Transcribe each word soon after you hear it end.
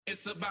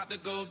It's about to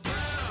go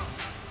down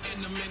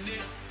in a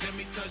minute. Let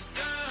me touch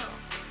down.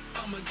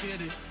 I'ma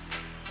get it.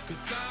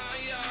 Cause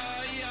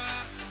I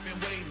been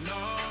waiting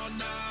all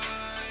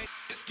night.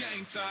 It's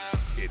game time.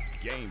 It's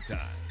game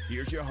time.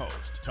 Here's your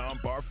host, Tom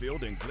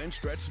Barfield and Glenn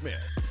Stretch Smith.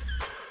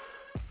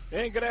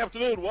 And good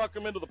afternoon.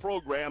 Welcome into the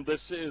program.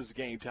 This is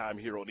Game Time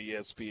here on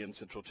ESPN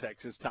Central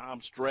Texas.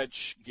 Tom,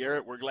 Stretch,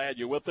 Garrett, we're glad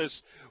you're with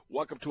us.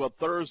 Welcome to a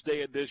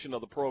Thursday edition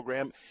of the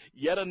program.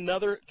 Yet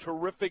another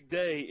terrific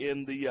day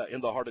in the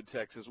heart of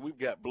Texas. We've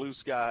got blue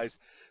skies,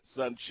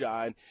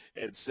 sunshine,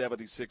 and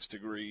 76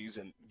 degrees,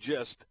 and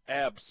just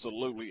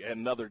absolutely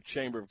another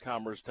Chamber of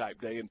Commerce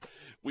type day. And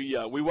we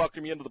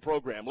welcome you into the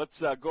program.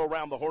 Let's go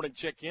around the horn and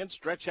check in.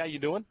 Stretch, how you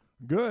doing?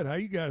 Good. How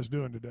you guys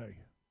doing today?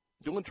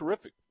 Doing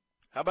terrific.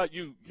 How about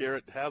you,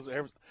 Garrett? How's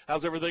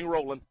everything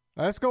rolling?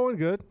 That's going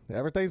good.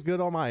 Everything's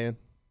good on my end.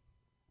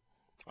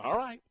 All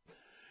right.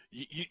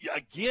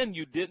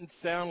 You didn't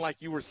sound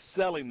like you were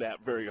selling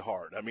that very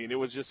hard. I mean, it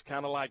was just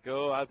kind of like,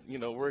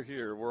 we're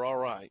here. We're all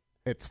right.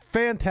 It's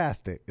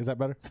fantastic. Is that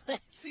better?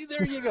 See,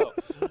 there you go.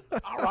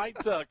 All right.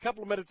 A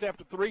couple of minutes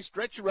after 3.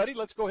 Stretch, you ready?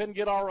 Let's go ahead and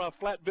get our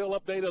flat bill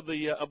update of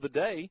the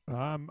day.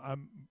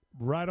 I'm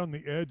right on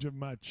the edge of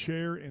my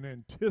chair in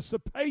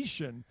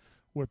anticipation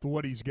with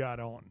what he's got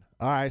on.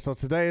 All right, so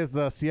today is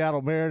the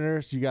Seattle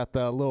Mariners. You got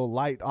the little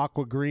light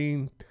aqua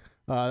green.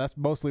 That's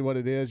mostly what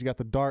it is. You got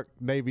the dark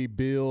navy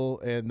bill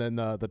and then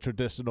the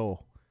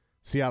traditional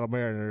Seattle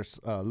Mariners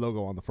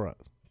logo on the front.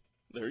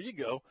 There you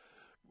go.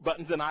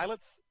 Buttons and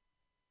eyelets?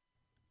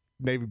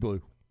 Navy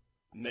blue.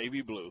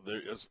 Navy blue.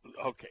 There is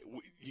okay.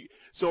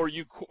 So are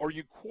you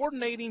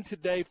coordinating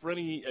today for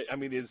any? I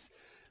mean, is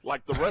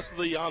like the rest of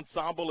the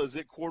ensemble, is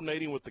it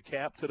coordinating with the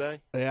cap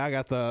today? Yeah, I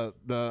got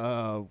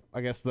the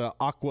I guess the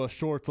aqua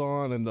shorts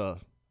on, and I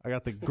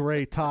got the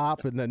gray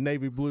top and the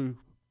navy blue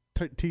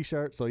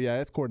t-shirt. So yeah,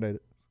 it's coordinated.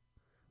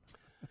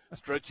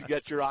 Stretch, you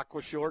got your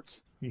aqua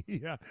shorts?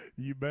 Yeah,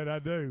 you bet I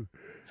do.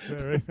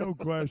 There ain't no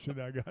question.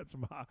 I got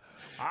some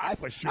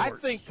aqua shorts. I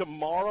think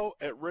tomorrow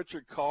at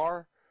Richard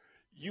Carr,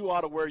 you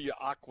ought to wear your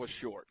aqua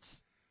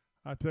shorts.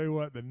 I tell you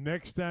what, the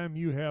next time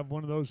you have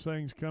one of those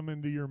things come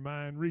into your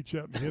mind, reach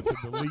up and hit the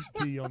delete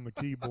key on the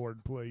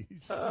keyboard,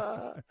 please.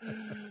 I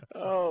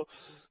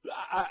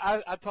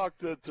talked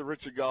to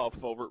Richard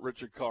Goff over at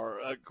Richard Carr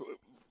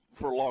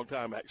for a long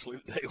time, actually.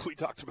 Today we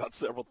talked about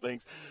several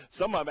things.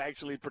 Some of them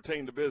actually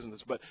pertain to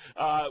business, but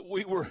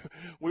we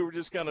were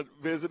just kind of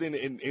visiting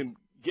and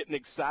getting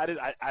excited.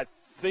 I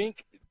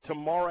think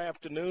tomorrow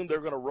afternoon they're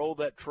going to roll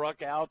that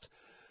truck out,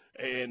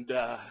 and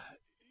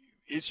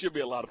it should be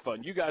a lot of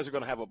fun. You guys are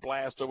going to have a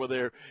blast over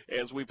there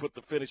as we put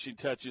the finishing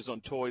touches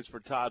on Toys for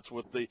Tots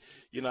with the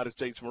United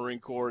States Marine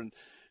Corps, and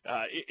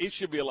it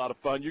should be a lot of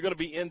fun. You're going to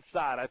be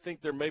inside. I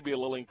think there may be a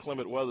little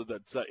inclement weather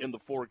that's in the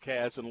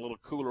forecast and a little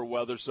cooler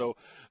weather, so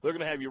they're going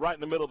to have you right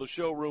in the middle of the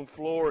showroom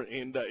floor,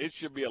 and it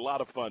should be a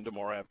lot of fun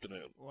tomorrow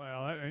afternoon.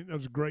 Well,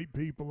 those great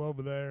people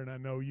over there, and I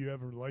know you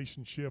have a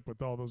relationship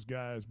with all those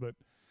guys, but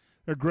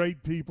they're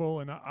great people,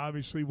 and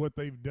obviously what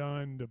they've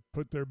done to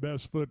put their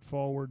best foot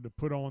forward, to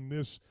put on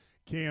this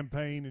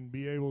campaign and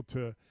be able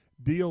to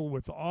deal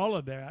with all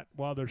of that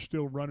while they're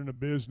still running a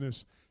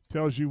business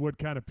tells you what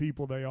kind of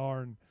people they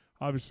are. And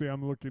obviously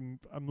I'm looking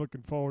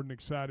forward and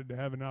excited to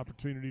have an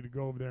opportunity to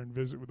go over there and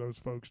visit with those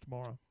folks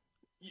tomorrow.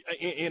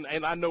 And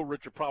I know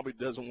Richard probably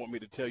doesn't want me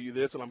to tell you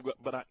this,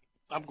 but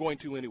I'm going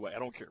to anyway. I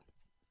don't care.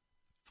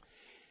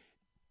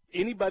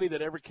 Anybody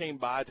that ever came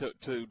by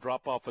to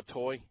drop off a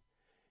toy,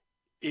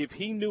 if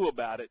he knew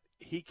about it,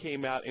 he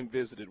came out and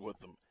visited with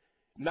them.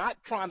 Not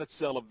trying to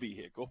sell a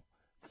vehicle,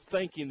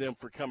 thanking them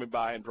for coming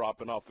by and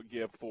dropping off a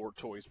gift for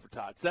Toys for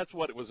Tots. That's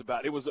what it was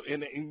about. It was,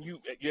 and you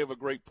have a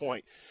great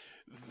point.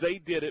 They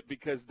did it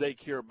because they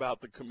care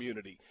about the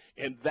community,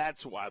 and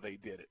that's why they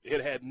did it.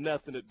 It had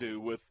nothing to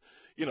do with,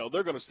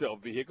 they're going to sell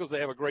vehicles.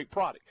 They have a great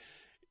product.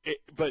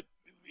 But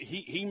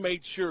he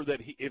made sure that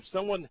if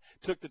someone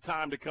took the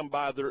time to come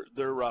by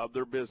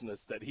their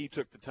business, that he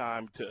took the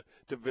time to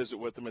visit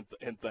with them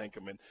and thank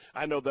them. And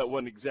I know that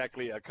wasn't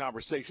exactly a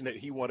conversation that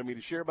he wanted me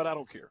to share, but I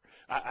don't care.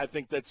 I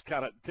think that's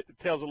kind of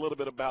tells a little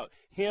bit about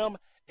him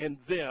and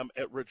them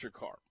at Richard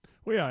Carr.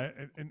 Well, yeah,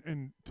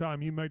 and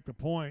Tom, you make the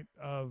point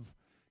of,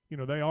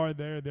 they are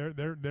there.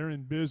 They're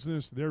in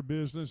business. Their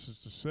business is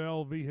to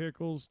sell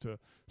vehicles, to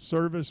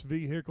service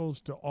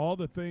vehicles, to all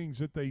the things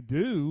that they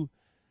do.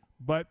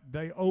 But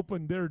they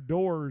opened their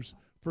doors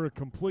for a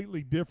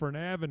completely different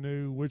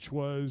avenue, which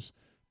was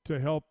to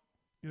help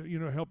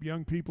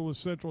young people of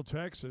Central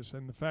Texas.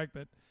 And the fact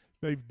that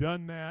they've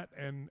done that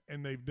and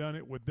they've done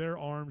it with their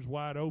arms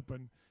wide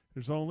open,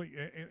 there's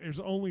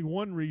only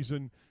one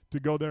reason to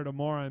go there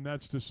tomorrow, and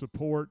that's to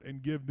support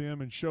and give them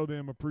and show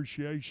them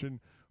appreciation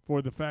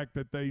for the fact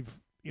that they've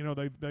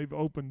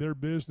opened their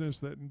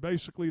business, and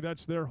basically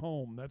that's their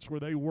home. That's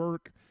where they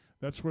work.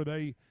 That's where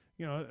they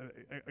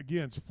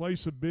again, it's a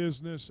place of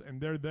business, and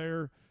they're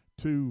there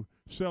to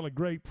sell a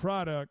great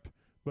product,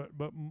 but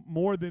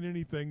more than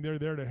anything, they're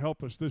there to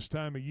help us this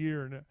time of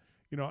year. And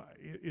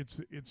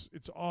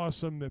it's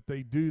awesome that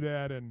they do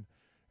that, and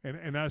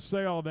And I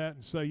say all that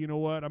and say, you know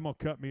what? I'm gonna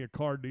cut me a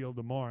car deal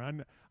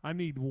tomorrow. I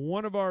need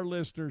one of our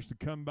listeners to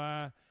come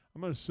by.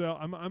 I'm gonna sell.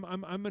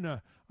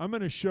 I'm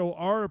gonna show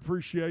our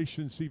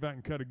appreciation. See if I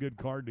can cut a good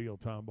car deal,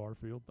 Tom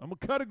Barfield. I'm gonna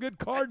cut a good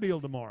car deal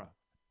tomorrow.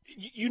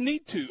 You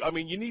need to. I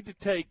mean, you need to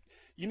take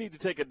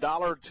 $1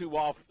 or $2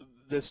 off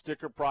this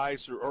sticker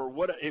price or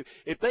what.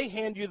 If they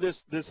hand you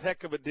this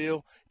heck of a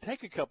deal,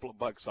 take a couple of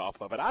bucks off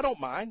of it. I don't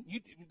mind.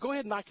 You go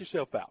ahead and knock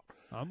yourself out.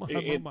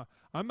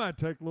 I might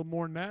take a little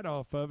more than that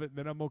off of it, and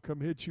then I'm going to come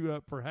hit you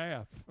up for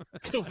half.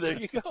 There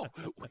you go.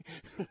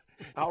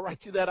 I'll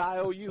write you that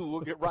IOU.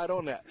 We'll get right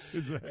on that.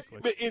 Exactly.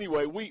 But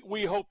anyway,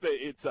 we hope that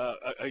it's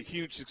a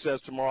huge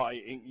success tomorrow.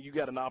 You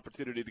got an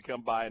opportunity to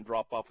come by and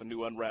drop off a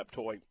new unwrapped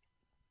toy.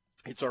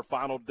 It's our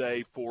final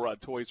day for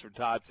Toys for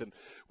Tots, and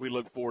we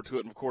look forward to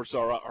it. And, of course,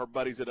 our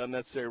buddies at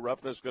Unnecessary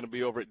Roughness are going to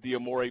be over at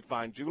D'Amore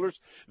Fine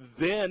Jewelers.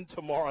 Then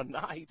tomorrow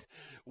night,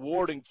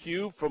 Ward and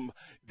Q from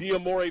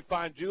D'Amore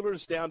Fine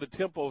Jewelers down to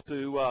Temple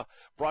to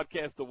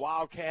broadcast the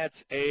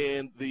Wildcats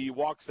and the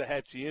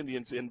Waxahachie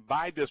Indians in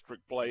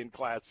bi-district play in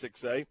Class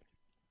 6A.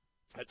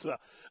 It's an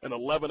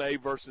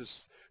 11A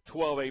versus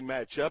 12A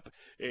matchup,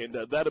 and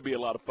that'll be a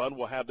lot of fun.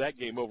 We'll have that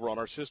game over on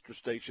our sister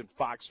station,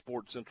 Fox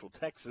Sports Central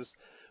Texas.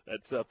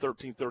 That's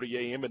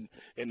 1330 a.m. and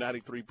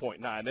 93.9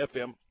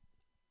 FM.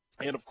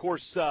 And, of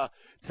course,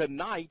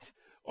 tonight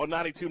on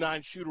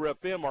 92.9 Shooter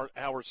FM,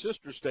 our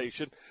sister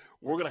station,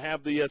 we're going to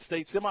have the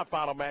state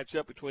semifinal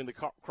matchup between the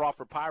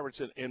Crawford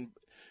Pirates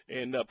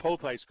and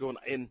Poth High School.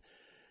 And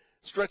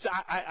Stretch,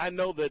 I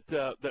know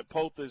that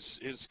Poth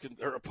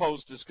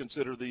Post is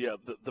considered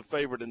the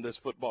favorite in this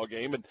football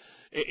game, and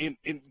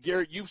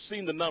Garrett, you've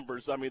seen the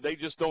numbers. I mean, they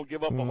just don't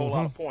give up a whole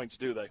lot of points,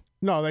 do they?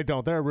 No, they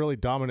don't. They're a really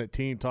dominant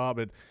team, Tom,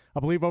 and I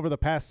believe over the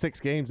past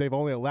 6 games they've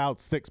only allowed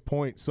 6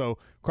 points. So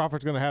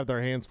Crawford's going to have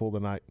their hands full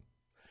tonight.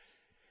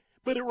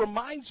 But it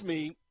reminds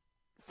me,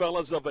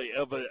 fellas, of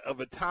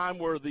a time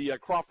where the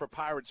Crawford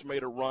Pirates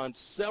made a run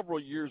several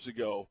years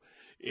ago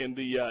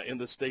into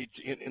the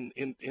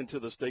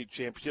state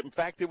championship. In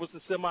fact, it was the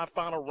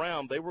semifinal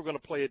round. They were going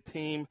to play a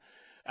team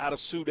out of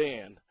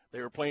Sudan.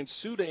 They were playing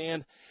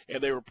Sudan,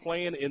 and they were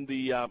playing in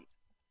the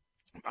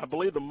I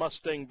believe the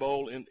Mustang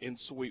Bowl in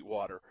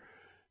Sweetwater.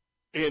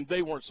 And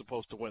they weren't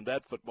supposed to win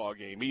that football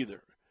game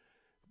either.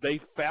 They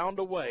found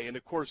a way, and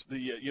of course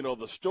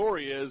the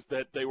story is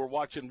that they were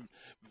watching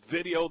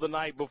video the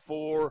night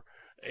before,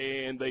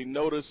 and they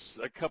noticed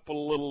a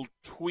couple little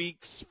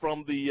tweaks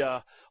from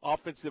the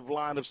offensive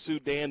line of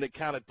Sudan that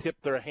kind of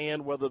tipped their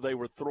hand, whether they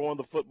were throwing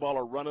the football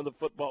or running the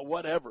football,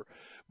 whatever.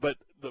 But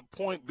the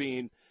point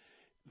being,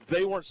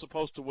 they weren't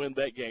supposed to win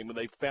that game, and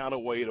they found a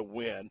way to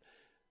win.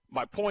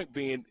 My point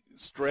being,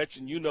 Stretch,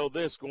 and you know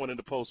this going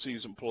into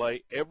postseason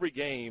play, every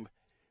game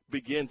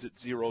begins at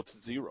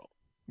 0-0.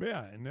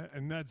 Yeah,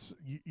 and that's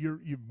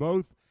you've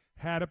both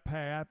had a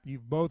path.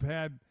 You've both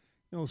had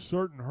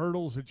certain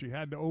hurdles that you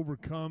had to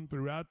overcome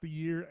throughout the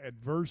year,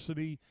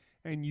 adversity,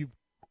 and you've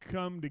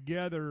come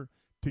together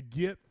to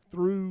get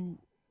through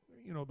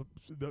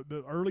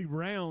the early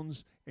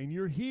rounds, and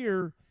you're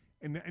here,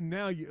 and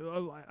now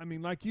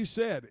like you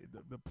said,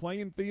 the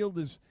playing field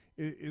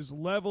is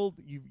leveled.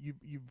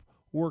 You've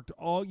worked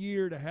all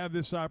year to have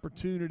this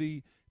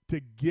opportunity to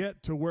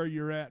get to where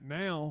you're at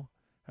now.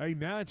 Hey,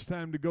 now it's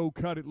time to go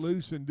cut it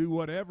loose and do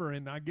whatever.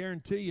 And I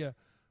guarantee you,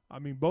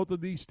 both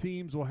of these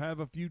teams will have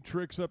a few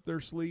tricks up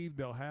their sleeve.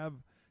 They'll have,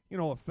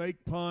 a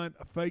fake punt,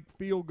 a fake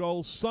field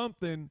goal,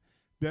 something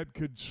that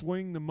could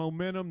swing the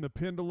momentum, the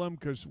pendulum,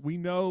 because we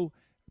know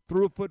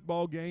through a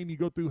football game you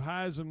go through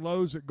highs and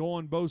lows that go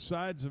on both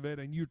sides of it,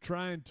 and you're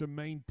trying to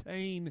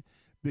maintain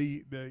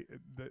the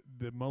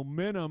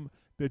momentum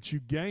that you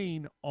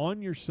gain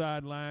on your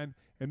sideline,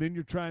 and then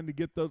you're trying to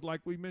get those,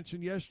 like we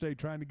mentioned yesterday,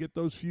 trying to get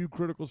those few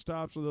critical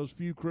stops or those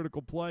few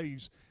critical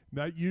plays.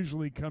 That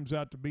usually comes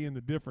out to being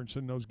the difference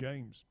in those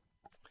games.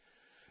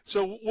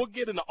 So we'll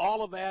get into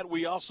all of that.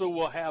 We also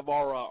will have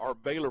our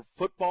Baylor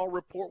football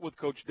report with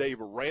Coach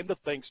Dave Aranda.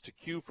 Thanks to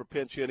Q for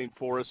pinch hitting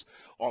for us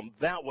on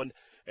that one,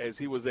 as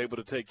he was able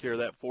to take care of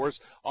that for us.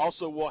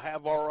 Also, we'll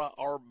have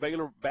our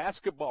Baylor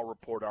basketball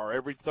report, our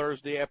every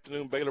Thursday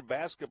afternoon Baylor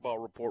basketball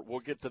report.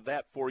 We'll get to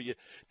that for you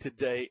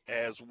today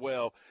as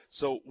well.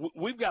 So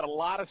we've got a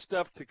lot of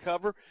stuff to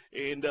cover,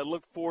 and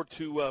look forward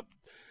to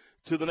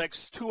the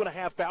next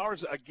 2.5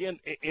 hours.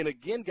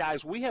 Again,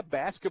 guys, we have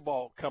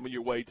basketball coming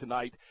your way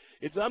tonight.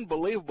 It's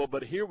unbelievable,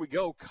 but here we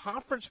go.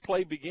 Conference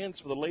play begins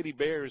for the Lady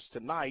Bears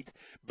tonight.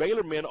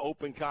 Baylor men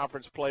open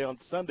conference play on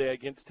Sunday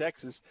against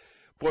Texas.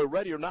 Boy,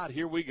 ready or not,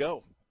 here we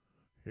go.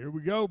 Here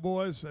we go,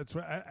 boys. That's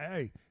right.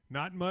 Hey,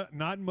 not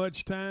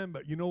much time,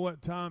 but you know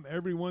what, Tom?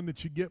 Everyone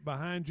that you get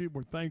behind you,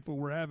 we're thankful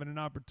we're having an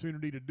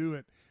opportunity to do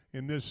it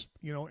in this,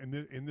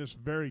 in this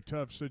very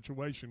tough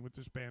situation with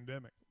this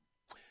pandemic.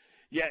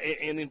 Yeah,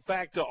 and in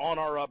fact, on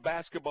our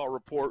basketball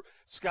report,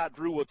 Scott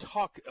Drew will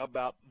talk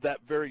about that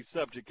very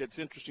subject. It's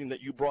interesting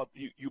that you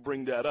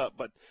bring that up,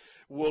 but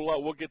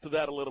we'll get to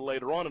that a little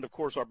later on. And of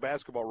course, our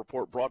basketball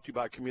report brought to you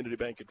by Community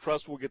Bank and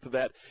Trust. We'll get to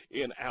that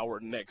in our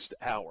next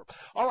hour.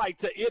 All right,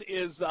 it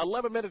is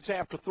 11 minutes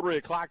after 3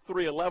 o'clock,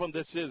 3:11.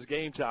 This is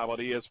Game Time on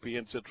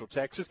ESPN Central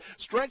Texas.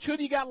 Stretch, who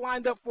do you got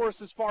lined up for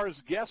us as far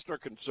as guests are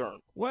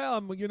concerned?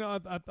 Well,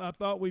 I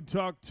thought we'd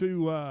talk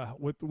to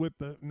with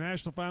the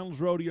National Finals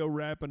Rodeo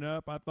wrapping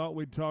up. I thought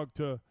we'd talk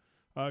to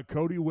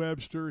Cody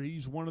Webster.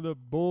 He's one of the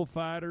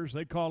bullfighters.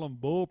 They call them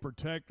bull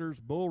protectors,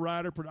 bull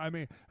rider. I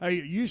mean, hey,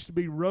 it used to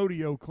be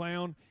rodeo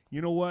clown.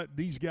 You know what?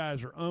 These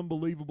guys are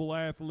unbelievable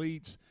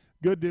athletes.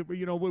 Good to,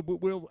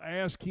 we'll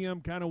ask him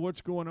kind of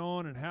what's going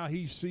on and how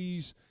he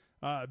sees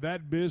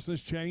that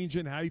business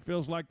changing, how he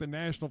feels like the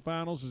National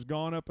Finals has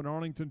gone up in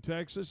Arlington,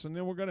 Texas. And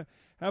then we're going to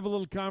have a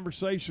little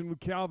conversation with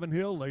Calvin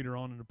Hill later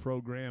on in the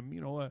program.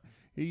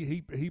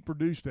 He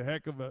produced a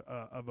heck of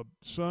a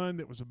son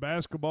that was a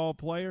basketball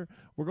player.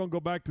 We're going to go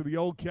back to the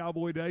old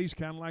Cowboy days,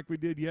 kind of like we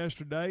did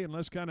yesterday, and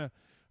let's kind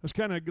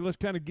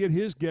of get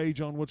his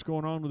gauge on what's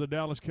going on with the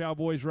Dallas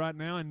Cowboys right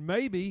now, and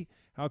maybe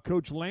how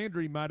Coach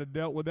Landry might have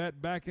dealt with that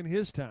back in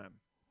his time.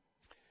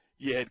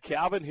 You had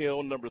Calvin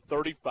Hill, number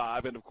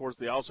 35, and of course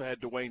they also had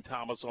Dwayne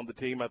Thomas on the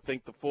team. I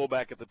think the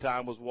fullback at the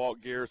time was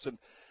Walt Garrison.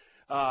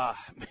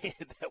 Man,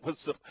 that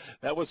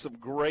was some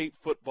great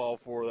football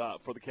for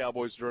the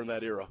Cowboys during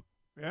that era.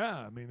 Yeah,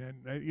 I mean,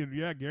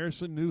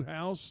 Garrison,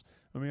 Newhouse.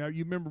 I mean,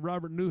 you remember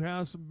Robert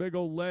Newhouse, some big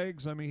old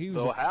legs. I mean, he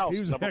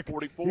was number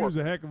 44. He was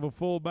a heck of a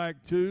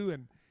fullback too,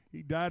 and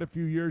he died a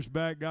few years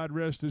back. God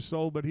rest his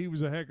soul, but he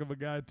was a heck of a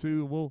guy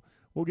too.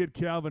 We'll get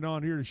Calvin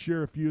on here to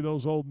share a few of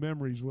those old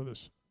memories with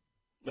us.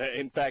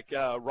 In fact,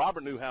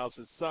 Robert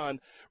Newhouse's son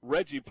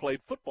Reggie played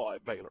football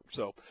at Baylor,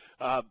 so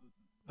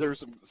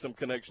there's some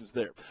connections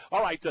there.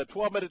 All right,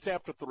 12 minutes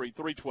after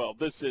 3:12.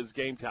 This is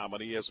Game Time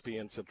on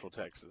ESPN Central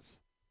Texas.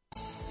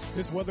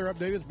 This weather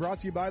update is brought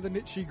to you by the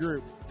Nitsche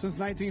Group. Since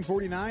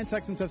 1949,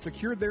 Texans have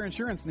secured their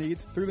insurance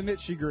needs through the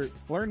Nitsche Group.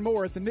 Learn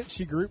more at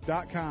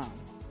thenitschegroup.com.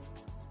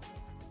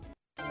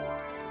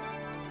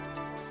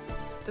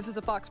 This is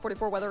a Fox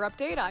 44 weather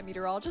update. I'm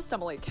meteorologist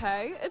Emily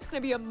Kay. It's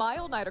going to be a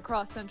mild night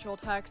across central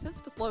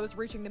Texas, with lows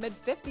reaching the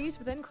mid-50s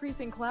with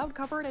increasing cloud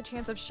cover and a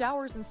chance of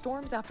showers and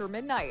storms after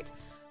midnight.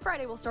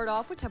 Friday will start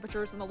off with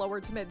temperatures in the lower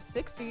to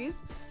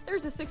mid-60s.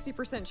 There's a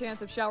 60%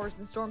 chance of showers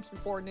and storms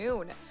before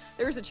noon.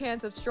 There's a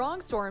chance of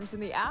strong storms in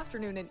the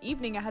afternoon and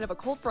evening ahead of a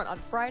cold front on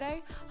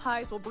Friday.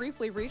 Highs will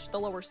briefly reach the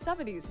lower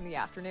 70s in the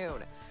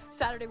afternoon.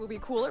 Saturday will be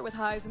cooler with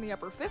highs in the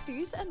upper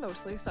 50s and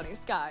mostly sunny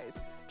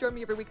skies. Join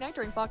me every weeknight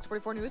during Fox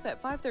 44 News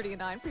at 5:30 and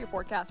 9 for your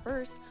forecast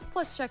first.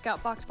 Plus, check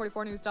out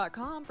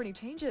fox44news.com for any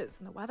changes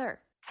in the weather.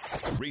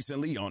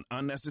 Recently on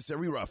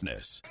Unnecessary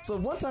Roughness. So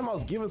one time I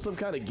was given some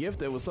kind of gift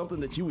that was something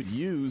that you would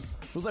use.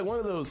 It was like one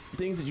of those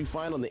things that you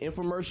find on the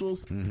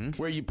infomercials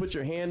where you put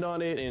your hand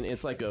on it and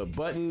it's like a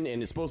button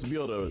and it's supposed to be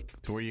able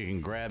to where you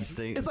can grab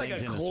things. It's like a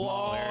in claw. a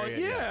small area.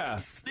 Yeah.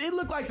 It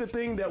looked like the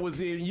thing that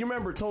was in. You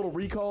remember Total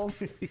Recall?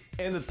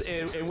 and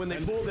when they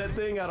pulled that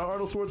thing out of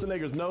Arnold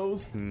Schwarzenegger's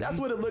nose, that's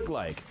what it looked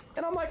like.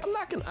 And I'm like,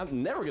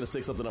 I'm never gonna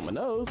stick something up my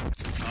nose.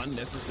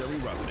 Unnecessary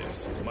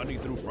Roughness, Monday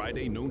through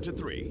Friday, noon to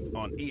 3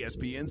 on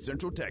ESPN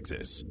Central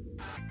Texas.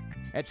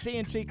 At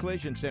CNC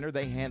Collision Center,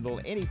 they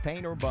handle any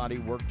paint or body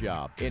work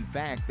job. In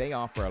fact, they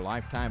offer a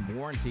lifetime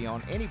warranty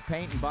on any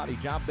paint and body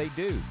job they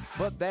do.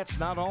 But that's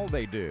not all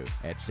they do.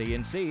 At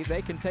CNC,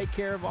 they can take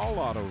care of all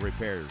auto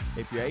repairs.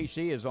 If your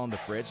AC is on the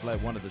fritz,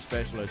 let one of the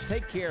specialists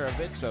take care of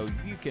it so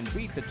you can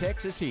beat the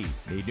Texas heat.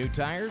 Need new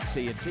tires?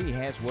 CNC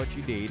has what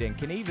you need and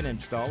can even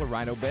install a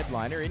Rhino bed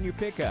liner in your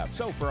pickup.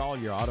 So for all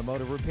your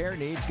automotive repair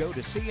needs, go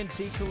to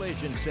CNC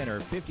Collision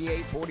Center,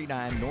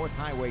 5849 North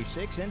Highway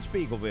 6 in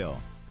Speegleville.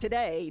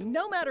 Today,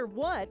 no matter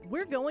what,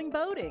 we're going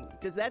boating.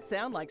 Does that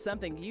sound like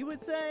something you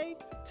would say?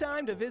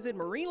 Time to visit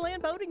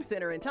Marineland Boating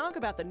Center and talk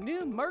about the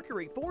new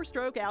Mercury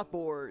 4-stroke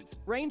outboards.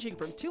 Ranging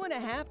from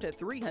 2.5 to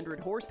 300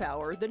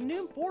 horsepower, the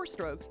new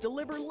 4-strokes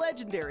deliver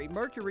legendary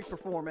Mercury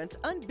performance,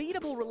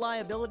 unbeatable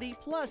reliability,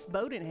 plus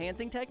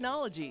boat-enhancing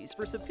technologies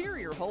for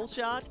superior hole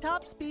shot,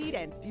 top speed,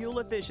 and fuel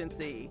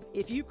efficiency.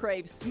 If you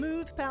crave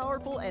smooth,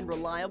 powerful, and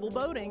reliable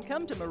boating,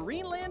 come to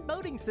Marineland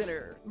Boating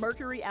Center.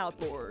 Mercury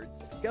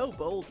Outboards. Go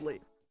boldly.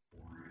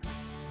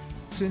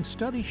 Since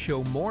studies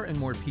show more and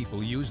more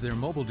people use their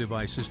mobile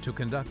devices to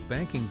conduct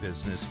banking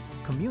business,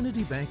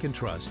 Community Bank and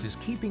Trust is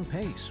keeping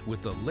pace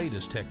with the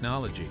latest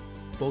technology.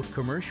 Both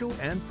commercial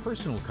and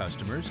personal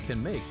customers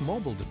can make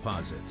mobile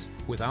deposits.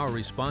 With our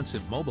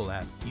responsive mobile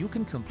app, you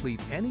can complete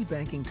any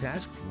banking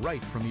task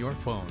right from your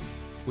phone.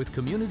 With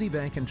Community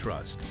Bank and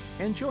Trust,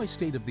 enjoy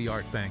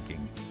state-of-the-art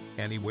banking.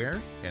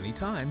 Anywhere,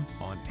 anytime,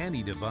 on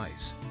any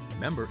device.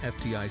 Member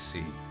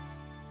FDIC.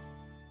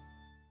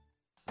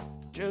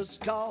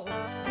 Just call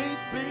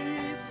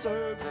BP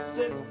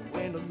Services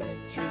when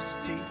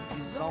electricity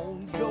is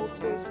on your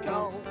list.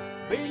 Call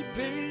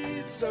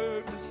BP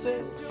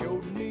Services.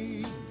 Your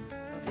need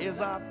is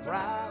our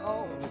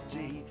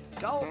priority.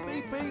 Call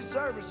BP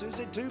Services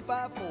at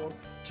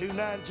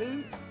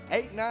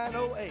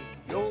 254-292-8908.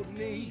 Your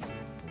need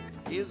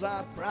is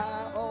our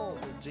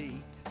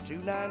priority.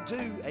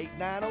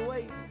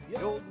 292-8908.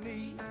 Your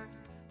need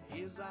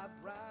is our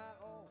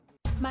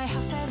priority. My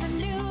house has a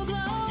new glow.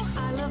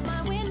 I love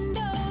my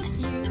windows.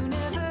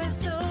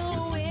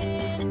 Universal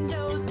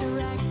Windows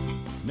Direct.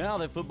 Now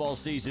that football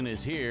season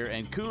is here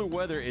and cooler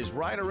weather is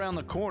right around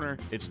the corner,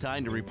 it's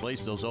time to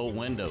replace those old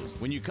windows.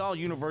 When you call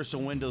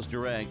Universal Windows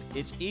Direct,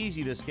 it's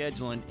easy to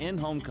schedule an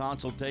in-home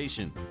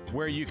consultation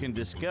where you can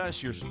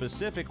discuss your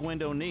specific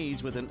window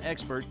needs with an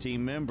expert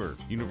team member.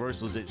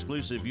 Universal's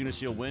exclusive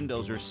Uniseal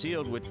windows are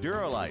sealed with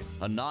Duralife,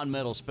 a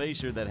non-metal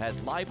spacer that has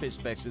life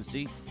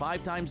expectancy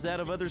 5 times that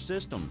of other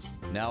systems.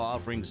 Now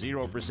offering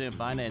 0%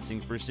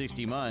 financing for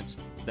 60 months.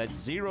 That's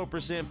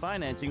 0%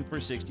 financing for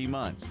 60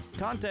 months.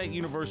 Contact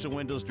Universal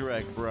Windows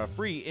Direct for a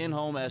free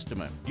in-home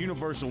estimate.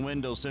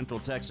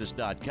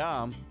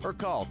 UniversalWindowsCentralTexas.com or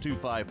call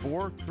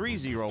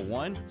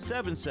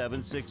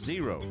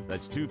 254-301-7760.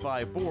 That's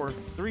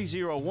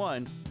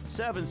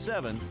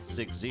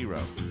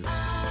 254-301-7760.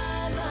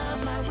 I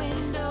love my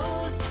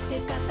windows.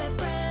 They've got that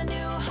brand new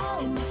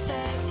home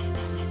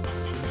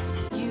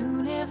effect.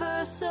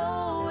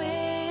 Universal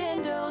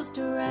Windows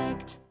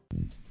Direct.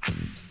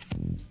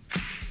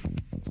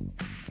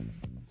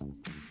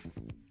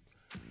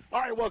 All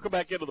right, welcome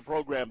back into the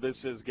program.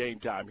 This is Game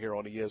Time here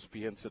on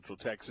ESPN Central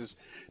Texas.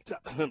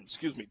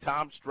 Excuse me,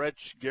 Tom,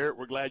 Stretch, Garrett,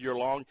 we're glad you're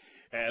along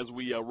as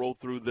we roll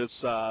through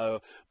this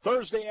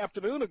Thursday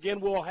afternoon.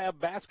 Again, we'll have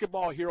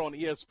basketball here on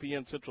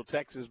ESPN Central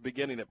Texas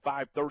beginning at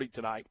 5:30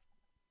 tonight.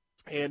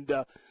 And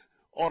on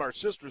our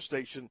sister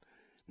station,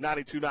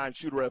 92.9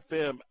 Shooter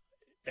FM,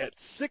 at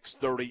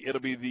 6:30, it'll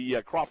be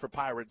the Crawford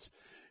Pirates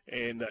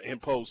and in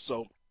post.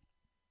 So,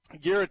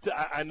 Garrett,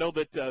 I know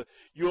that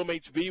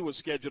UMHB was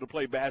scheduled to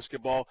play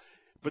basketball,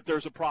 but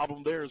there's a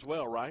problem there as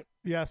well, right?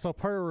 Yeah, so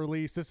per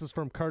release, this is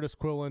from Curtis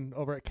Quillen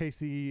over at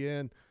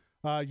KCEN.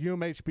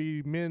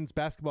 UMHB men's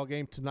basketball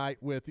game tonight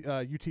with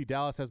UT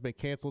Dallas has been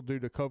canceled due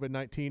to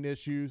COVID-19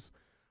 issues.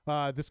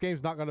 This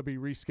game's not going to be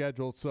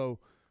rescheduled, so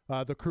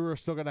the crew are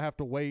still going to have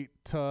to wait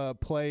to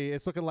play.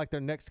 It's looking like their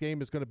next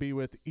game is going to be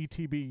with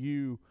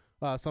ETBU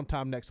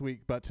sometime next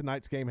week, but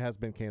tonight's game has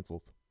been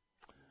canceled.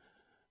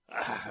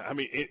 I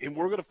mean, and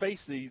we're going to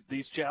face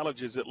these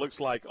challenges, it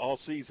looks like, all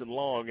season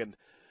long,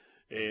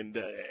 and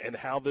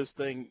how this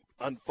thing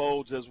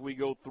unfolds as we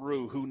go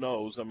through, who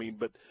knows? I mean,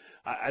 but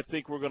I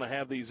think we're going to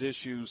have these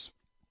issues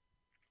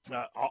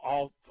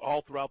all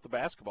throughout the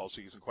basketball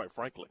season, quite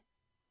frankly.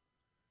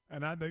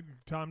 And I think,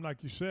 Tom,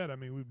 like you said, I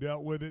mean, we've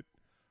dealt with it.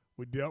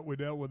 We dealt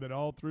with it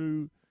all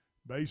through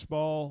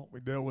baseball.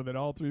 We dealt with it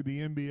all through the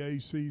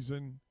NBA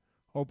season.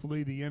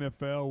 Hopefully the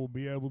NFL will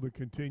be able to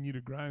continue to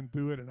grind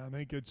through it, and I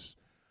think it's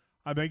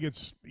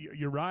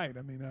you're right.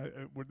 I mean,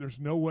 there's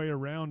no way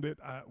around it.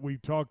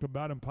 We've talked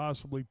about them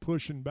possibly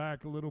pushing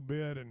back a little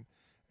bit, and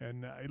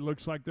it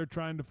looks like they're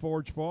trying to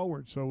forge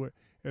forward. So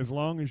as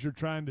long as you're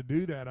trying to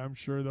do that, I'm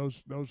sure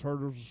those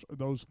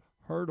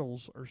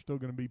hurdles are still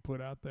going to be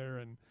put out there,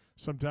 and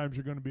sometimes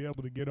you're going to be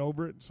able to get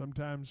over it, and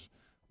sometimes,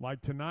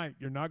 like tonight,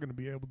 you're not going to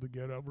be able to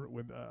get over it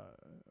with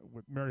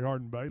Mary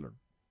Hardin Baylor.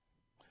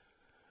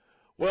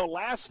 Well,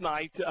 last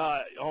night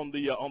on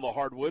the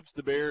hardwoods,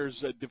 the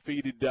Bears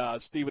defeated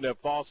Stephen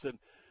F. Austin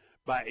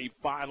by a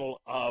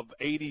final of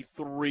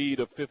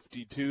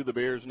 83-52. The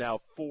Bears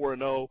now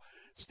 4-0.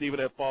 Stephen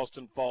F.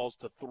 Austin falls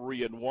to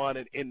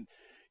 3-1, and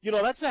you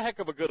know that's a heck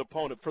of a good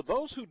opponent. For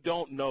those who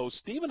don't know,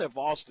 Stephen F.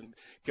 Austin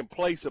can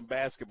play some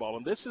basketball,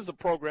 and this is a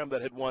program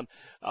that had won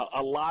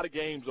a lot of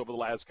games over the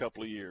last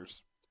couple of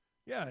years.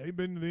 Yeah, they've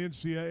been to the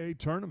NCAA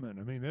tournament.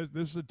 I mean,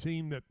 this is a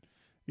team that,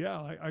 yeah,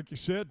 like you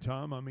said,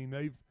 Tom. I mean,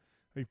 they've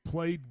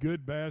played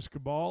good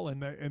basketball,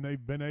 and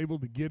they've been able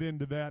to get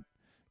into that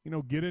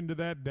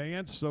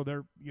dance. So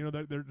they're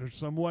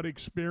somewhat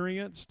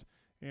experienced,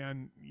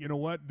 and you know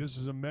what? This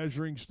is a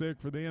measuring stick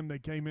for them. They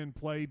came in,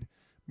 played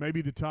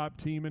maybe the top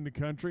team in the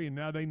country, and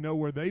now they know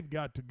where they've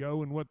got to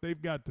go and what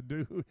they've got to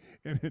do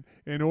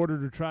in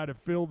order to try to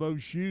fill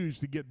those shoes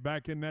to get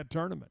back in that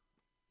tournament.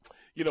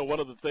 You know, one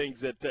of the things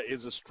that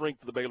is a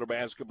strength of the Baylor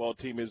basketball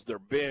team is their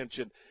bench,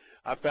 and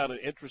I found it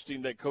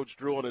interesting that Coach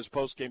Drew in his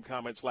post-game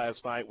comments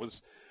last night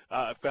was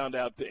found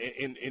out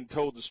and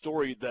told the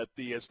story that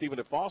the Stephen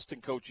F.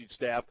 Austin coaching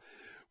staff,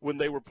 when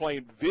they were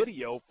playing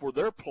video for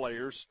their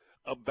players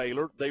of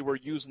Baylor, they were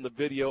using the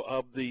video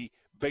of the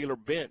Baylor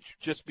bench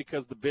just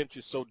because the bench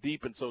is so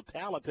deep and so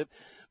talented.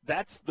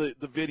 That's the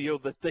video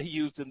that they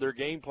used in their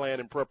game plan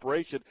and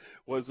preparation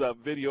was a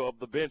video of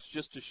the bench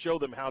just to show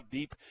them how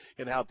deep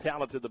and how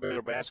talented the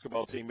Baylor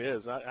basketball team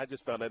is. I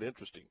just found that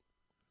interesting.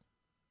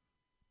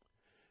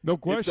 No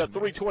question. It's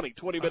 3:20,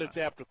 20 minutes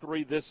after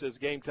 3. This is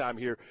Game Time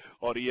here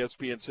on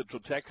ESPN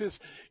Central Texas.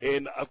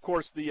 And, of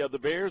course, the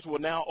Bears will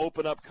now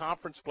open up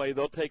conference play.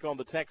 They'll take on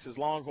the Texas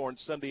Longhorns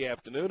Sunday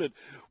afternoon, and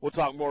we'll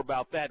talk more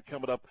about that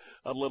coming up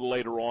a little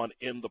later on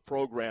in the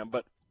program.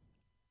 But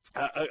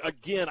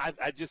Again,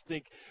 I just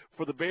think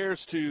for the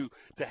Bears to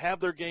have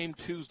their game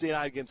Tuesday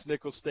night against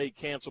Nicholls State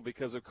canceled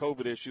because of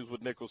COVID issues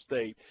with Nicholls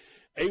State,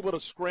 able to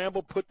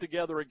scramble, put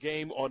together a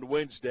game on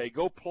Wednesday,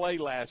 go play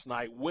last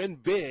night, win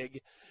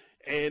big,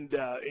 and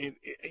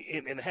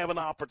have an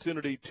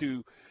opportunity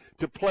to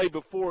play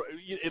before,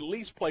 at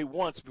least play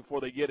once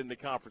before they get into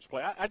conference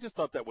play. I just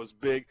thought that was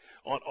big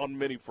on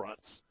many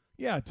fronts.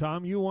 Yeah,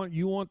 Tom, you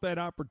want that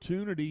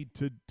opportunity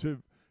to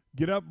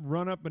get up,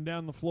 run up and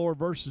down the floor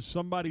versus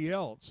somebody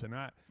else. And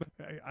I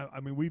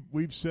mean,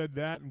 we've said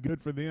that, and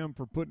good for them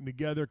for putting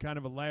together kind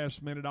of a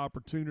last-minute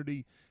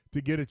opportunity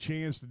to get a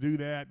chance to do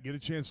that, get a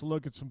chance to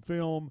look at some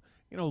film,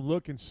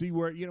 look and see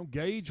where,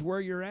 gauge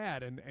where you're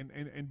at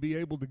and be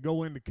able to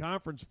go into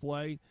conference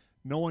play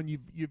knowing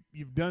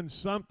you've done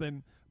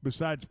something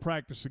besides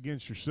practice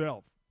against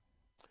yourself.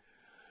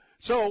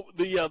 So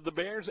the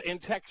Bears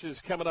and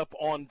Texas coming up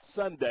on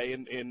Sunday,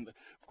 and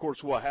of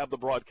course we'll have the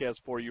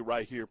broadcast for you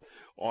right here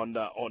on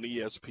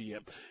ESPN.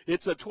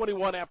 It's a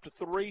 21 after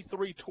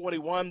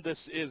 3:21.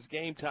 This is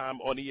Game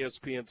Time on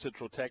ESPN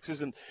Central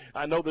Texas, and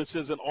I know this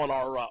isn't on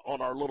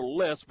our little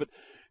list, but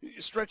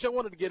Stretch, I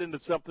wanted to get into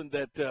something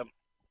that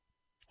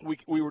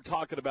we were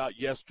talking about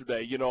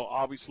yesterday.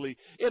 Obviously,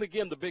 and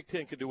again, the Big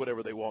Ten can do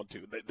whatever they want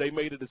to. They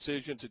made a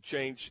decision to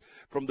change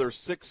from their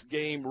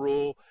 6-game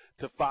rule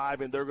to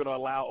 5, and they're going to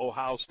allow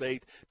Ohio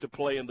State to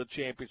play in the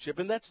championship,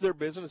 and that's their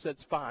business.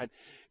 That's fine.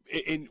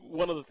 And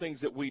one of the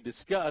things that we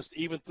discussed,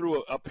 even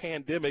through a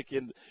pandemic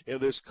and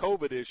this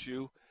COVID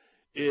issue,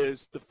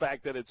 is the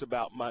fact that it's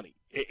about money.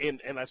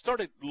 And I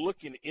started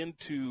looking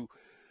into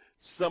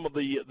some of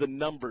the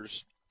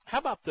numbers. How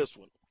about this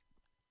one?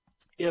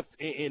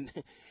 And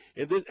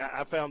this,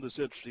 I found this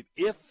interesting.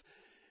 If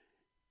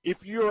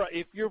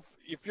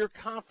your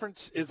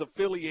conference is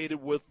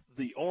affiliated with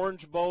the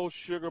Orange Bowl,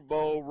 Sugar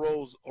Bowl,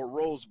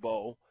 Rose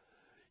Bowl,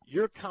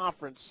 your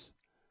conference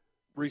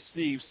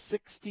receives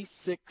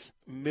 $66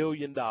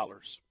 million.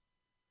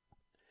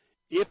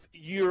 If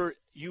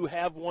you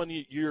have one of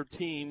your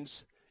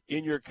teams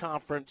in your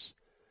conference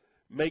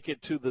make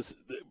it to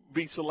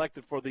be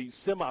selected for the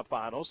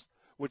semifinals,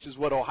 which is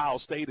what Ohio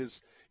State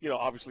is,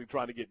 obviously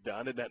trying to get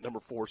done in that number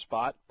 4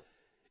 spot,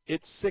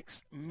 it's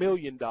 $6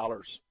 million.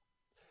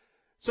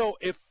 So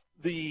if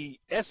the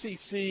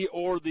SEC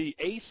or the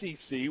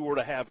ACC were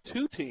to have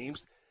 2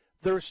 teams,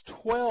 there's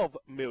 $12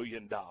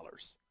 million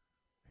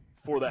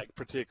for that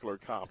particular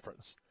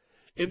conference.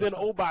 And then,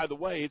 oh, by the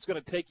way, it's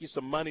going to take you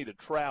some money to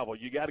travel.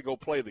 You got to go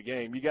play the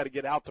game. You got to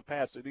get out to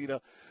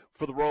Pasadena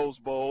for the Rose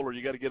Bowl, or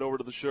you got to get over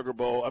to the Sugar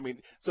Bowl. I mean,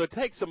 so it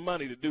takes some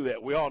money to do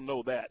that. We all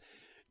know that.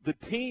 The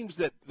teams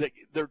that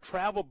their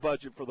travel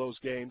budget for those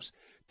games,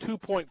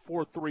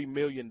 $2.43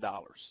 million. Yeah,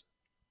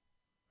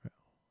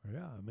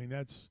 I mean,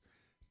 that's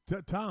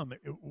Tom.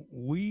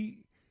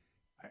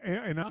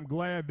 And I'm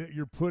glad that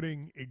you're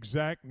putting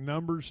exact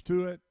numbers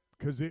to it,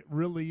 because it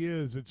really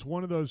is. It's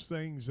one of those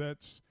things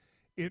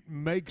it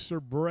makes or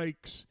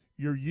breaks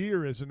your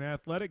year as an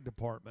athletic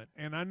department.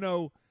 And I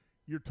know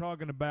you're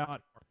talking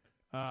about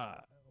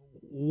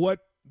what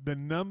the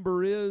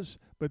number is,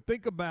 but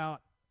think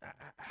about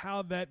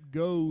how that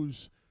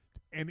goes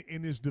and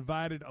is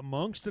divided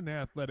amongst an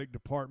athletic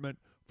department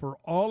for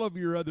all of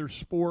your other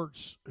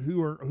sports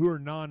who are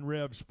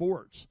non-rev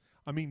sports.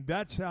 I mean,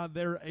 that's how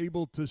they're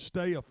able to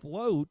stay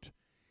afloat,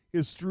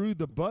 is through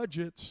the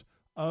budgets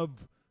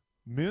of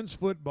men's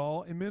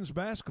football and men's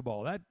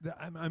basketball.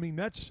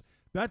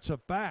 That's a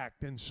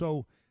fact. And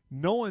so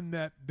knowing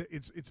that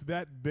it's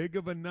that big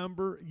of a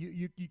number,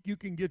 you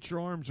can get your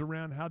arms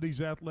around how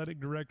these athletic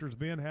directors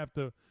then have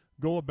to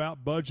go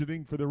about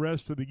budgeting for the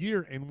rest of the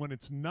year. And when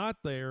it's not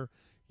there,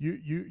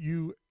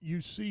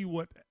 you see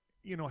what,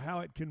 how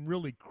it can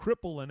really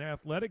cripple an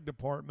athletic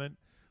department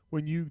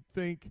when you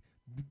think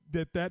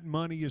that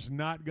money is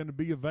not going to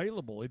be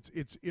available.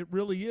 It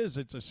really is.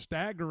 It's a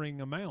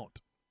staggering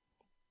amount.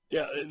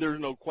 Yeah, there's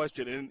no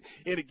question.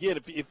 And again,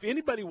 if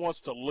anybody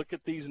wants to look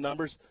at these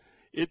numbers,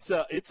 it's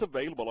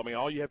available. I mean,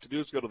 all you have to do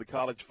is go to the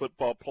College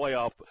Football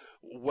Playoff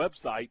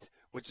website,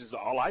 which is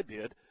all I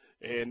did,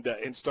 and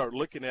start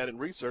looking at it and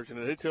researching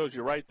it. It tells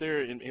you right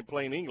there in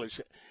plain English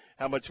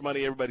how much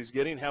money everybody's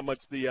getting, how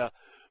much the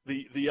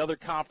other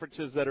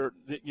conferences that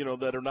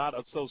are not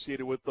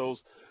associated with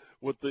those,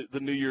 with the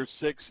New Year's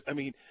Six, I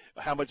mean,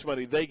 how much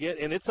money they get,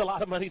 and it's a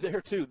lot of money there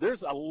too.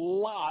 There's a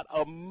lot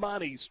of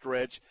money,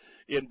 Stretch,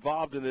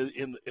 involved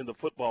in the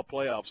football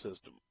playoff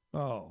system.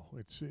 Oh,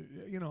 it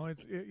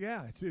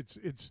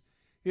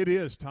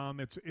is, Tom.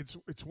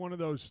 It's one of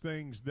those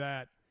things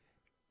that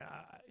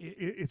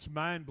it's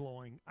mind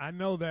blowing. I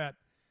know that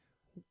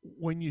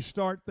when you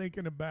start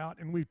thinking about,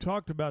 and we've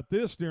talked about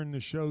this during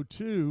the show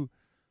too,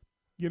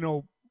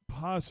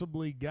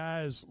 possibly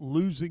guys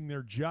losing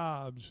their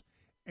jobs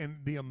and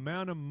the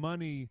amount of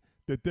money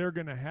that they're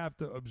going to have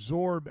to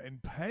absorb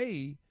and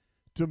pay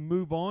to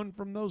move on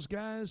from those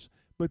guys.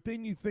 But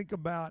then you think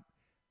about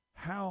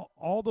how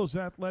all those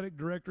athletic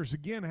directors,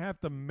 again, have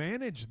to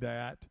manage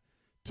that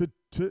to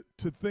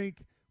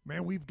think,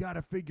 man, we've got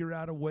to figure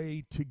out a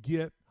way to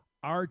get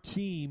our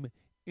team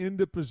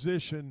into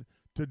position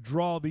to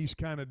draw these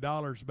kind of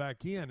dollars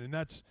back in, and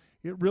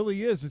it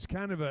really is. It's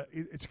kind of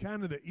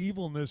the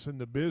evilness in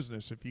the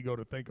business if you go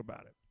to think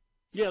about it.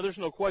 Yeah, there's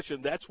no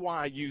question. That's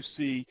why you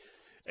see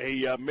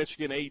a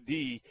Michigan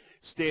AD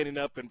standing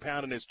up and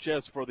pounding his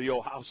chest for the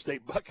Ohio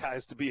State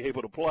Buckeyes to be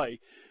able to play.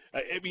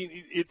 I mean,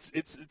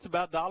 it's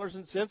about dollars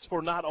and cents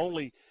for not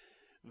only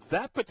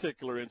that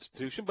particular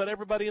institution, but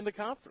everybody in the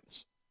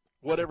conference,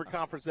 whatever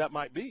conference that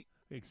might be.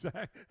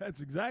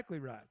 That's exactly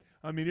right.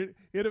 I mean,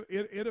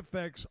 it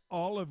affects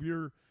all of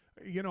your,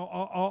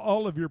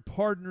 all of your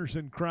partners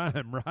in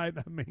crime, right?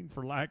 I mean,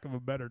 for lack of a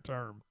better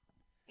term.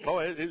 Oh,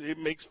 it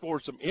makes for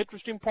some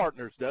interesting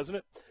partners, doesn't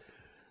it?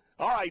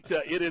 All right,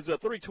 it is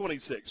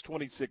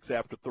 3:26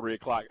 after 3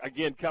 o'clock.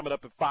 Again, coming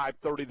up at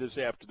 5:30 this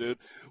afternoon,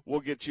 we'll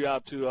get you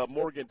out to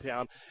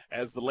Morgantown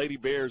as the Lady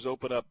Bears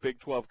open up Big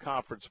 12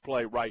 Conference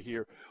play right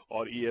here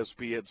on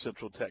ESPN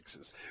Central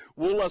Texas.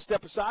 We'll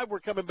step aside. We're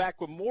coming back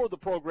with more of the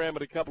program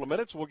in a couple of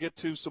minutes. We'll get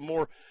to some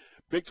more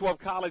Big 12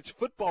 college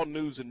football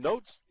news and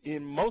notes.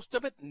 In most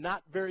of it,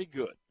 not very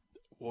good.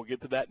 We'll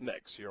get to that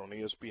next here on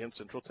ESPN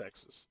Central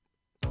Texas.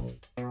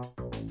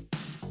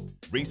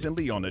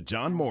 Recently on the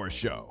John Morris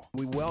Show.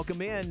 We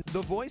welcome in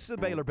the voice of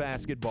Baylor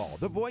basketball,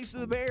 the voice of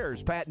the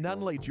Bears. Pat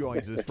Nunley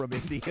joins us from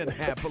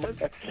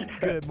Indianapolis.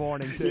 Good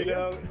morning to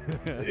you.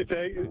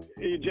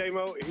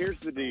 J-Mo, here's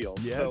the deal.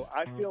 Yes. So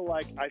I feel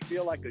like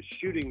a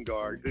shooting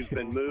guard who's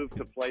been moved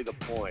to play the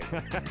point.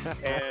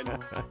 And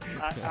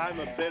I'm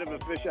a bit of a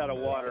fish out of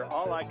water.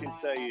 All I can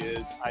say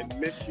is I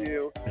miss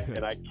you,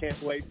 and I can't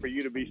wait for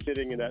you to be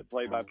sitting in that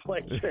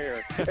play-by-play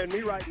chair. And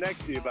me right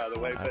next to you, by the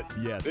way. But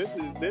yes.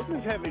 This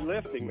is heavy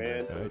lifting, man.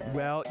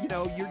 Well,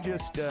 you're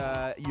just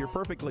you're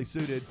perfectly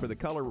suited for the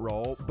color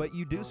role, but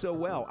you do so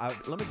well.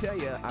 Let me tell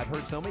you, I've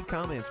heard so many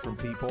comments from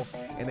people,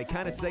 and they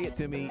kind of say it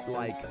to me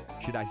like,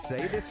 should I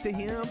say this to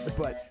him?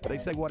 But they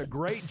say, what a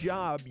great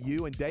job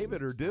you and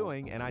David are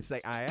doing, and I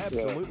say, I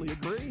absolutely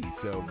agree.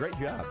 So, great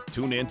job.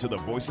 Tune in to the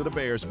Voice of the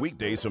Bears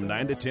weekdays from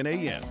 9 to 10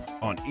 a.m.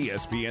 on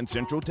ESPN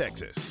Central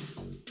Texas.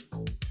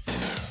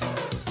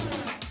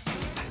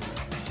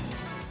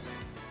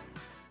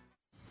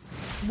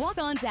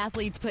 Walk-On's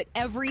athletes put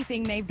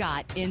everything they've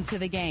got into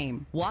the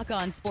game.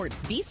 Walk-On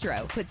Sports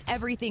Bistro puts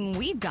everything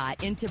we've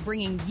got into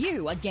bringing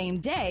you a game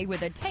day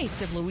with a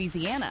taste of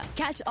Louisiana.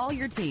 Catch all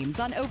your teams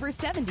on over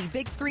 70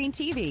 big screen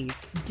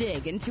TVs.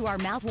 Dig into our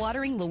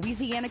mouth-watering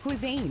Louisiana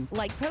cuisine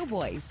like po'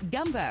 boys,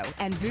 gumbo,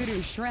 and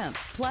voodoo shrimp,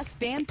 plus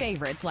fan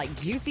favorites like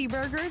juicy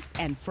burgers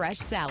and fresh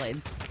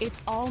salads.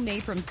 It's all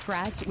made from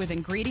scratch with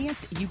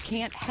ingredients you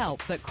can't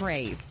help but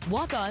crave.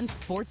 Walk-On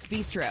Sports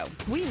Bistro.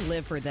 We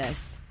live for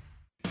this.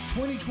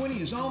 2020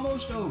 is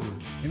almost over,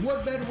 and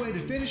what better way to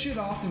finish it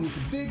off than with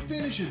the Big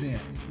Finish event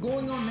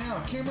going on now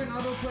at Cameron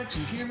Autoplex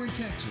in Cameron,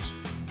 Texas.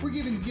 We're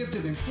giving the gift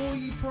of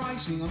employee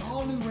pricing on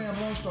all new Ram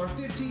Lone Star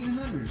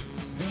 1500s,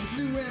 and with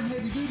new Ram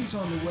heavy duties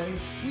on the way,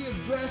 we have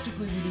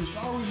drastically reduced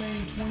all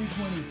remaining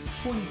 2020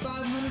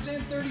 2500s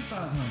and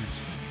 3500s.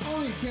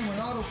 Only at Cameron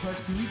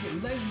Autoplex can you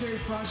get legendary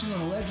pricing on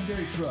a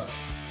legendary truck.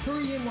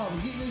 Hurry in while the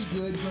getting is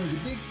good during the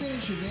Big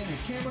Finish event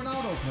at Cameron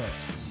Autoplex,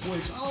 where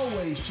it's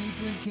always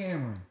cheaper in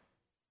Cameron.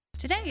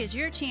 Today is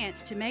your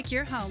chance to make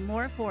your home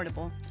more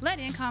affordable. Let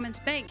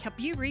Incommons Bank help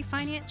you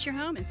refinance your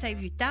home and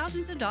save you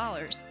thousands of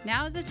dollars.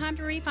 Now is the time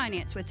to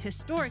refinance with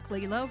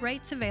historically low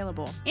rates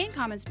available.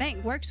 Incommons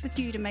Bank works with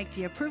you to make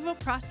the approval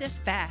process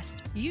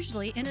fast,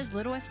 usually in as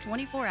little as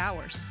 24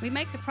 hours. We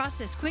make the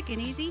process quick and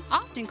easy,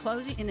 often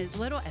closing in as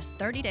little as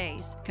 30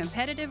 days.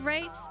 Competitive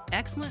rates,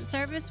 excellent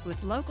service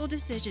with local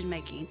decision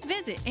making.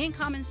 Visit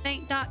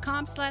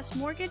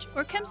incommonsbank.com/mortgage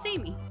or come see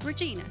me,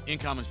 Regina.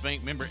 Incommons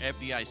Bank, member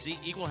FDIC,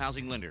 equal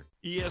housing lender.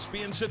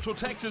 ESPN Central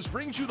Texas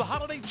brings you the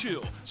Holiday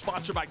Chill,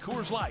 sponsored by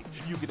Coors Light.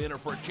 You can enter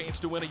for a chance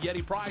to win a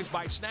Yeti prize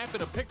by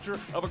snapping a picture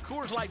of a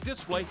Coors Light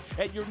display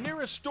at your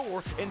nearest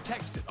store and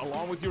text it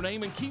along with your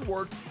name and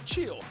keyword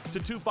CHILL to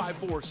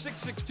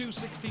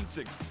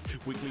 254-662-1660.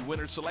 Weekly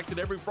winners selected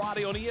every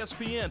Friday on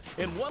ESPN,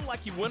 and one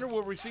lucky winner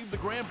will receive the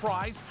grand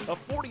prize, a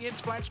 40-inch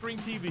flat screen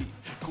TV.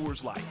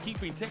 Coors Light,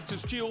 keeping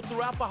Texas chill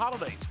throughout the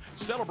holidays.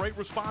 Celebrate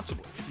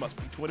responsibly. Must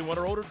be 21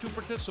 or older to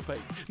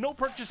participate. No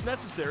purchase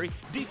necessary.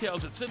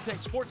 Details at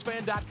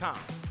CentexSportsFan.com.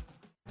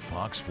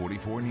 Fox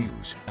 44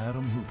 News,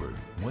 Adam Hooper,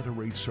 Weather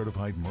Rate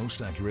Certified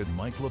Most Accurate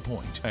Mike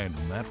LaPointe, and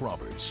Matt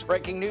Roberts.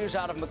 Breaking news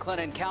out of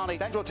McLennan County.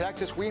 Central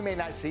Texas, we may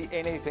not see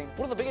anything.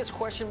 One of the biggest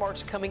question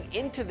marks coming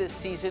into this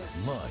season.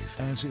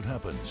 Live as it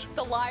happens.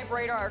 The live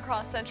radar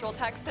across Central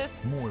Texas.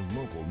 More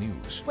local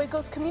news.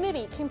 Waco's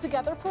community came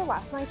together for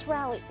last night's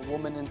rally. A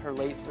woman in her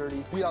late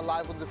 30s. We are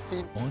live on the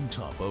scene. On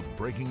top of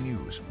breaking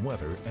news,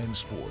 weather, and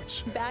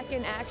sports. Back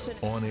in action.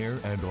 On air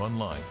and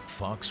online.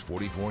 Fox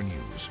 44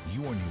 News.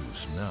 Your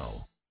news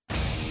now.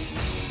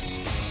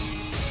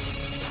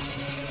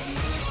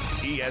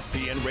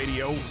 ESPN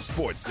Radio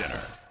Sports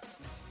Center.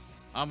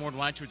 I'm Ward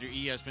Weitz with your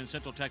ESPN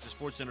Central Texas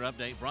Sports Center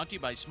update, brought to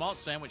you by Smalt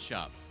Sandwich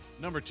Shop.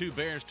 Number 2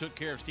 Bears took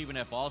care of Stephen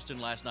F.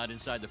 Austin last night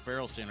inside the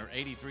Farrell Center,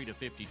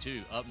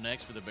 83-52. Up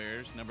next for the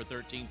Bears, number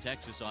 13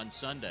 Texas on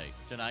Sunday.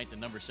 Tonight, the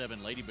number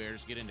 7 Lady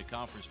Bears get into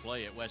conference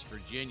play at West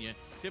Virginia.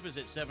 Tip is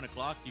at 7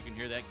 o'clock. You can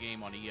hear that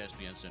game on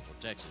ESPN Central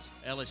Texas.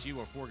 LSU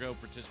will forego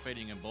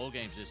participating in bowl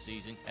games this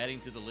season,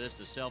 adding to the list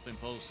of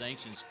self-imposed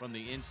sanctions from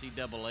the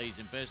NCAA's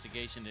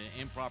investigation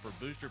into improper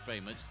booster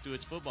payments to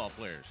its football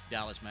players.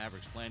 Dallas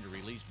Mavericks plan to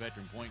release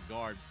veteran point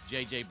guard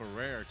J.J.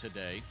 Barrera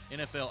today.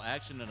 NFL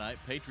action tonight,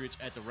 Patriots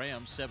at the Rams,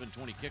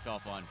 7:20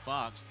 kickoff on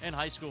Fox. And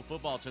high school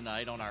football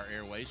tonight on our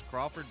airways,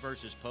 Crawford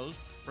versus Post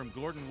from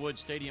Gordon Wood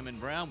Stadium in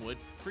Brownwood.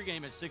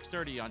 Pregame at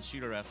 6:30 on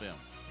Shooter FM.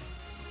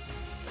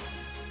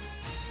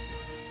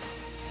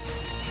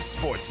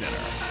 Sports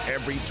Center,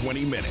 every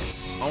 20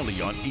 minutes,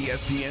 only on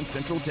ESPN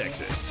Central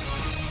Texas.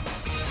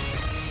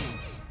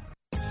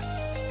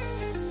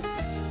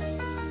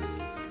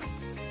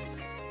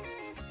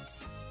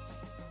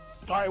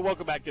 All right,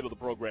 welcome back into the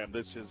program.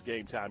 This is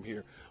Game Time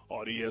here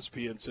on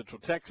ESPN Central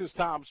Texas.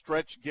 Tom,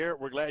 Stretch, Garrett,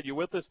 we're glad you're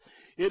with us.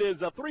 It is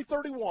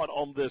 3:31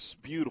 on this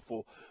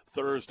beautiful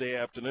Thursday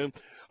afternoon.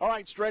 All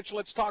right, Stretch,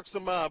 let's talk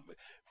some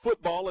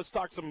football. Let's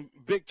talk some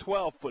Big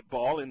 12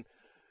 football, and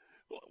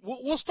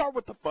we'll start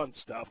with the fun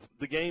stuff.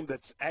 The game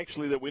that's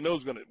actually that we know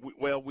is going to,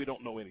 well, we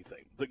don't know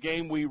anything. The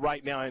game we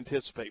right now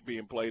anticipate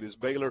being played is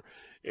Baylor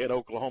at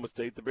Oklahoma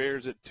State. The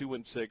Bears at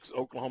 2-6,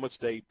 Oklahoma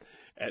State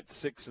at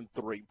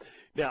 6-3.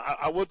 Now,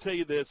 I will tell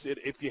you this: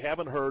 if you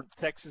haven't heard,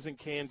 Texas and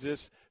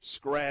Kansas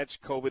scratch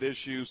COVID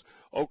issues.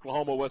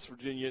 Oklahoma, West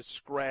Virginia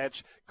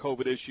scratch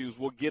COVID issues.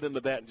 We'll get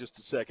into that in just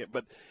a second.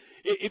 But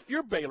if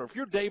you're Baylor, if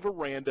you're Dave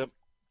Aranda,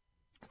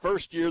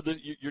 first year that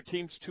your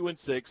team's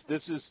 2-6.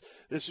 This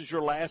is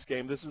your last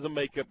game. This is a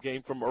makeup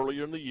game from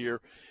earlier in the year,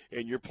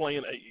 and you're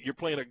playing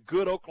a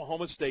good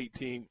Oklahoma State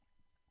team.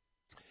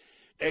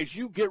 As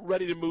you get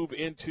ready to move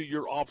into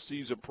your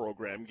off-season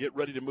program, get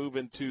ready to move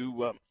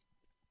into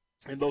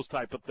and those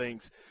type of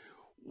things,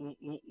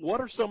 what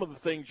are some of the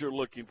things you're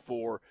looking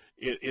for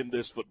in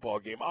this football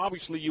game?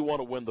 Obviously, you want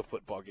to win the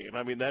football game.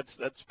 I mean, that's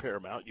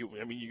paramount. You're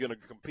going to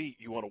compete.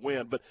 You want to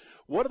win. But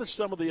what are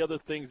some of the other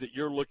things that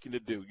you're looking to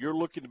do? You're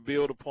looking to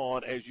build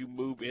upon as you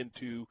move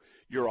into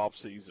your off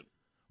season.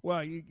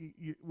 Well,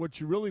 what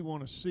you really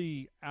want to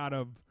see out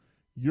of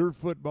your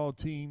football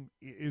team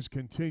is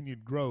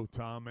continued growth,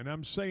 Tom. And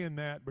I'm saying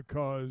that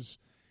because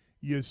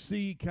you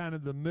see kind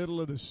of the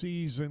middle of the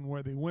season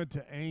where they went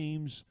to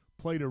Ames,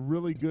 played a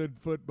really good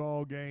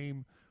football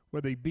game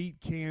where they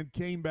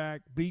came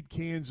back, beat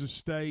Kansas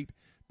State.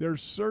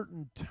 There's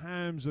certain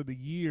times of the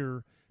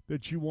year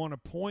that you want to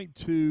point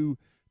to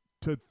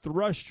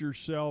thrust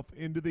yourself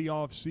into the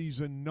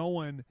offseason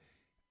knowing,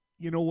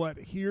 you know what,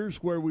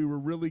 here's where we were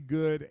really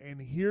good, and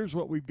here's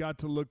what we've got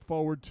to look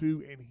forward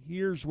to, and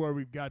here's where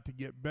we've got to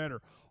get better.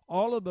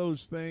 All of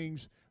those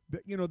things,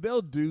 that, you know,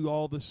 they'll do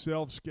all the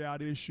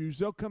self-scout issues.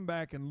 They'll come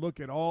back and look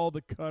at all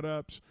the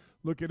cut-ups,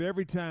 look at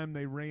every time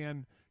they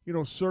ran, you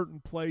know,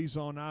 certain plays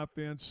on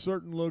offense,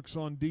 certain looks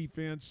on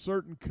defense,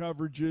 certain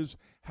coverages,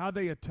 how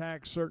they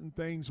attack certain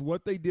things,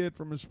 what they did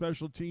from a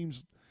special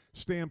teams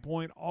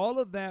standpoint. All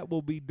of that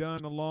will be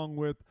done along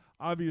with,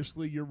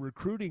 obviously, your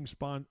recruiting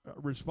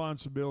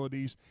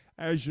responsibilities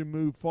as you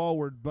move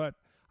forward. But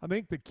I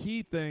think the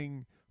key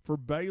thing for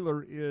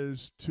Baylor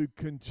is to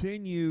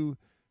continue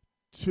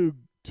to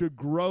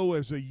grow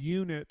as a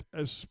unit,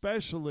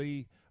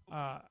 especially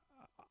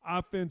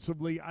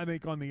offensively. I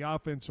think on the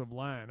offensive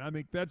line, I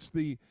think that's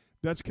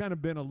kind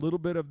of been a little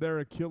bit of their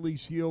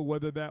Achilles heel,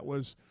 whether that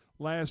was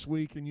last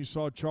week and you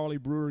saw Charlie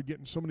Brewer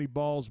getting so many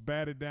balls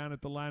batted down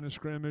at the line of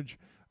scrimmage.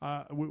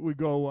 We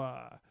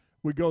go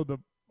the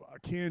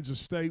Kansas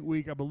State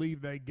week. I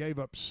believe they gave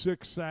up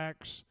 6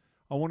 sacks,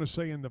 I want to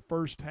say, in the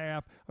first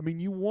half. I mean,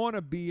 you want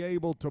to be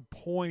able to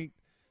point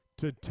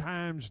to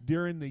times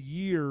during the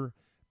year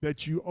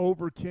that you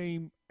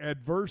overcame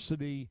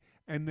adversity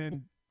and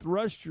then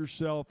thrust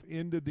yourself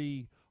into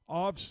the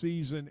off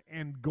season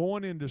and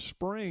going into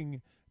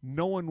spring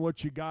knowing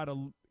what you got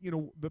to, you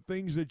know, the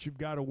things that you've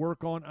got to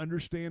work on,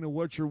 understanding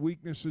what your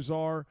weaknesses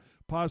are,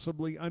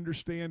 possibly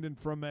understanding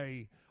from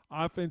a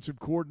offensive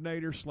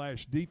coordinator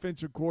 /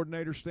 defensive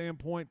coordinator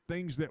standpoint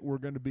things that we're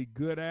going to be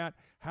good at,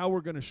 how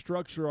we're going to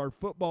structure our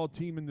football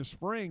team in the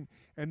spring,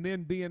 and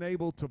then being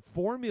able to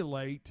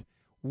formulate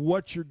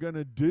what you're going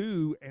to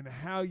do and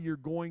how you're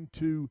going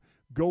to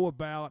go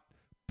about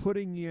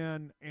putting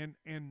in and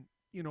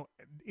you know,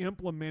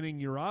 implementing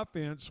your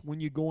offense when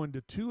you go into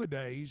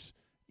two-a-days,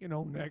 you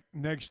know,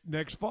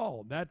 next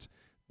fall. That's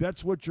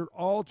what you're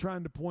all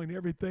trying to point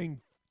everything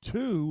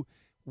to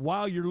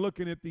while you're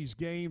looking at these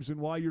games and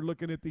while you're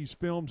looking at these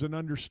films and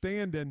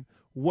understanding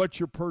what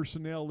your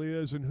personnel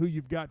is and who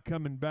you've got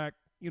coming back,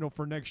 you know,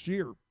 for next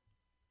year.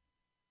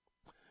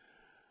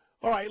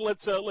 All right,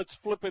 let's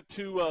flip it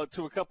to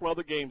a couple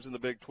other games in the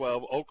Big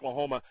 12.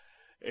 Oklahoma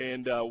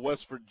and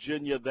West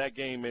Virginia. That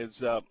game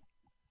is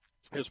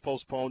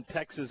postponed.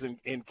 Texas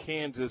and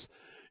Kansas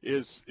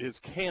is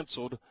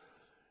canceled.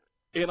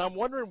 And I'm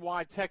wondering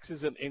why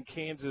Texas and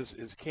Kansas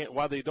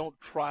why they don't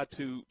try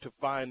to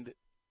find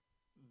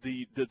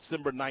the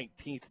December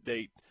 19th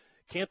date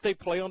Can't they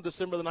play on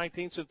December the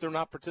 19th since they're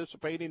not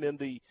participating in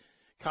the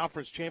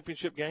conference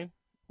championship game?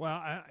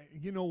 Well,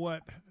 you know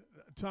what,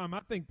 Tom,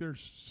 I think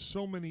there's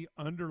so many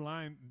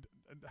underlying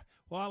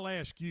 – well, I'll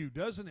ask you,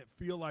 doesn't it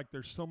feel like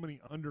there's so many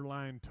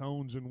underlying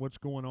tones in what's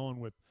going on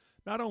with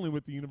not only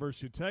with the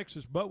University of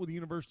Texas but with the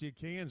University of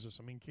Kansas?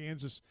 I mean,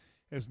 Kansas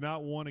has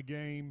not won a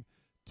game.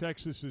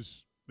 Texas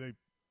is – they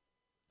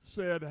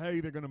said,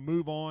 hey, they're going to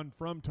move on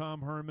from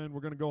Tom Herman.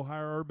 We're going to go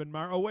hire Urban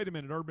Meyer. Oh, wait a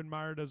minute, Urban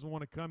Meyer doesn't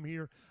want to come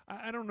here.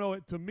 I don't know.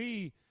 To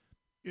me,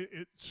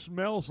 it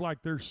smells like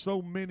there's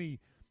so many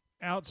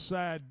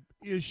outside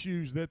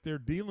issues that they're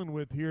dealing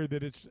with here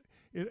that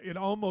it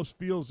almost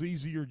feels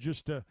easier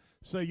just to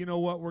say, you know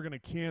what, we're going to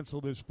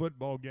cancel this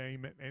football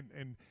game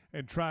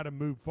and try to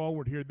move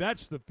forward here.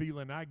 That's the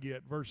feeling I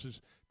get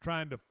versus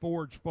trying to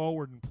forge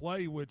forward and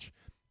play, which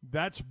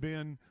that's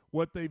been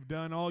what they've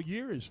done all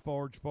year is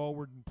forge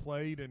forward and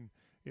played, and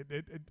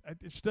it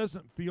just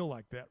doesn't feel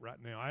like that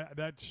right now.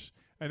 That's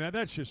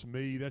just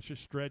me. That's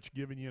just Stretch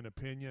giving you an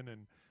opinion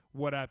and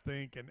what I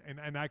think,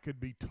 and I could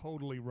be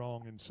totally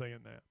wrong in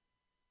saying that.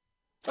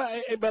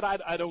 But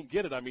I don't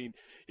get it. I mean,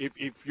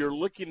 if you're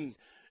looking,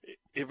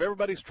 if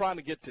everybody's trying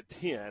to get to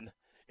 10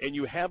 and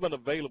you have an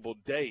available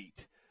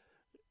date,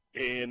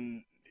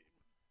 and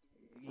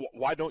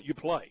why don't you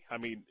play? I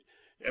mean,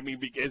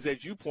 because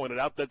as you pointed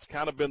out, that's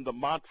kind of been the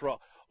mantra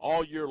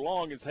all year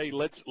long is, hey,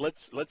 let's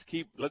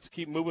keep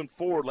moving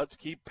forward. Let's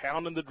keep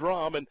pounding the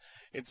drum and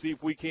see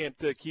if we can't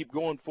keep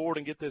going forward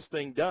and get this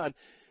thing done.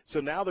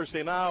 So now they're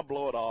saying,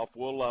 blow it off.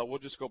 We'll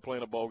just go play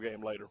in a bowl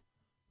game later.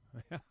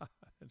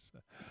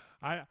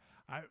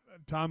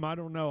 Tom, I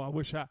don't know. I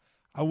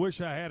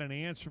wish I had an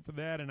answer for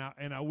that,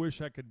 and I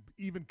wish I could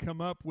even come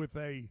up with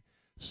a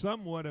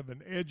somewhat of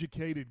an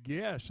educated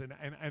guess,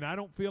 and I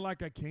don't feel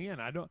like I can.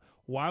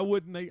 Why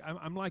wouldn't they?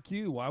 I'm like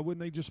you. Why wouldn't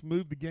they just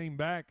move the game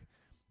back,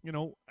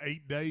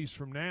 8 days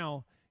from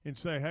now and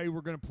say, hey,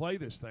 we're going to play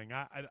this thing?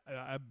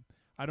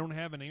 I don't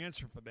have an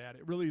answer for that.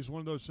 It really is one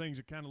of those things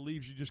that kind of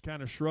leaves you just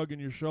kind of shrugging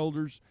your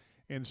shoulders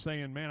and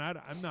saying, man,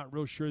 I'm not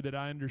real sure that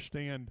I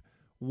understand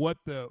what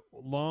the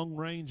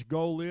long-range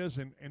goal is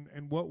and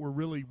what we're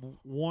really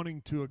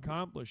wanting to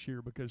accomplish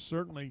here, because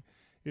certainly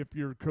if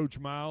you're Coach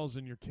Miles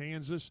and you're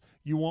Kansas,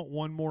 you want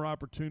one more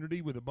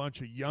opportunity with a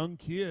bunch of young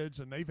kids,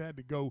 and they've had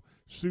to go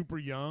super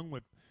young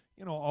with,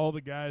 all the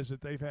guys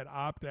that they've had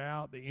opt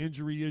out, the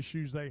injury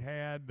issues they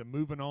had, the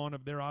moving on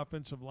of their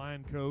offensive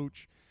line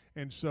coach.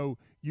 And so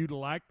you'd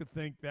like to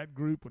think that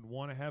group would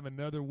want to have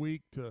another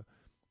week to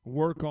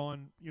work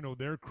on,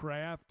 their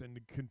craft and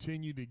to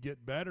continue to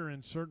get better.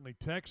 And certainly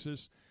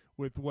Texas,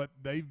 with what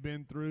they've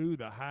been through,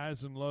 the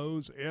highs and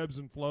lows, ebbs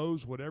and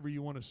flows, whatever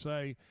you want to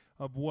say,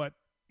 of what,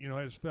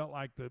 has felt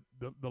like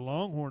the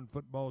Longhorn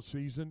football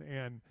season.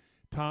 And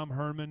Tom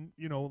Herman,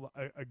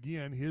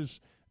 again, his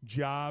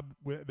job,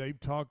 they've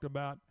talked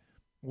about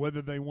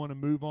whether they want to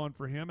move on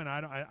for him, and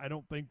I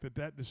don't think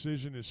that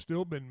decision has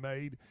still been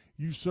made.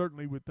 You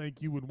certainly would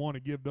think you would want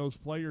to give those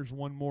players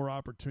one more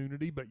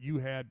opportunity, but you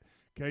had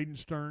Caden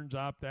Stearns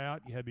opt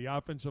out. You had the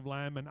offensive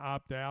lineman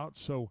opt out.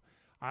 So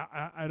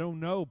I don't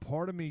know.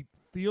 Part of me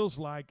feels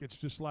like it's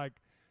just like,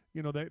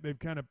 they've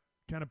kind of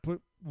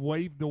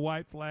waved the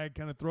white flag,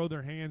 kind of throw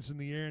their hands in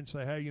the air and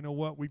say, hey, you know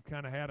what, we've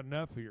kind of had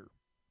enough here.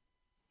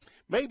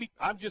 Maybe.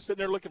 I'm just sitting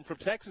there looking from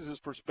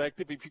Texas's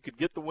perspective. If you could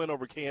get the win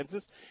over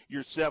Kansas,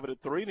 you're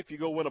 7-3, and if you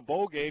go win a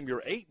bowl game,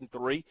 you're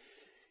 8-3.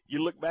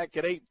 You look back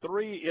at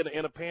 8-3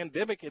 in a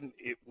pandemic, and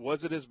it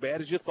wasn't as bad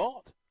as you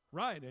thought.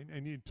 Right,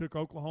 and you took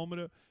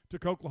Oklahoma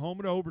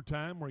to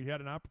overtime, where you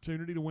had an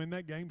opportunity to win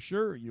that game.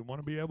 Sure, you want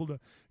to be able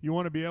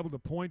to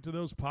point to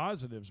those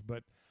positives,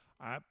 but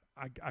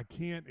I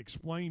can't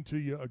explain to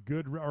you a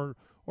good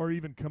or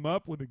even come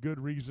up with a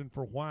good reason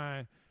for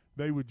why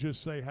they would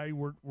just say, hey,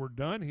 we're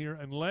done here,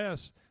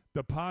 unless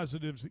the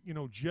positives,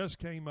 just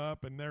came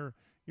up and they're,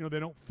 they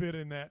don't fit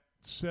in that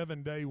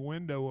 7-day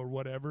window or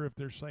whatever. If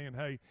they're saying,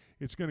 hey,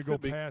 it's going to go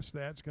past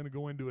that, it's going to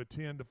go into a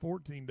 10 to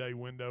 14-day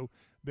window,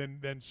 then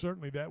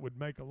certainly that would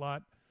make a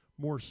lot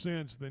more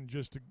sense than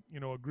just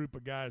a group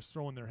of guys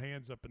throwing their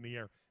hands up in the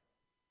air.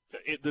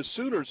 The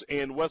Sooners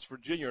and West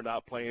Virginia are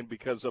not playing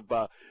because of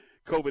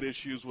COVID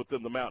issues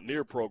within the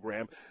Mountaineer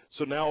program.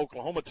 So now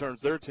Oklahoma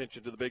turns their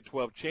attention to the Big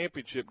 12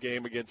 championship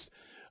game against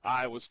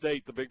Iowa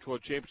State. The Big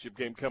 12 championship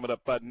game coming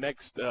up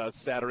next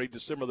Saturday,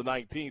 December the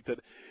 19th at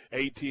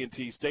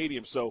AT&T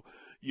Stadium. So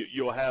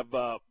you'll have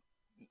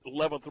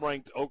 11th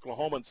ranked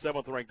Oklahoma and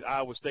 7th ranked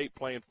Iowa State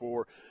playing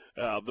for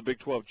the Big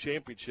 12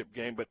 championship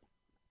game. But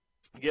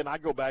again, I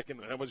go back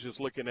and I was just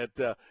looking at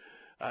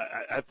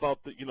I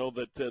thought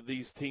that that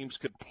these teams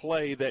could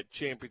play that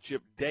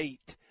championship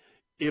date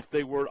if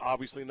they were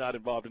obviously not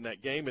involved in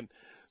that game. And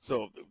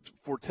so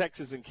for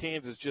Texas and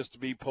Kansas just to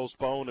be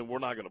postponed and we're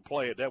not going to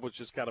play it, that was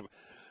just that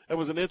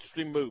was an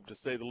interesting move, to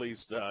say the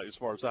least, as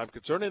far as I'm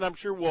concerned. And I'm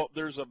sure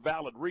there's a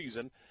valid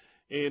reason,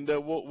 and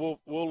we'll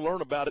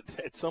learn about it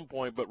at some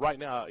point. But right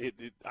now,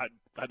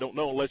 I don't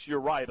know, unless you're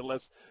right,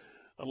 unless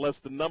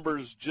the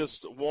numbers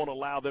just won't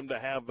allow them to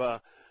have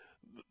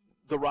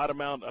the right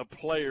amount of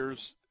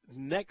players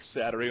next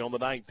Saturday on the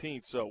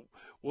 19th. So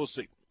we'll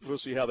see. We'll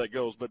see how that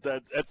goes. But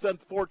that's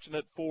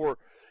unfortunate for,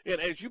 and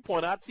as you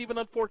point out, it's even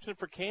unfortunate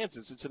for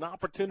Kansas. It's an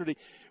opportunity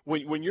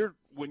when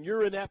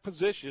you're in that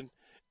position.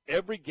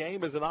 Every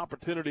game is an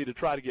opportunity to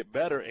try to get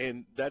better,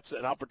 and that's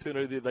an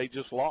opportunity they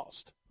just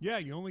lost. Yeah,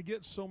 you only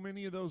get so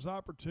many of those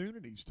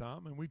opportunities,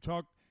 Tom. And we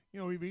talked,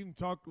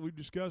 we've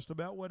discussed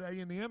about what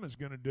A&M is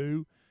going to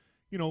do.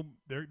 You know,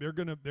 they're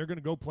going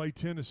to go play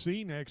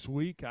Tennessee next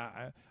week.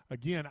 I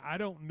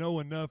don't know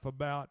enough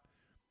about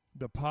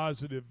the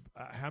positive,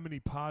 how many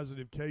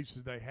positive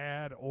cases they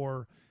had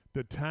or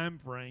the time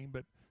frame,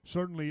 but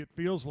certainly it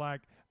feels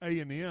like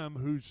A&M,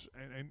 who's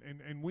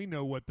and we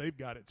know what they've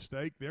got at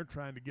stake. They're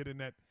trying to get in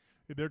that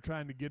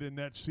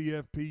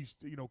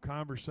CFP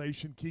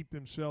conversation, keep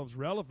themselves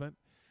relevant,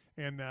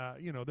 and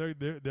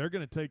they're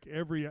going to take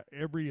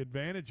every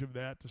advantage of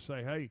that to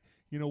say, hey,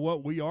 you know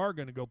what, we are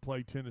going to go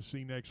play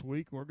Tennessee next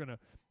week. We're going to,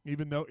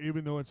 even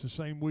though it's the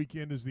same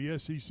weekend as the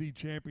SEC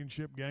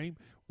championship game,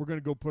 we're going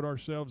to go put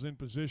ourselves in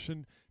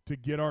position to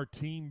get our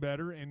team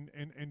better and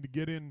to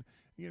get in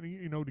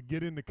to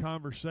get in the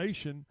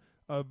conversation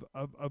of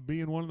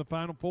being one of the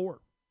Final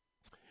Four.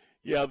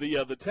 Yeah,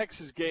 the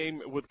Texas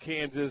game with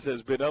Kansas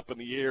has been up in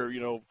the air,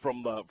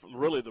 from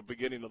really the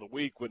beginning of the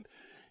week when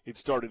it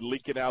started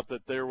leaking out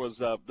that there was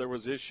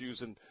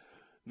issues, and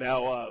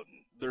now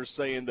they're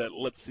saying that,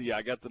 let's see,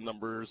 I got the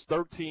numbers,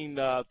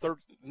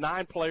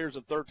 9 players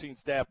and 13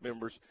 staff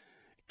members.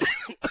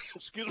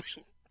 Excuse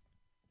me.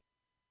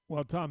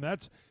 Well, Tom,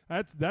 that's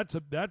a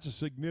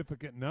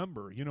significant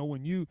number. You know,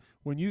 when you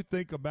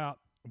think about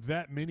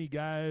that many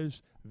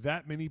guys,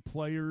 that many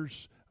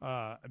players,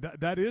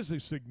 that is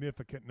a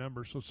significant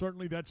number. So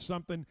certainly that's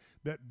something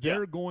that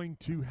they're going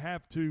to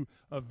have to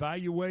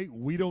evaluate.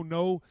 We don't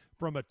know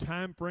from a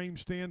time frame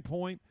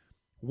standpoint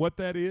what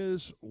that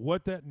is,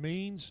 what that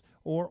means,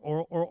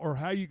 or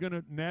how you're going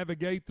to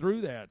navigate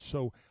through that.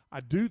 So I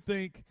do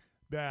think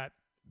that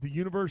the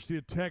University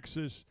of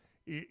Texas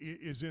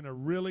is in a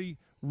really,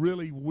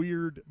 really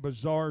weird,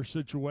 bizarre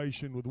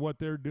situation with what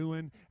they're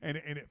doing, and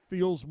it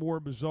feels more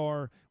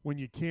bizarre when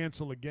you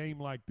cancel a game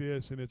like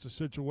this, and it's a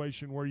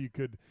situation where you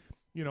could,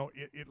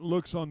 it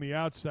looks on the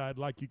outside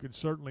like you could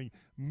certainly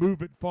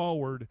move it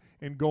forward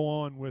and go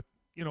on with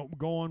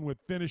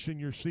finishing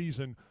your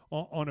season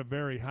on a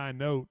very high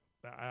note.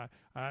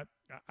 I'm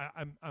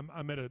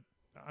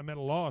at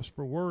a loss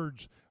for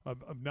words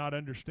of not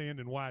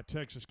understanding why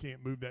Texas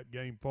can't move that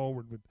game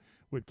forward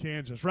with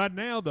Kansas. Right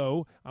now,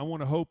 though, I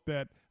want to hope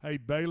that, hey,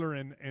 Baylor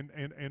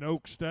and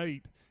Oak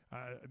State,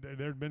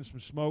 there's been some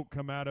smoke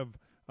come out of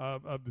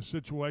the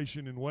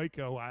situation in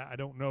Waco. I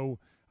don't know.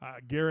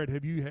 Garrett,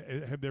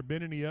 have there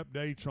been any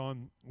updates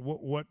on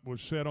what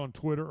was said on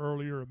Twitter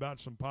earlier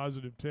about some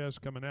positive tests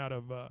coming out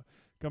of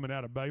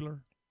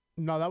Baylor?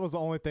 No, that was the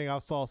only thing I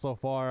saw so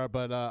far,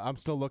 but I'm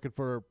still looking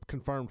for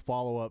confirmed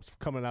follow-ups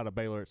coming out of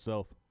Baylor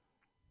itself.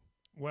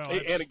 Well,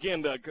 and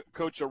again,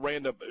 Coach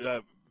Aranda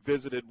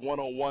visited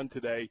one-on-one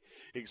today,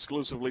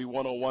 exclusively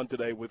one-on-one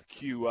today with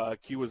Q.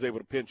 Q was able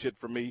to pinch hit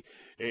for me,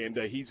 and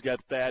he's got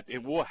that.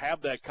 And we'll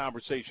have that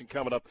conversation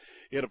coming up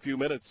in a few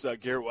minutes.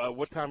 Garrett,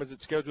 what time is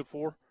it scheduled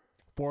for?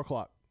 4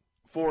 o'clock.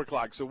 4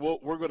 o'clock. So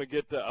we're going to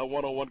get a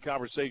one-on-one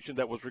conversation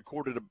that was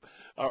recorded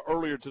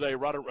earlier today,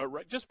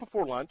 right just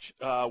before lunch,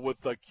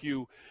 with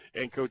Q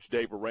and Coach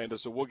Dave Aranda.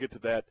 So we'll get to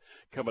that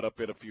coming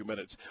up in a few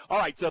minutes. All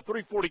right, so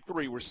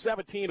 3:43. We're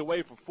 17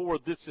 away from 4.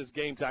 This is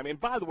game time. And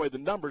by the way, the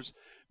numbers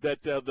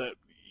that the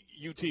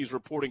UT is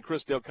reporting,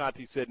 Chris Del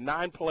Conte said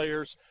 9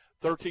 players,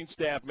 13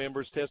 staff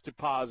members tested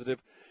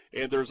positive,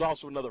 and there's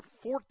also another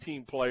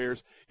 14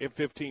 players and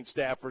 15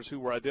 staffers who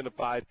were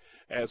identified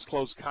as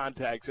close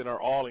contacts and are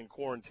all in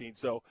quarantine.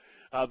 So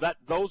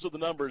those are the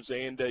numbers,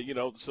 and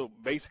so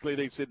basically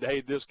they said,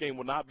 hey, this game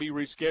will not be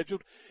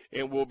rescheduled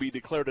and will be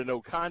declared a no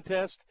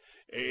contest,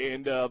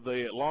 and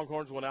the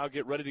Longhorns will now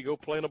get ready to go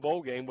play in a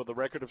bowl game with a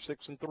record of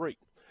 6-3.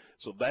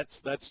 So that's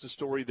the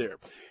story there.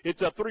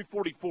 It's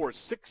 3:44,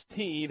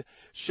 16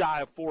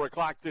 shy of 4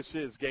 o'clock. This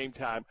is Game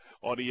Time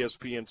on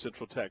ESPN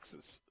Central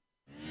Texas.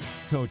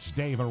 Coach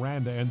Dave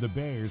Aranda and the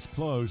Bears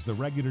close the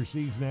regular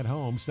season at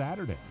home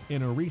Saturday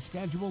in a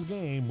rescheduled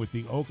game with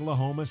the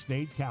Oklahoma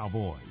State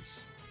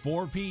Cowboys.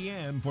 4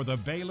 p.m. for the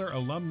Baylor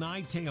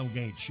Alumni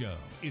Tailgate Show.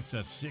 It's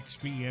a 6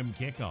 p.m.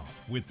 kickoff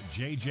with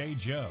J.J.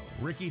 Joe,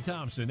 Ricky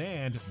Thompson,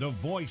 and the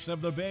voice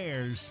of the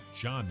Bears,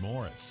 Sean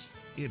Morris.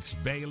 It's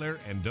Baylor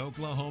and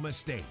Oklahoma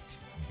State.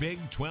 Big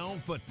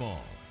 12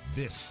 football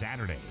this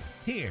Saturday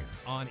here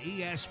on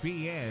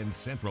ESPN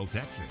Central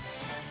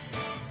Texas.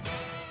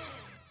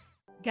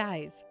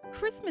 Guys,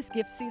 Christmas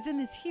gift season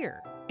is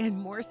here, and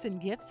Morrison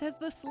Gifts has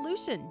the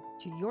solution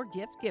to your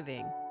gift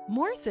giving.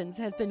 Morrison's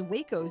has been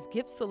Waco's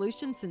gift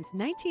solution since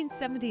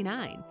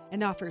 1979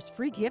 and offers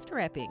free gift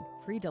wrapping,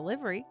 free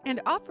delivery,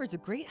 and offers a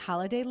great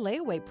holiday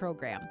layaway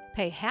program.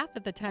 Pay half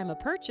at the time of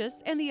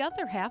purchase and the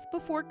other half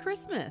before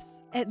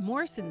Christmas. At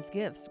Morrison's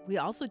Gifts, we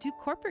also do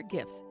corporate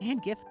gifts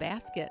and gift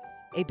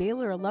baskets. A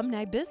Baylor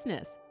alumni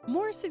business,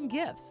 Morrison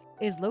Gifts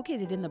is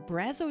located in the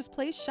Brazos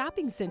Place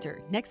Shopping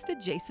Center next to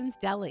Jason's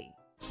Deli.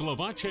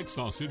 Slovacek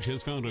Sausage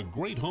has found a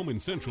great home in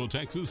Central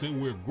Texas,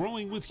 and we're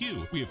growing with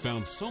you. We have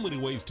found so many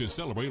ways to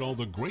celebrate all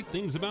the great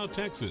things about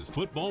Texas.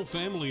 Football,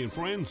 family, and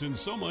friends, and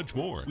so much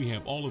more. We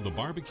have all of the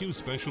barbecue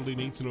specialty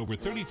meats and over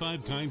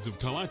 35 kinds of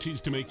kolaches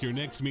to make your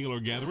next meal or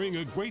gathering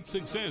a great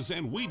success,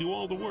 and we do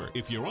all the work.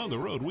 If you're on the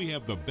road, we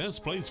have the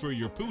best place for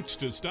your pooch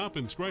to stop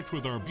and stretch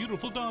with our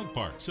beautiful dog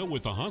park. So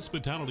with the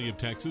hospitality of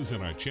Texas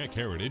and our Czech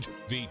heritage,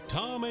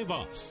 Vítame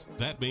vás.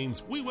 That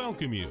means we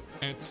welcome you.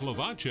 At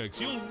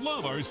Slovacek's, you'll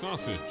love our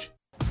sausage.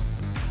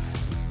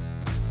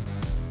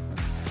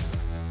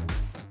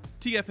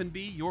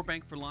 TFNB, your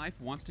bank for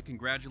life, wants to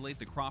congratulate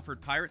the Crawford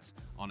Pirates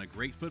on a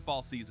great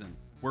football season.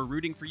 We're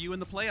rooting for you in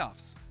the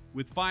playoffs.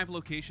 With 5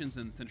 locations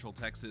in Central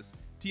Texas,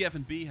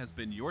 TFNB has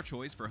been your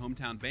choice for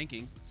hometown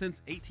banking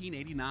since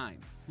 1889.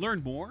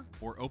 Learn more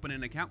or open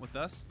an account with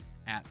us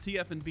at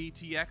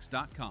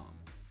tfnbtx.com.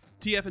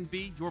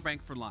 TFNB, your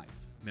bank for life.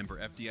 Member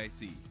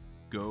FDIC.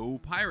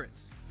 Go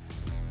Pirates!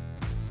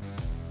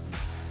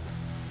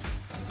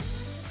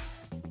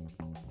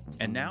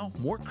 And now,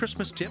 more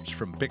Christmas tips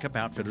from Pickup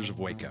Outfitters of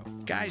Waco.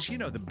 Guys, you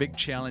know the big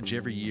challenge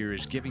every year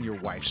is giving your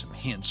wife some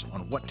hints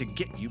on what to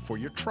get you for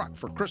your truck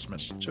for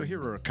Christmas. So here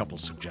are a couple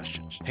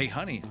suggestions. Hey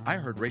honey, I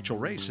heard Rachel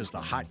Ray says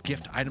the hot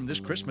gift item this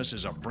Christmas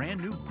is a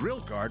brand new grill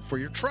guard for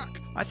your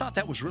truck. I thought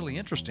that was really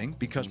interesting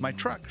because my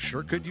truck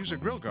sure could use a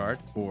grill guard.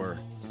 Or,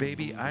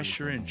 baby, I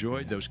sure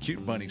enjoyed those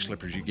cute bunny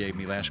slippers you gave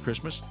me last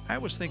Christmas. I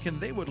was thinking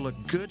they would look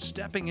good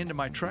stepping into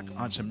my truck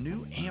on some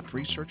new AMP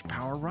Research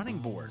Power running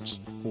boards.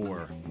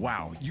 Or,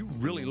 wow, you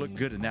really look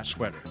good in that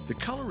sweater. The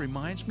color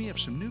reminds me of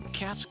some new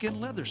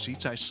catskin leather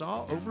seats I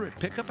saw over at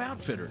Pickup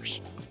Outfitters.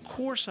 Of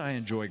course I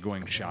enjoy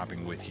going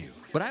shopping with you,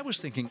 but I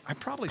was thinking I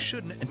probably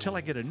shouldn't until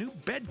I get a new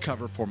bed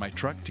cover for my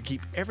truck to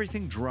keep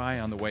everything dry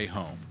on the way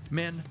home.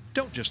 Men,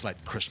 don't just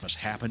let Christmas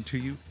happen to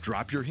you.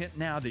 Drop your hint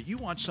now that you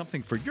want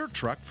something for your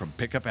truck from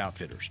Pickup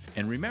Outfitters.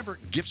 And remember,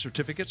 gift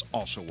certificates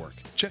also work.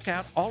 Check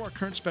out all our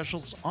current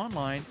specials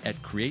online at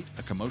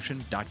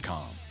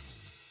createacommotion.com.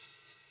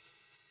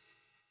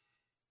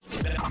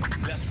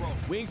 Let's roll.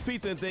 Wings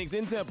Pizza and Things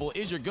in Temple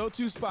is your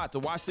go-to spot to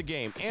watch the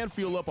game and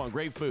fuel up on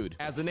great food.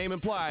 As the name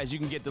implies, you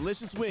can get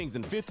delicious wings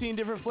in 15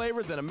 different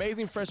flavors and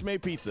amazing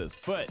fresh-made pizzas.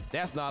 But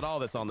that's not all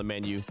that's on the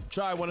menu.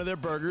 Try one of their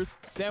burgers,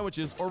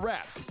 sandwiches, or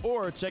wraps.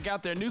 Or check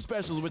out their new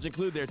specials, which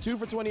include their 2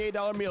 for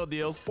 $28 meal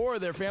deals or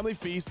their family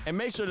feast, and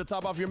make sure to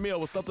top off your meal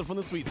with something from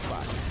the sweet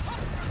spot.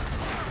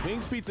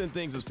 Wings Pizza and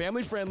Things is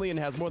family-friendly and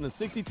has more than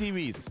 60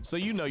 TVs, so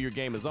you know your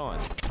game is on.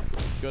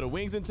 Go to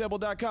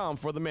wingsandtemple.com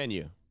for the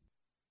menu.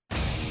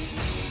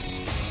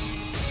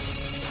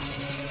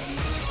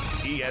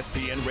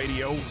 ESPN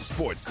Radio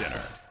Sports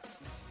Center.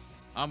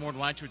 I'm Ward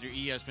Weitz with your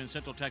ESPN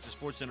Central Texas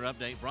Sports Center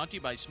update, brought to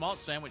you by Smalt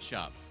Sandwich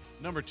Shop.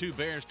 Number 2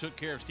 Bears took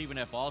care of Stephen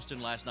F.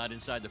 Austin last night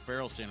inside the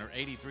Farrell Center,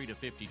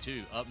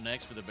 83-52. Up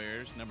next for the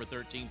Bears, number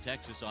 13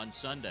 Texas on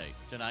Sunday.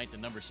 Tonight, the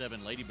number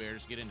 7 Lady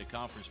Bears get into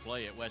conference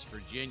play at West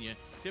Virginia.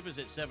 Tip is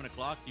at 7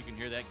 o'clock. You can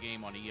hear that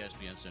game on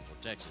ESPN Central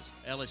Texas.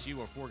 LSU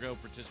will forego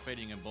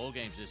participating in bowl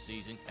games this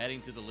season,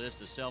 adding to the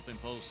list of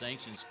self-imposed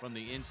sanctions from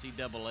the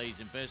NCAA's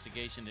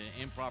investigation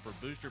into improper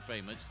booster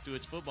payments to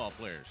its football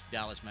players.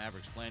 Dallas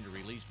Mavericks plan to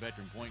release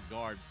veteran point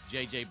guard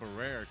J.J.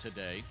 Barrera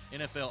today.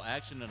 NFL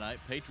action tonight,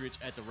 Patriots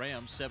at the Rams,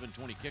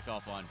 7:20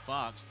 kickoff on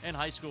Fox. And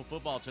high school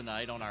football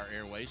tonight on our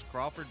airways,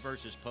 Crawford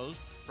versus Post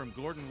from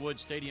Gordon Wood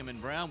Stadium in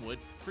Brownwood.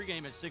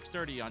 Pregame at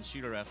 6:30 on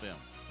Shooter FM.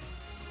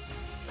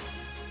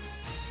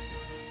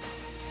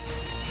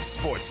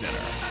 Sports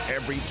Center,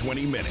 every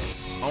 20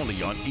 minutes,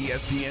 only on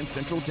ESPN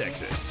Central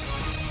Texas.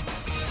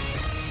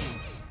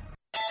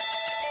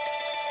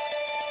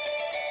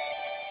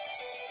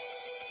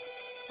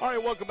 All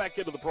right, welcome back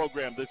into the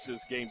program. This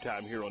is Game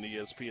Time here on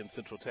ESPN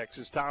Central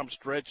Texas. Tom,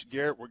 Stretch,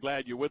 Garrett, we're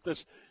glad you're with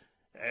us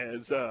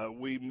as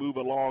we move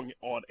along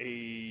on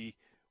a,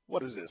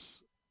 what is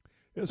this?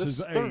 This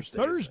is a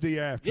Thursday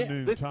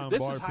afternoon, Tom this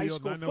Barfield. is high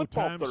school I know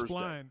football time's Thursday.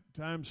 flying.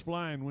 Time's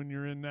flying when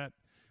you're in that,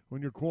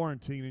 when you're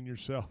quarantining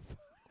yourself.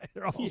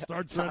 It all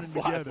starts time running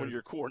flies together. when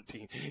you're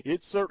quarantined.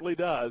 It certainly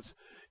does.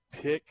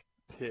 Tick,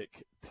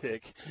 tick,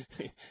 tick.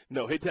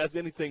 No, it does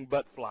anything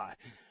but fly.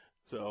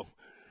 So,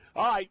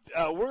 all right,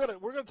 we're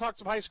gonna talk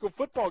some high school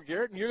football,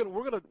 Garrett, and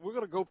we're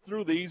gonna go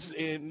through these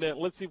and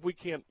let's see if we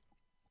can't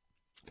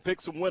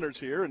pick some winners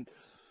here. And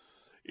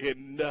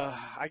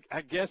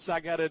I guess I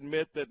got to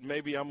admit that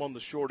maybe I'm on the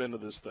short end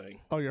of this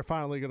thing. Oh, you're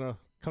finally gonna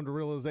come to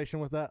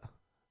realization with that?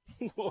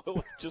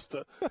 Well, just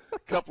a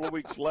couple of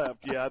weeks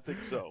left. Yeah, I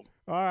think so.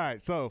 All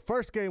right, so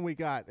first game we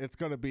got, it's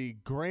going to be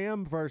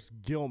Graham versus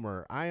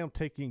Gilmer. I am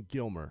taking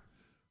Gilmer.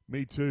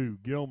 Me too.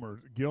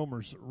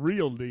 Gilmer's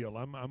real deal.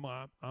 I'm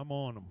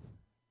on them.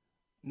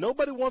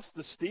 Nobody wants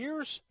the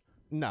Steers?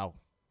 No,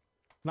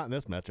 not in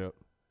this matchup.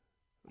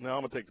 No,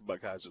 I'm gonna take the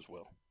Buckeyes as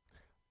well.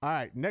 All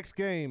right, next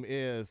game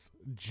is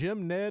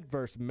Jim Ned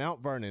versus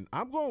Mount Vernon.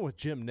 I'm going with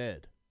Jim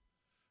Ned.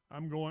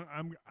 I'm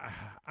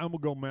gonna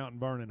go Mount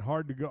Vernon.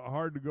 Hard to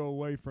go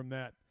away from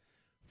that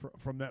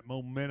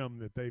momentum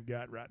that they've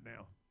got right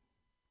now.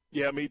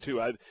 Yeah, me too.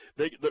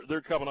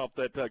 They're coming off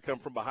that come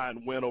from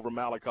behind win over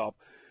Malakoff.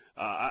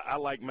 I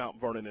like Mount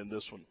Vernon in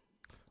this one.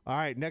 All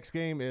right, next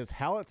game is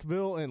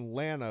Hallettsville and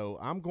Llano.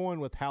 I'm going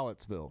with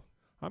Hallettsville.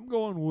 I'm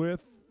going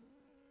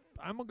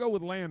to go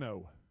with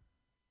Llano.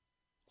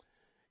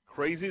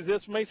 Crazy as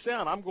this may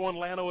sound, I'm going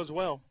Llano as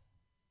well.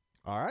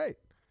 All right.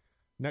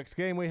 Next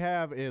game we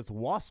have is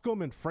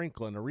Wascom and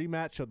Franklin, a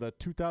rematch of the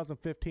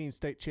 2015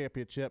 state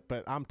championship,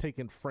 but I'm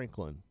taking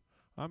Franklin.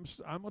 I'm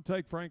going to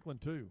take Franklin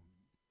too.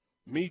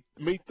 Me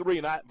three,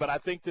 but I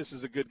think this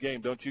is a good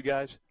game, don't you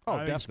guys? Oh, I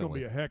think definitely. It's going to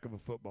be a heck of a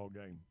football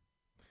game.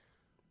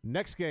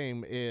 Next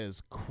game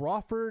is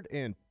Crawford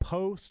and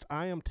Post.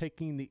 I am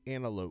taking the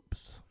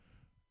Antelopes.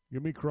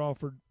 Give me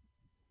Crawford.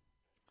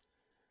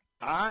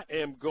 I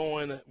am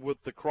going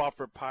with the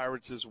Crawford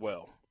Pirates as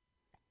well.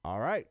 All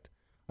right.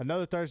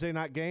 Another Thursday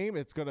night game.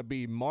 It's going to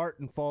be Mart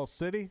and Falls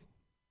City.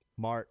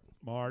 Mart.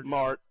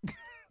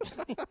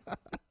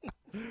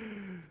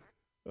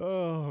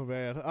 Oh,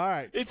 man. All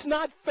right. It's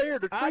not fair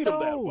to treat them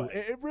that way.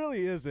 It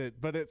really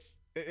isn't, but it's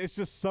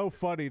just so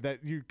funny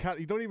that you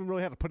don't even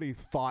really have to put any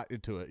thought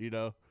into it, you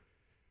know?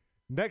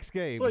 Next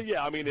game. Well,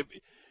 yeah, I mean,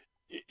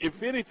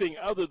 if anything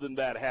other than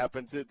that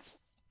happens,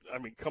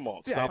 come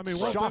on, stop. I mean,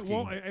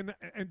 shocking.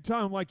 And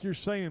Tom, like you're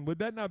saying, would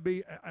that not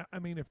be? I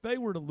mean, if they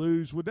were to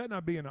lose, would that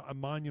not be a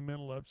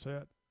monumental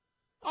upset?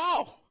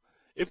 Oh,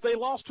 if they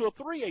lost to a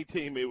 3A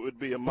team, it would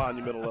be a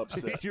monumental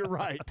upset. You're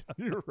right.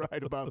 You're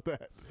right about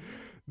that.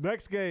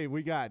 Next game,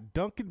 we got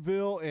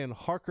Duncanville and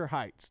Harker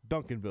Heights.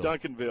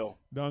 Duncanville.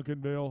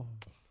 All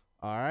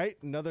right,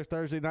 another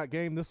Thursday night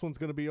game. This one's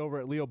going to be over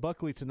at Leo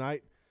Buckley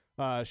tonight.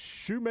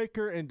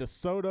 Shoemaker and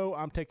DeSoto.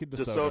 I'm taking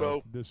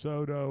DeSoto.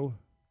 DeSoto.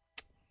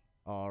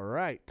 All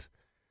right.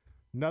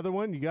 Another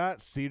one, you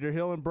got Cedar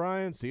Hill and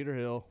Bryan. Cedar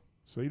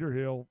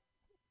Hill.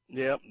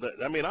 Yeah,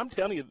 I mean, I'm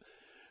telling you,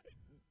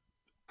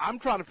 I'm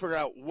trying to figure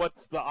out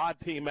what's the odd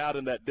team out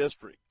in that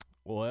district.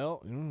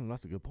 Well,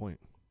 that's a good point.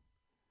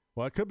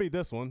 Well, it could be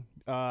this one,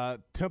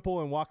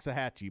 Temple and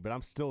Waxahachie, but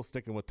I'm still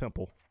sticking with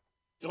Temple.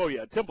 Oh,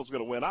 yeah, Temple's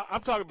going to win.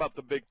 I'm talking about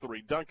the big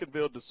three,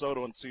 Duncanville,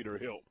 DeSoto, and Cedar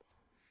Hill.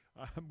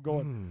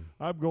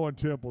 I'm going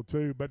Temple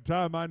too. But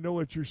Tom, I know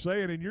what you're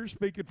saying, and you're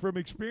speaking from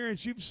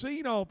experience. You've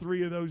seen all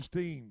three of those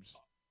teams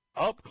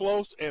up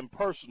close and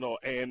personal,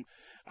 and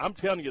I'm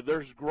telling you,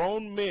 there's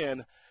grown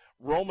men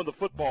roaming the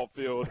football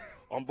field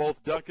on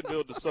both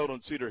Duncanville, DeSoto,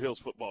 and Cedar Hill's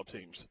football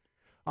teams.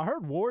 I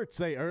heard Ward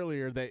say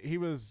earlier that he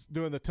was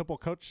doing the Temple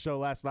coach show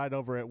last night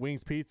over at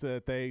Wings Pizza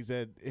and things,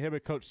 and him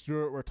and Coach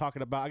Stewart were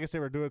talking about, I guess they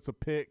were doing some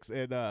picks,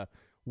 and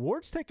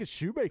Ward's taking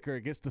Shoemaker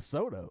against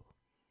DeSoto.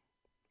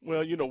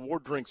 Well,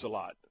 Ward drinks a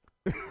lot.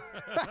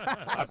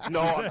 I'm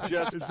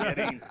just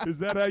kidding. Is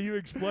that how you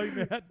explain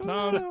that,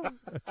 Tom?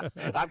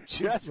 I'm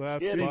just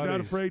kidding. He's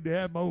not afraid to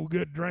have a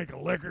good drink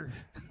of liquor.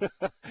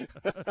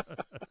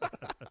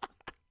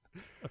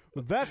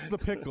 That's the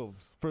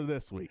pickles for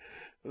this week.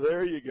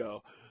 There you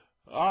go.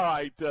 All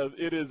right,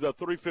 it is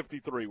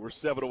 3:53. We're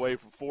 7 away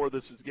from 4.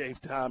 This is Game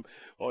Time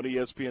on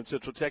ESPN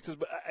Central Texas.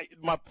 But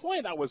my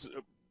point I was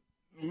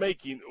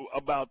making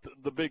about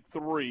the big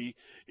three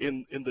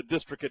in the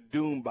district at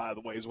Doom, by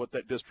the way, is what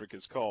that district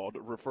is called,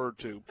 referred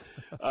to.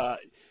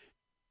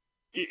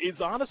 It's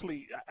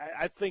honestly,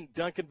 I think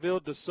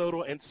Duncanville,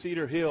 DeSoto, and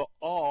Cedar Hill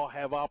all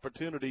have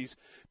opportunities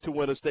to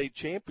win a state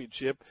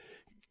championship.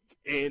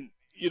 And,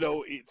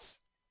 it's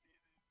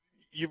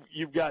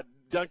you've got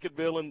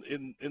Duncanville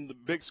in the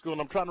big school,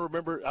 and I'm trying to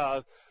remember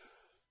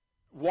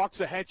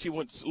Waxahachie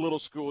went little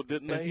school,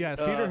 didn't they? Yeah,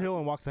 Cedar Hill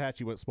and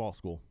Waxahachie went small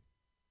school.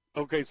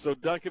 Okay, so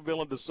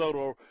Duncanville and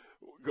DeSoto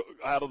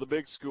out of the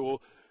big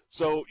school.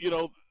 So,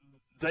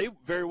 they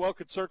very well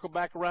could circle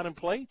back around and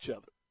play each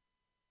other.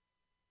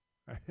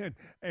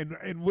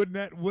 And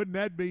wouldn't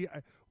that be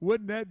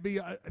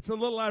it's a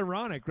little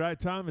ironic, right,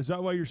 Tom? Is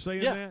that why you're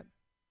saying that?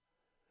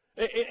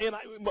 And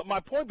my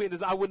point being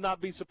is I would not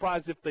be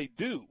surprised if they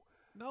do.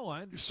 No,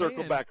 I understand.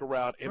 Circle back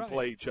around and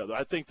play each other.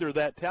 I think they're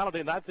that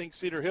talented, and I think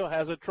Cedar Hill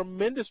has a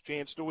tremendous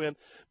chance to win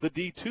the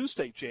D2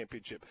 state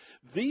championship.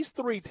 These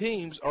three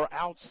teams are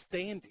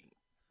outstanding.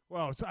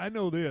 Well, so I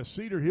know this.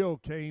 Cedar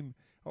Hill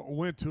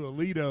went to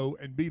Aledo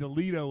and beat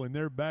Aledo in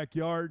their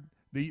backyard.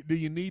 Do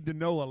you need to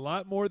know a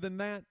lot more than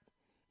that?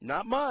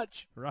 Not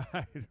much. Right.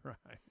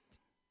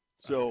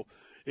 So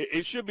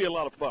it should be a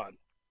lot of fun.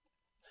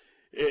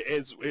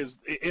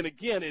 And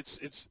again,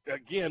 it's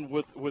again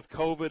with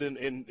COVID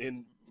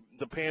and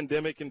the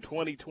pandemic in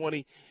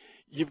 2020,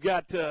 you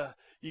got your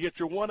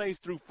 1As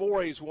through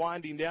 4As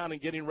winding down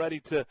and getting ready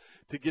to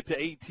get to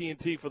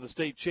AT&T for the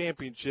state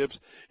championships,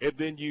 and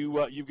then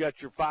you've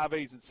got your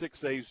 5As and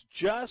 6As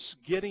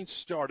just getting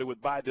started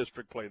with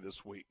by-district play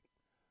this week.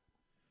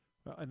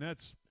 And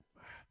that's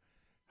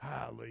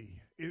highly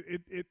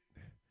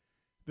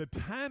the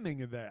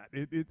timing of that.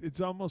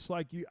 It's almost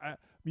like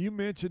you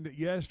mentioned it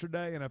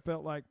yesterday, and I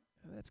felt like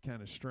that's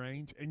kind of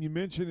strange. And you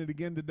mentioned it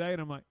again today,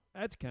 and I'm like,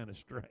 that's kind of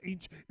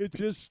strange. It's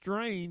just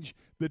strange,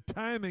 the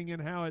timing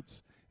and how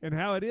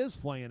it is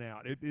playing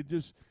out.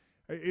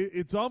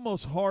 It's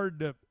almost hard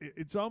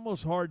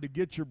to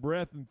get your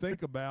breath and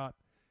think about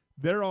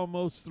they're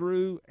almost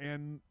through,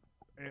 and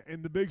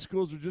and the big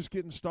schools are just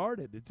getting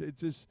started.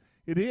 It's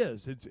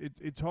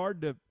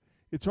hard to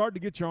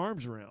get your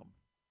arms around.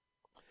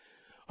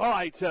 All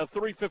right,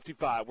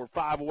 3:55. We're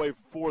 5 away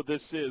from 4.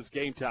 This is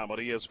Game Time on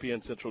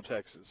ESPN Central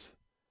Texas.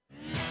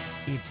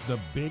 It's the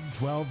Big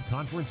 12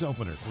 Conference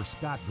Opener for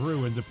Scott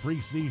Drew and the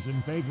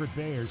preseason favorite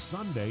Bears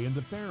Sunday in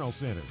the Farrell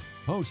Center,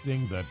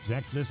 hosting the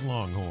Texas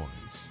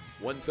Longhorns.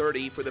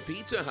 1:30 for the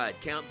Pizza Hut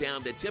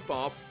countdown to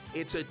tip-off.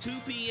 It's a 2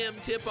 p.m.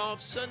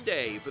 tip-off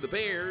Sunday for the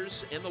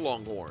Bears and the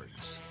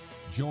Longhorns.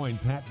 Join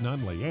Pat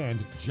Nunley and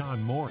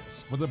John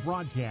Morris for the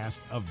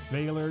broadcast of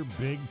Baylor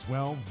Big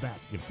 12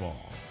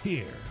 basketball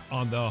here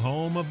on the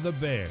home of the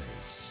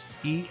Bears,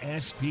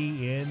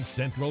 ESPN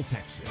Central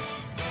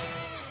Texas.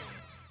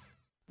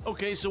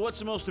 Okay, so what's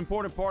the most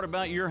important part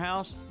about your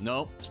house?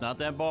 Nope, it's not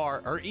that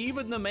bar or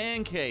even the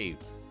man cave.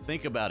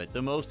 Think about it.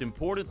 The most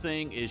important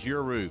thing is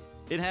your roof.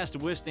 It has to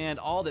withstand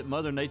all that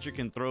Mother Nature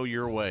can throw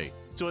your way.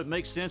 So it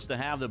makes sense to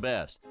have the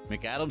best.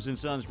 McAdams &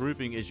 Sons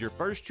Roofing is your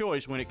first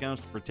choice when it comes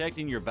to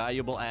protecting your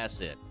valuable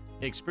asset.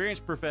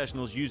 Experienced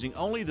professionals using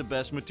only the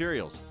best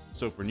materials.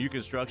 So for new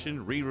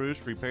construction,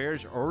 re-roofs,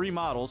 repairs, or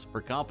remodels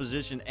for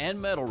composition and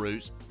metal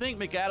roofs, think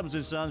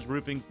McAdams & Sons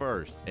Roofing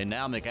first. And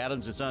now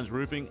McAdams & Sons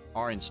Roofing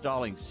are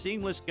installing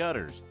seamless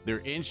gutters. They're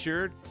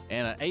insured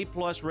and an A+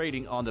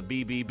 rating on the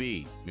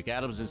BBB.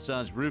 McAdams &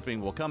 Sons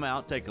Roofing will come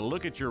out, take a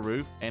look at your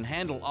roof, and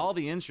handle all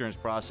the insurance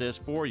process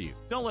for you.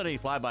 Don't let any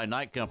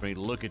fly-by-night company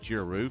look at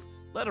your roof.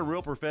 Let a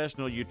real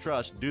professional you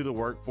trust do the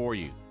work for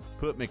you.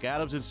 Put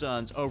McAdams &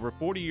 Sons over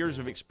 40 years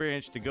of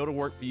experience to go to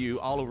work for you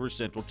all over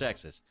Central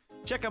Texas.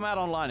 Check them out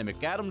online at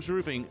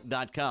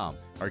McAdamsRoofing.com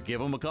or give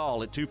them a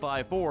call at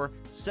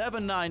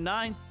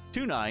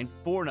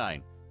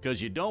 254-799-2949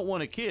 because you don't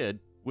want a kid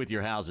with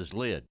your house's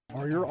lid.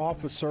 Are your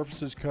office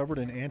surfaces covered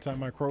in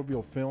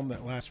antimicrobial film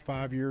that lasts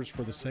 5 years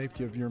for the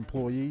safety of your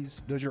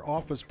employees? Does your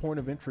office point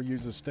of entry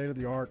use a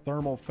state-of-the-art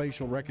thermal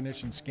facial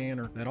recognition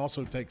scanner that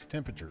also takes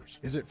temperatures?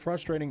 Is it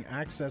frustrating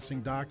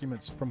accessing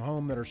documents from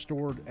home that are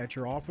stored at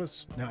your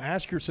office? Now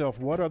ask yourself,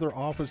 what other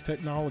office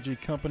technology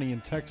company in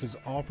Texas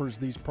offers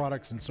these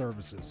products and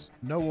services?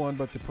 No one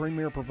but the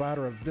premier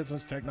provider of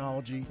business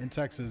technology in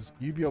Texas,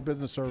 UBEO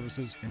Business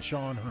Services, and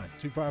Sean Hunt.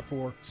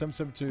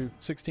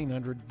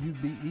 254-772-1600,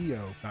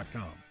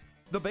 ubeo.com.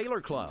 The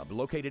Baylor Club,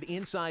 located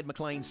inside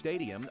McLean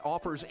Stadium,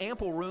 offers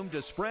ample room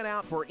to spread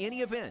out for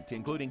any event,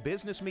 including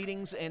business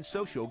meetings and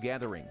social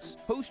gatherings.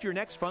 Host your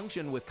next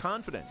function with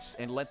confidence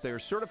and let their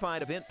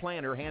certified event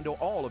planner handle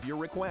all of your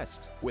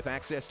requests. With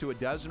access to a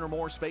dozen or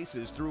more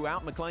spaces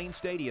throughout McLean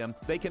Stadium,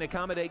 they can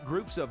accommodate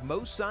groups of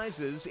most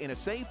sizes in a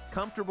safe,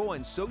 comfortable,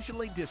 and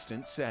socially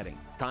distant setting.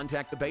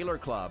 Contact the Baylor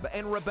Club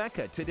and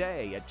Rebecca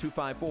today at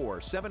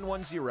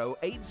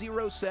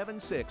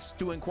 254-710-8076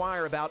 to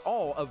inquire about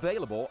all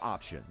available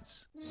options.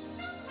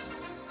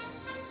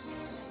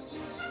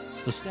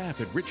 The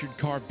staff at Richard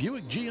Carr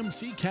Buick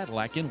GMC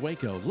Cadillac in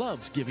Waco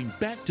loves giving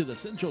back to the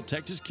Central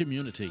Texas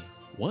community.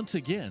 Once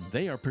again,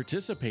 they are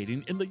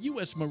participating in the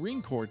U.S.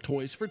 Marine Corps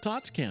Toys for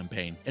Tots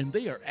campaign, and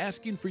they are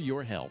asking for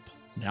your help.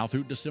 Now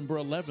through December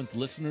 11th,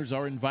 listeners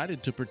are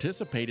invited to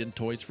participate in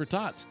Toys for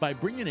Tots by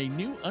bringing a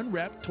new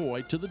unwrapped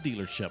toy to the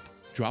dealership.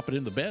 Drop it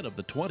in the bed of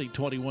the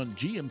 2021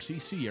 GMC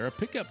Sierra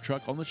pickup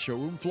truck on the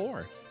showroom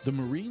floor. The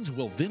Marines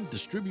will then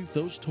distribute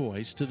those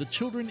toys to the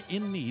children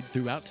in need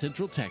throughout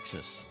Central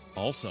Texas.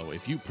 Also,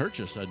 if you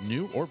purchase a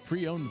new or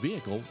pre-owned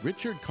vehicle,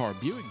 Richard Carr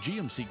Buick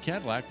GMC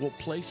Cadillac will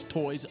place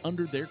toys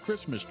under their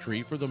Christmas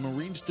tree for the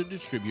Marines to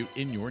distribute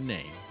in your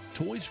name.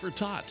 Toys for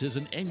Tots is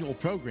an annual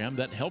program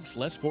that helps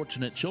less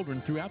fortunate children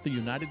throughout the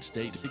United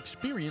States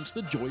experience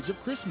the joys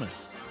of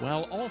Christmas,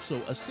 while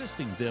also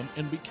assisting them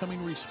in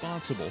becoming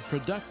responsible,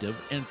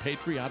 productive, and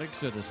patriotic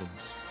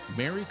citizens.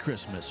 Merry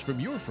Christmas from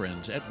your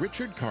friends at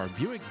Richard Carr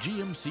Buick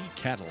GMC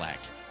Cadillac.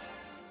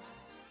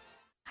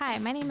 Hi,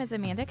 my name is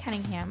Amanda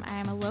Cunningham. I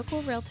am a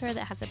local realtor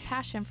that has a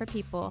passion for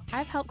people.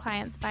 I've helped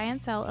clients buy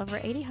and sell over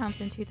 80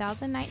 homes in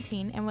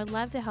 2019 and would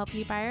love to help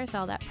you buy or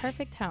sell that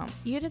perfect home.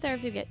 You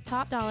deserve to get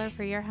top dollar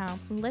for your home.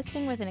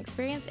 Listing with an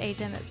experienced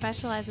agent that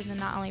specializes in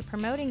not only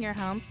promoting your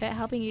home, but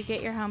helping you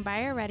get your home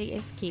buyer ready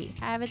is key.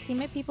 I have a team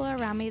of people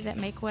around me that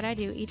make what I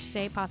do each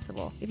day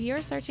possible. If you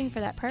are searching for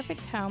that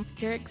perfect home,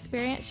 your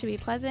experience should be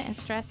pleasant and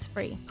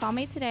stress-free. Call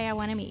me today. I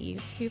want to meet you.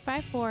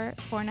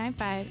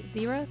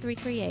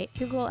 254-495-0338.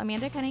 Google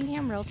Amanda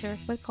Cunningham Realtor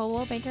with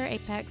Coldwell Banker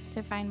Apex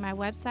to find my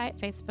website,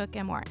 Facebook,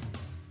 and more.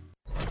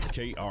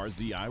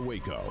 KRZI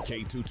Waco,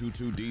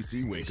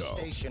 K222DC Waco.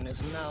 This station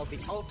is now the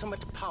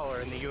ultimate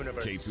power in the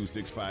universe.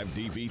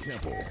 K265DV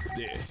Temple.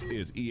 This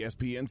is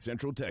ESPN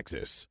Central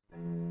Texas.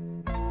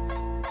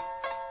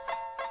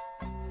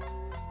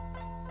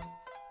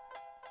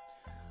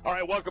 All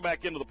right, welcome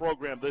back into the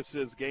program. This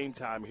is Game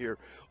Time here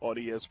on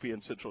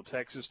ESPN Central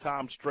Texas.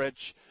 Tom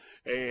Stretch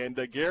and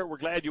Garrett, we're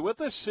glad you're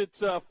with us.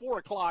 It's 4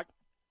 o'clock.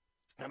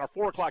 And our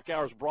 4 o'clock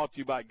hour is brought to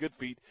you by Good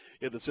Feet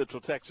in the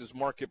Central Texas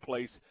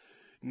Marketplace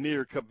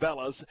near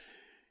Cabela's.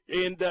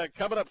 And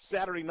coming up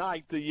Saturday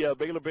night, the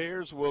Baylor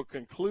Bears will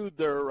conclude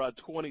their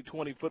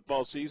 2020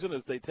 football season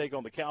as they take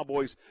on the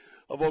Cowboys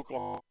of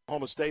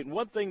Oklahoma State. And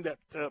one thing that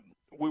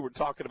we were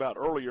talking about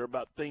earlier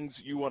about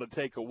things you want to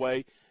take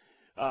away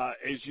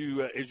as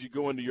you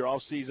go into your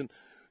off season.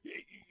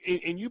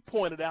 And you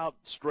pointed out,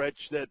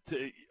 Stretch, that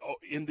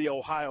in the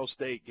Ohio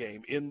State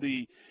game, in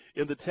the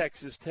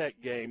Texas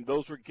Tech game,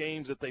 those were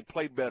games that they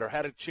played better,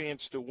 had a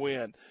chance to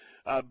win,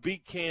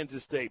 beat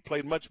Kansas State,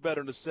 played much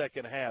better in the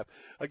second half.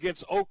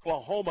 Against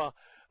Oklahoma,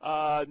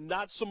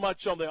 not so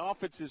much on the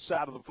offensive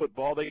side of the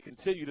football. They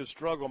continue to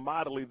struggle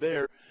mightily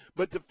there.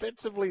 But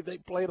defensively, they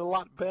played a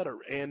lot better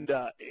and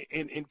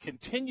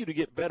continue to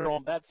get better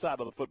on that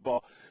side of the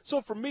football. So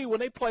for me, when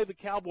they play the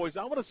Cowboys,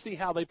 I want to see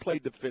how they play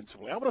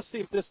defensively. I want to see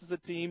if this is a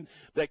team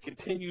that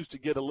continues to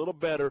get a little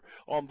better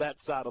on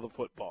that side of the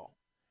football.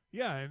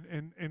 Yeah,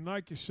 and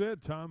like you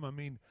said, Tom, I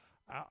mean,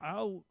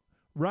 I'll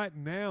right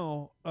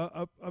now,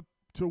 up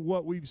to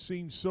what we've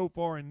seen so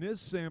far in this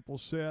sample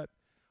set,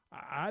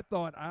 I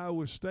thought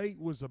Iowa State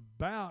was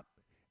about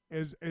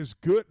as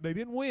good. They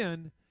didn't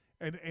win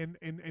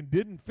and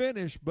didn't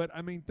finish, but,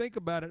 I mean, think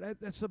about it.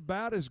 That's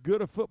about as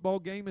good a football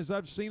game as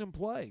I've seen them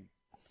play.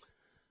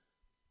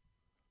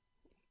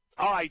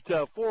 All right,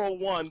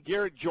 401,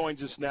 Garrett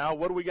joins us now.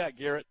 What do we got,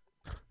 Garrett?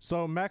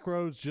 So Mack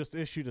Rhoades just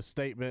issued a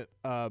statement.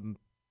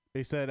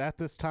 He said, at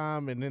this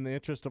time and in the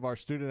interest of our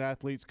student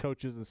athletes,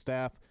 coaches, and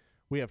staff,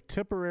 we have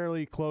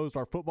temporarily closed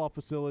our football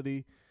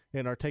facility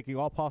and are taking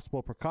all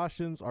possible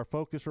precautions. Our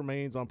focus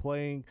remains on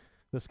playing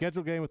the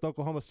scheduled game with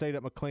Oklahoma State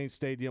at McLean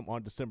Stadium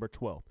on December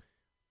 12th.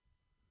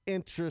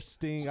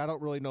 Interesting. I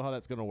don't really know how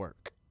that's going to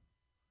work.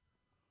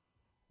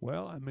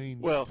 Well, I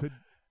mean,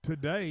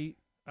 today,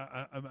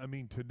 I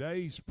mean,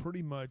 today's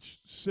pretty much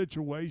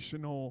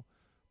situational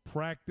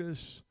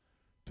practice.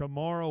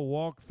 Tomorrow,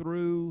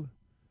 walkthrough.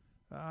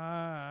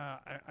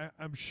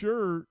 I'm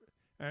sure.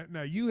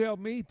 Now, you help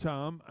me,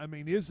 Tom. I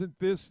mean, doesn't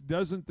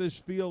this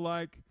feel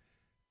like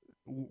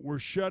we're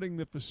shutting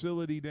the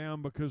facility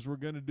down because we're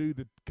going to do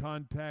the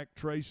contact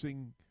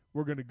tracing?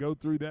 We're going to go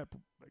through that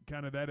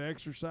kind of that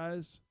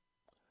exercise?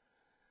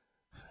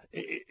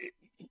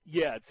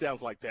 Yeah, it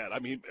sounds like that. I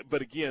mean,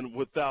 but again,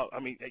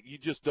 you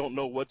just don't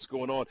know what's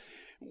going on.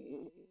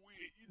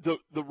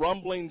 The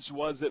rumblings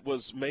was it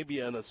was maybe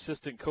an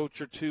assistant coach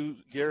or two,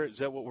 Garrett. Is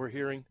that what we're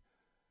hearing?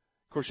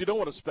 Of course, you don't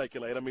want to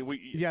speculate. I mean,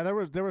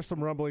 there were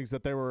some rumblings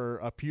that there were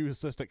a few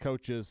assistant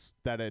coaches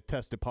that had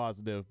tested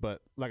positive,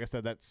 but like I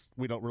said,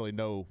 we don't really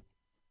know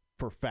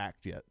for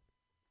fact yet.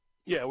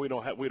 Yeah, we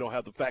don't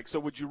have the facts. So,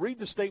 would you read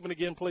the statement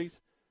again,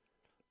 please?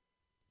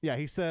 Yeah,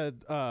 he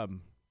said,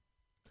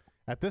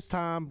 at this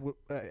time,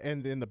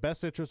 and in the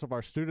best interest of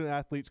our student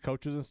athletes,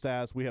 coaches, and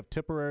staffs, we have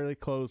temporarily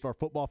closed our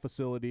football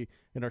facility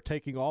and are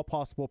taking all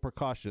possible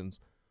precautions.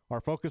 Our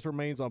focus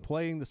remains on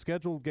playing the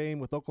scheduled game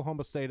with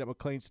Oklahoma State at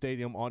McLean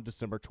Stadium on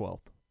December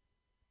 12th.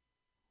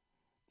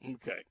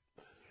 Okay.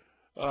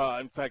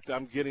 In fact,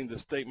 I'm getting the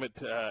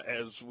statement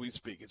as we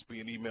speak. It's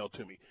being emailed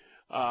to me.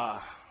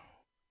 And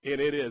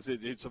it is.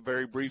 It's a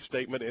very brief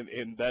statement,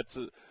 and that's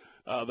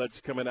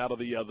coming out of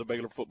the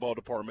Baylor football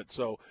department.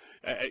 So,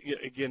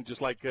 again,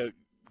 just like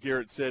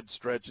Garrett said,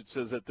 Stretch, it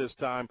says at this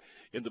time,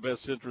 in the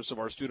best interest of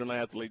our student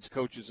athletes,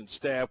 coaches, and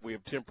staff, we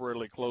have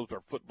temporarily closed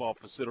our football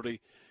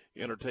facility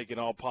and are taking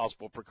all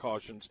possible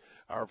precautions.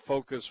 Our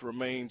focus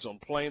remains on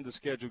playing the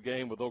scheduled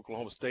game with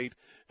Oklahoma State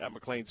at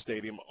McLean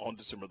Stadium on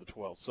December the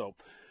 12th. So,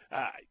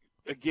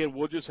 again,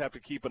 we'll just have to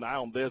keep an eye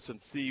on this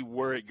and see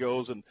where it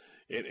goes and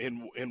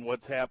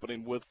what's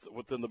happening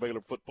within the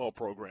Baylor football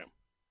program.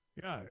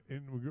 Yeah,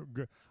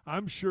 and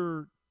I'm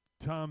sure,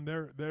 Tom,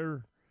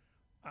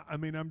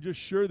 I'm just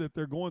sure that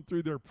they're going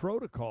through their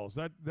protocols.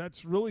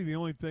 That's really the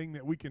only thing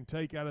that we can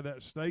take out of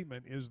that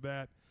statement is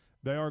that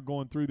they are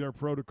going through their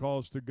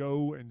protocols to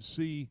go and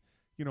see,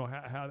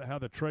 how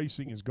the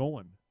tracing is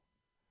going.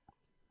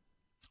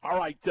 All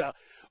right.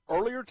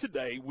 Earlier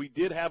today, we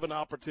did have an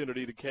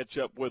opportunity to catch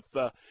up with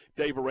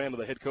Dave Aranda,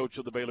 the head coach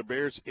of the Baylor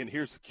Bears, and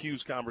here's the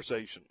Q's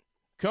conversation.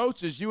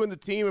 Coach, as you and the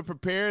team are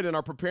prepared and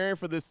are preparing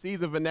for this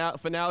season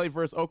finale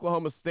versus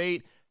Oklahoma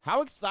State,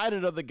 how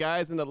excited are the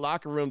guys in the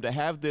locker room to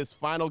have this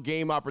final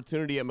game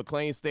opportunity at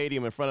McLean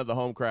Stadium in front of the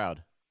home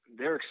crowd?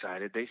 They're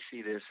excited. They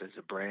see this as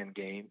a brand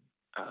game.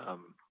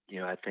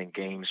 I think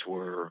games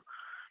where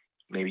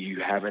maybe you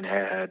haven't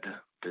had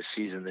the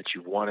season that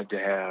you wanted to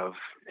have,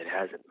 it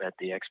hasn't met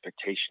the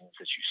expectations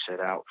that you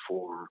set out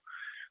for,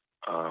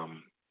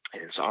 and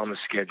it's on the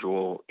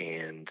schedule,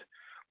 and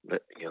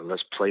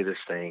let's play this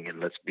thing and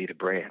let's be the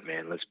brand,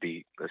 man. Let's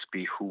be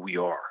who we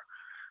are,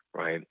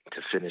 right?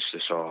 To finish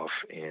this off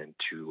and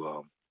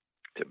to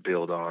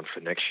build on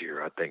for next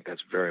year. I think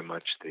that's very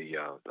much the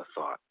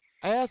thought.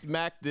 I asked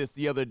Mac this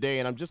the other day,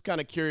 and I'm just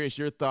kind of curious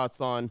your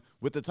thoughts on,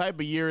 with the type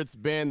of year it's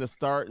been, the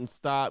start and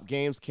stop,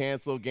 games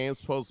canceled,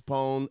 games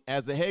postponed.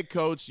 As the head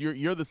coach,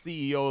 you're the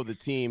CEO of the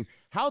team.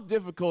 How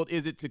difficult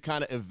is it to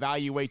kind of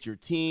evaluate your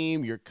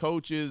team, your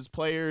coaches,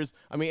 players?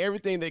 I mean,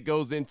 everything that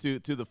goes into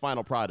the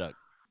final product.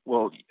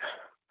 Well,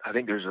 I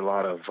think there's a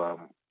lot of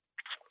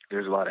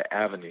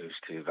avenues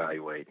to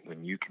evaluate.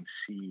 When you can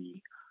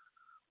see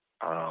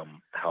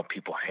how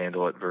people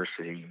handle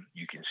adversity,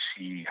 you can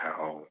see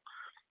how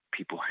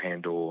people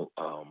handle,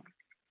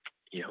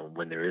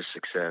 when there is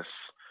success.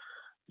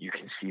 you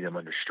can see them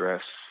under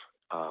stress.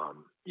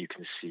 You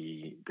can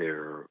see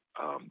their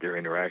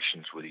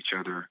interactions with each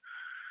other,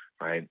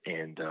 right?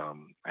 And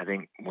I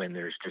think when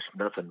there's just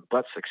nothing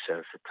but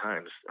success, at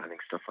times I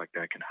think stuff like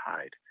that can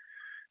hide.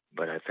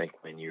 But I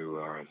think when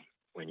you're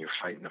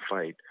fighting the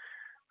fight,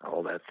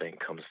 all that thing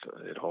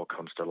all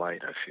comes to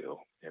light, I feel.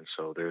 And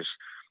so there's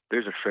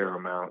a fair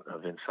amount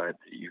of insight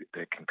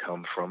that can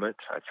come from it.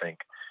 I think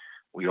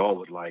we all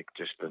would like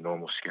just the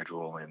normal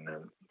schedule and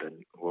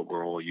then what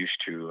we're all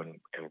used to and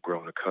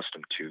grown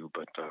accustomed to.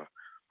 But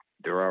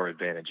there are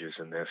advantages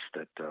in this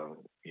that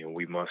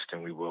we must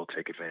and we will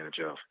take advantage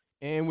of.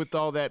 And with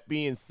all that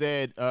being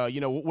said,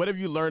 what have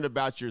you learned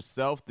about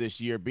yourself this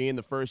year, being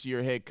the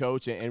first-year head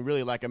coach and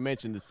really, like I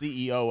mentioned, the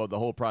CEO of the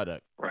whole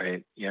product?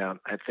 Right. Yeah,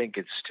 I think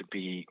it's to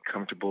be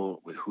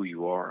comfortable with who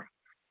you are.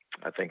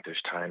 I think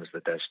there's times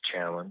that's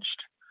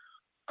challenged.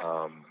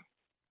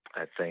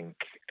 I think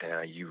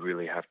you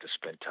really have to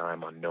spend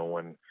time on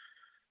knowing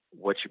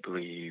what you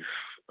believe,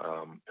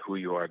 who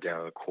you are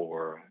down to the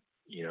core,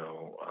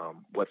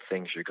 what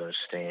things you're going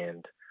to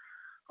stand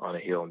on a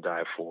hill and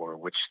die for,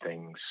 which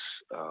things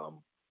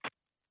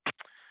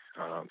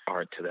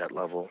aren't to that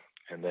level.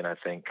 And then I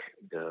think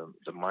the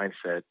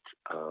mindset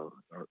or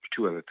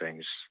two other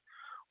things.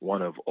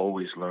 One of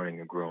always learning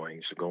and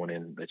growing. So going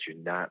in that you're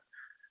not,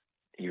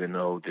 even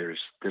though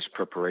there's this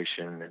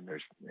preparation and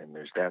there's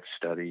that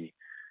study,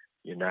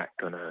 you're not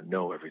going to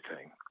know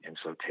everything. And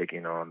so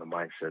taking on the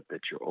mindset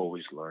that you're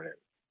always learning,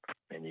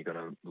 and you're going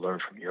to learn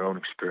from your own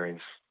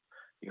experience.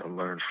 You're going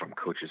to learn from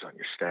coaches on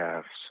your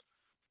staffs.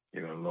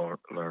 You're going to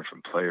learn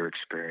from player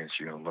experience.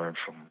 You're going to learn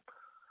from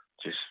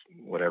just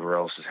whatever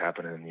else is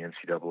happening in the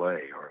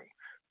NCAA or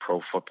pro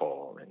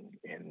football,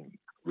 and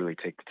really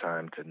take the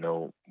time to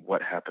know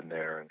what happened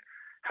there and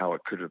how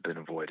it could have been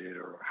avoided,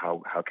 or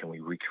how can we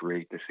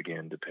recreate this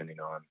again, depending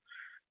on,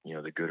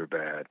 the good or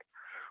bad.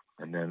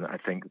 And then I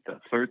think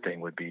the third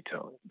thing would be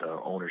the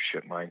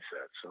ownership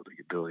mindset, so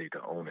the ability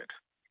to own it,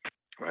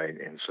 right?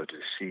 And so to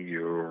see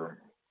your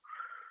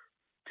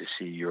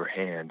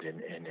hand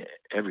in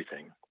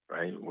everything,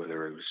 right?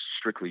 Whether it was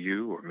strictly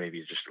you or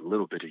maybe just a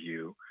little bit of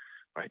you,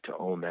 right? To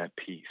own that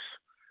piece,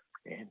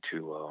 and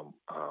to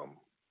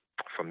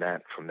from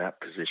that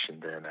position,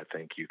 then I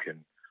think you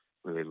can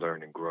really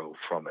learn and grow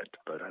from it.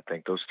 But I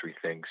think those three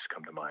things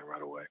come to mind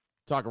right away.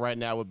 Talking right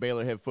now with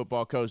Baylor head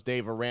football coach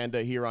Dave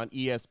Aranda here on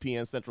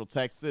ESPN Central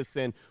Texas.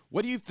 And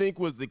what do you think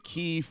was the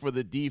key for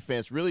the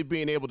defense really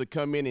being able to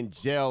come in and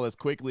gel as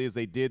quickly as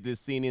they did this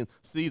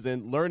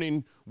season,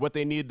 learning what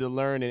they needed to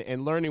learn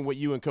and learning what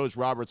you and Coach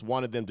Roberts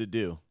wanted them to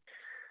do?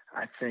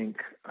 I think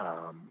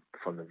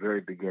from the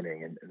very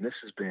beginning, and this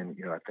has been,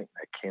 I think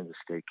that Kansas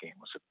State game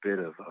was a bit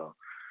of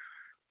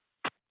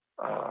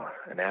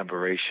an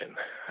aberration.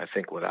 I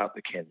think without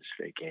the Kansas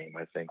State game,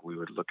 I think we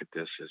would look at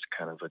this as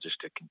kind of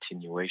just a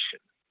continuation,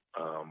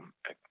 a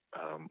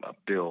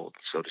build,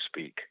 so to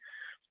speak.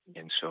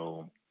 And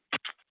so,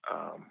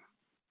 I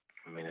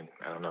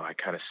don't know, I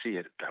kind of see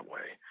it that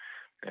way.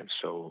 And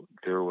so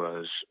there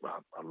was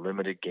a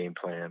limited game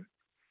plan,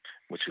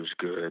 which was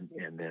good,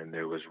 and then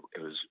it was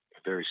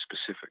very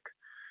specific,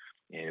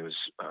 and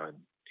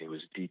it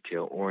was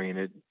detail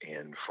oriented.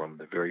 And from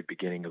the very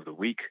beginning of the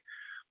week,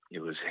 it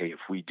was, hey, if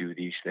we do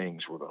these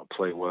things, we're going to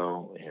play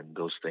well. And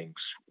those things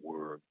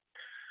were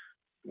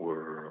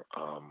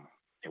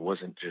it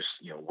wasn't just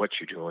what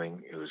you're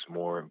doing; it was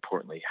more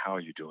importantly how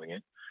you're doing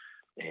it,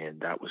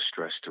 and that was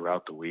stressed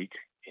throughout the week.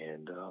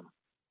 And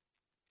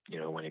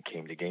when it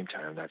came to game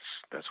time,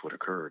 that's what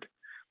occurred.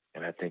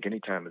 And I think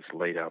anytime it's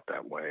laid out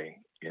that way,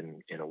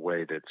 in a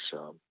way that's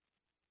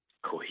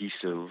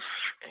cohesive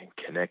and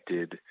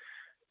connected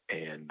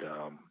and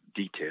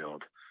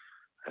detailed,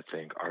 I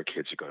think our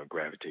kids are going to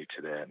gravitate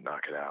to that and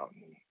knock it out.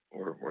 And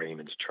we're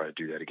aiming to try to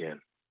do that again.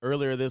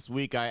 Earlier this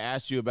week, I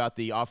asked you about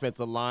the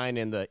offensive line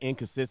and the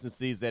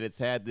inconsistencies that it's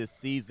had this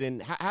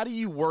season. How do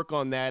you work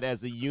on that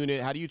as a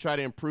unit? How do you try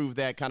to improve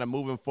that kind of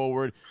moving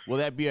forward? Will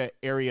that be an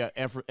area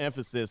of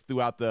emphasis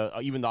throughout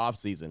even the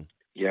offseason?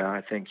 Yeah, I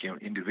think,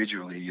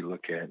 individually you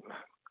look at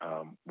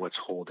what's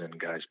holding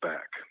guys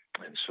back.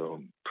 And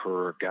so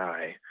per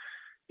guy,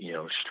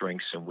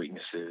 strengths and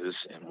weaknesses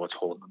and what's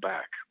holding them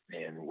back,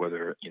 and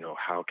whether,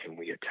 how can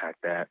we attack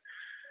that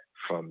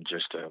from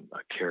just a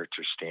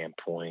character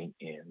standpoint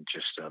and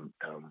just,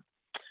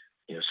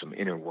 some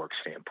inner work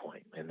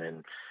standpoint. And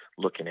then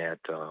looking at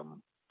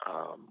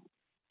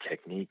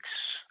techniques,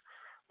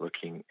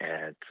 looking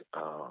at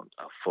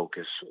a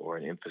focus or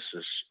an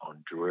emphasis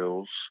on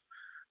drills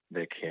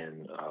that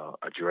can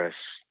address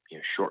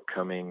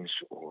shortcomings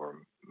or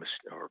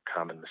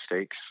common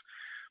mistakes.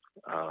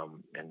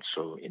 And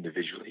so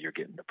individually you're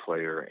getting the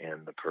player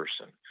and the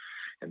person.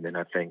 And then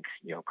I think,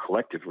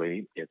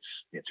 collectively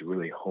it's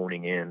really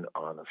honing in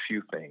on a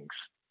few things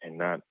and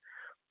not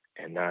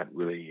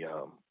really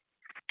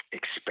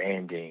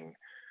expanding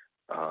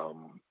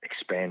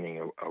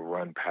a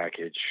run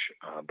package,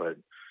 but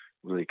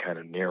really kind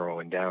of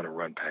narrowing down a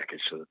run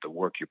package so that the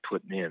work you're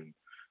putting in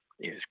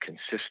is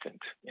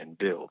consistent and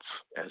builds,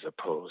 as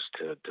opposed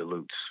to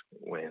dilutes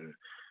when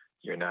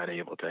you're not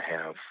able to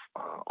have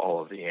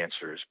all of the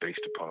answers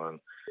based upon,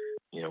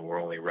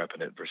 we're only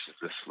repping it versus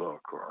this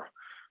look, or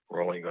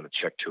we're only going to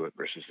check to it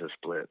versus this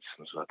blitz.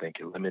 And so I think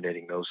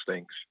eliminating those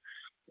things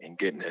and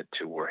getting it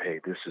to where, hey,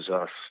 this is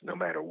us, no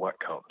matter what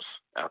comes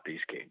out these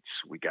gates,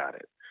 we got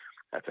it.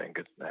 I think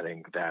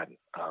that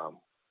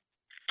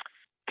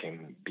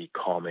can be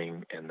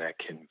calming, and that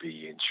can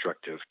be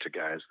instructive to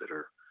guys that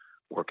are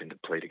working to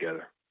play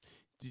together.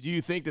 Do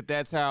you think that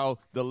that's how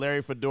the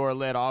Larry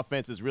Fedora-led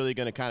offense is really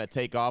going to kind of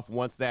take off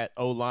once that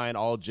O-line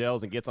all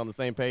gels and gets on the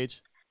same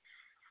page?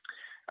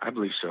 I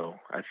believe so.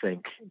 I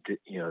think,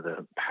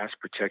 the pass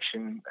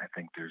protection, I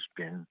think there's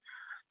been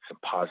some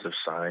positive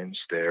signs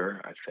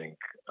there. I think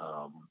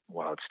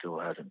while it still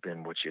hasn't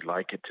been what you'd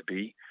like it to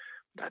be,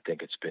 I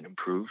think it's been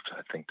improved.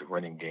 I think the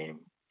running game,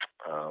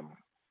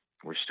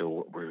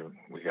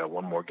 we got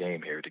one more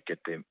game here to get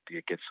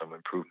some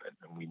improvement,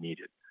 and we need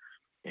it,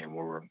 and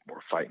we're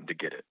fighting to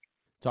get it.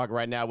 Talking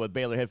right now with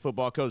Baylor head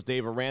football coach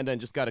Dave Aranda,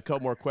 and just got a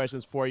couple more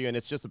questions for you, and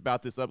it's just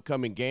about this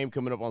upcoming game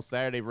coming up on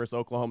Saturday versus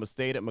Oklahoma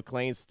State at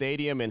McLean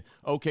Stadium. And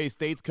OK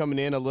State's coming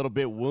in a little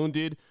bit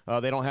wounded.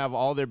 They don't have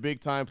all their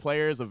big-time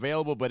players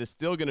available, but it's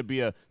still going to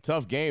be a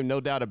tough game,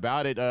 no doubt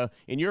about it.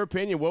 In your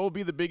opinion, what will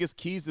be the biggest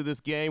keys to this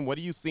game? What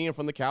are you seeing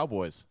from the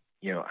Cowboys?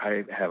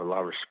 I have a lot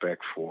of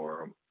respect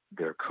for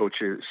their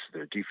coaches,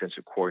 their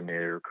defensive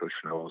coordinator, Coach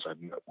Knowles. I've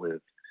met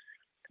with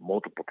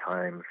multiple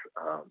times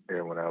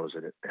there when I was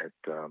at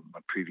my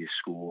previous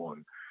school,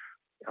 and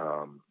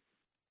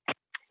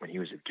when he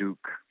was at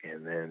Duke,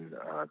 and then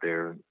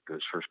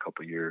those first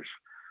couple of years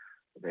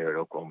there at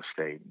Oklahoma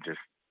State. Just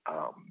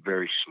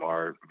very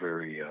smart,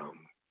 very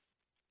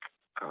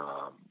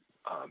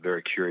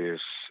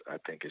curious. I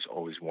think is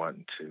always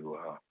wanting to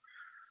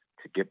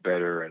get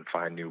better and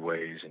find new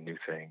ways and new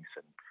things,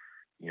 and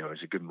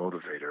is a good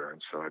motivator.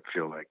 And so I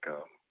feel like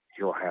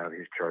he'll have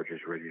his Chargers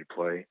ready to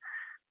play.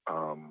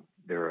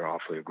 They're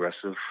awfully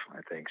aggressive.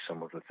 I think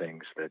some of the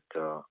things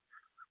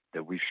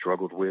that we've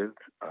struggled with,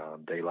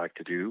 they like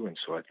to do, and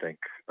so I think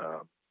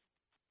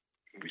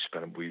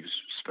we've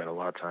spent a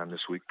lot of time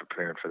this week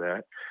preparing for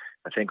that.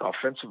 I think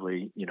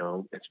offensively,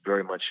 it's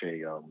very much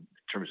in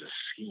terms of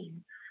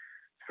scheme,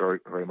 very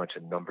very much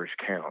a numbers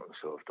count.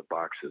 So if the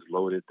box is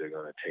loaded, they're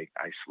going to take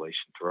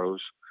isolation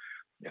throws.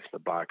 If the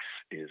box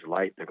is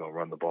light, they're going to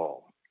run the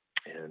ball.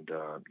 And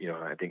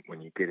I think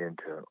when you get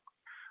into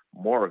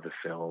more of the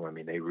film, I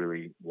mean, they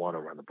really want to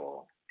run the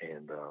ball,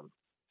 and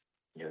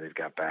they've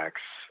got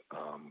backs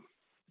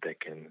that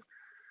can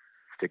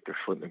stick their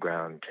foot in the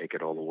ground and take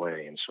it all the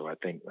way. And so I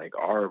think like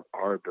our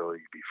ability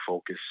to be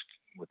focused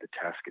with the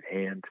task at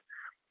hand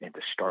and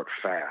to start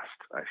fast,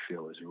 I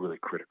feel is really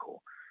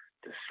critical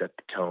to set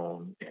the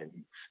tone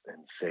and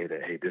say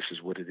that, hey, this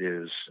is what it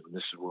is, and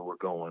this is where we're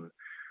going,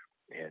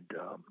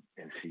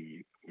 and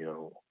see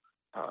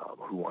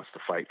who wants to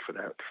fight for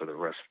that for the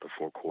rest of the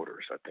four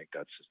quarters. I think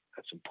that's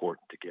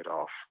important to get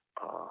off,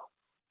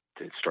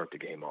 to start the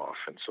game off.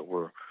 And so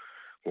we're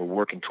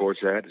working towards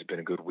that. It's been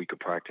a good week of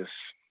practice.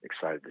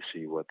 Excited to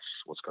see what's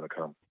going to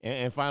come.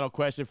 And final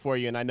question for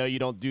you, and I know you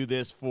don't do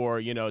this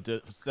for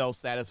to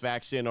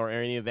self-satisfaction or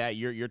any of that.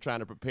 You're trying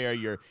to prepare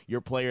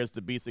your players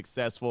to be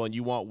successful, and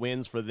you want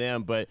wins for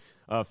them. But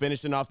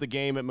finishing off the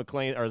game at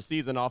McLean, or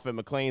season off at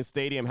McLean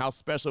Stadium, how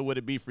special would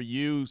it be for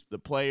you, the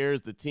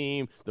players, the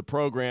team, the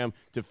program,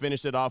 to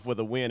finish it off with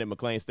a win at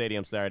McLean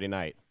Stadium Saturday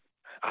night?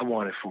 I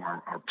want it for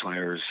our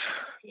players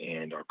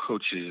and our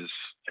coaches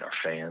and our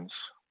fans.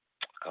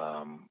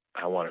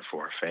 I want it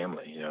for our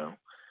family,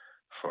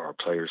 for our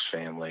players'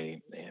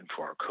 family and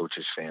for our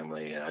coaches'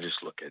 family. And I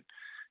just look at,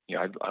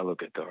 I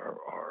look at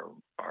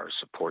our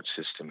support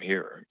system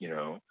here,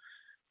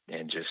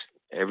 and just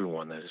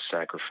everyone that has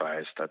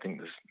sacrificed. I think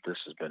this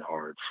has been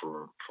hard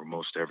for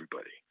most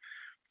everybody.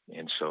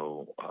 And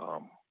so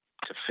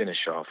to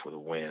finish off with a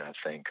win, I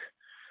think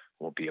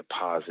will be a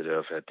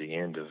positive at the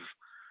end of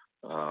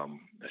a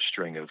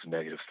string of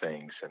negative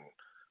things. And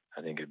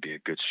I think it'd be a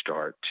good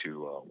start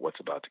to what's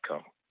about to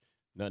come.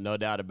 No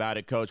doubt about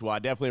it, Coach. Well, I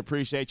definitely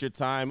appreciate your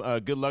time.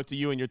 Good luck to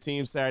you and your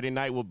team Saturday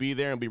night. We'll be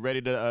there and be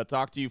ready to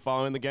talk to you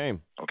following the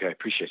game. Okay,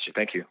 appreciate you.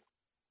 Thank you.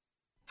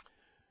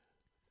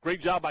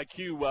 Great job by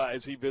Q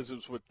as he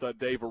visits with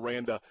Dave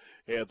Aranda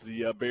as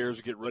the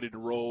Bears get ready to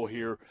roll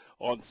here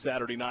on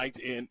Saturday night.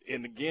 And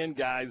again,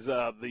 guys,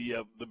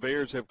 the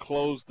Bears have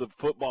closed the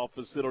football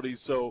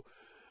facilities, so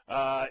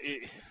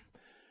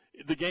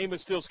the game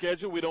is still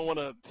scheduled. We don't want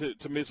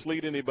to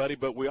mislead anybody,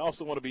 but we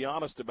also want to be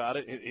honest about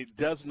it. It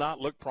does not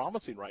look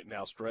promising right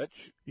now,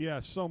 Stretch. Yeah,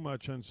 so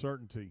much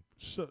uncertainty.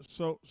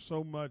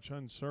 So much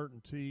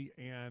uncertainty,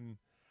 and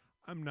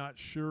I'm not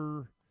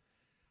sure.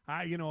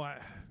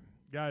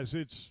 Guys,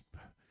 it's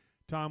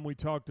Tom, we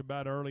talked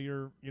about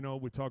earlier.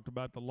 We talked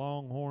about the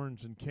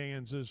Longhorns in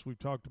Kansas. We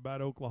talked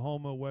about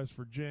Oklahoma, West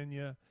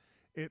Virginia.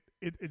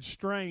 It's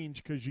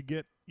strange because you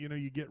get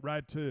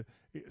right to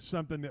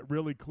something that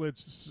really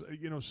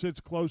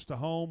sits close to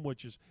home,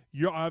 which is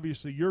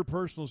obviously your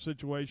personal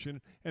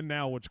situation and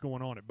now what's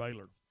going on at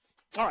Baylor.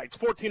 All right, it's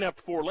 14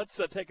 after 4. Let's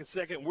take a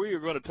second. We are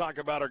going to talk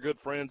about our good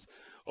friends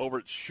over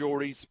at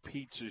Shorty's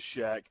Pizza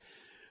Shack.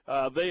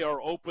 They are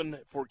open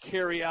for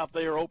carry-out.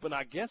 They are open,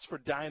 I guess, for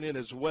dine-in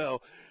as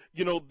well.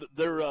 You know,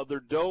 their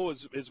dough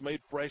is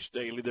made fresh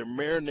daily. Their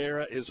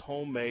marinara is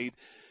homemade.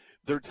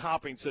 Their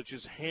toppings, such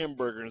as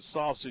hamburger and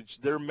sausage,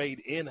 they're made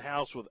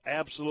in-house with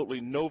absolutely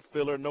no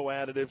filler, no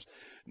additives,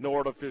 no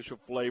artificial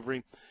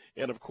flavoring.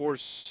 And, of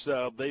course,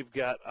 they've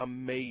got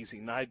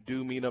amazing, I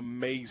do mean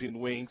amazing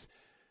wings.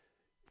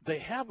 They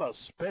have a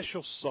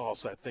special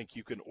sauce I think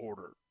you can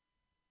order.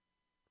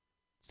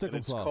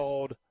 Sick'em sauce.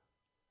 Called,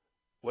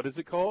 what is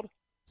it called?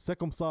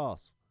 Sick'em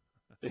sauce.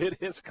 It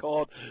is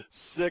called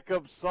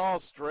Sick'em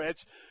sauce,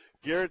 Stretch.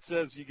 Garrett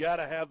says you got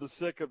to have the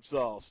Sick'em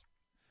sauce.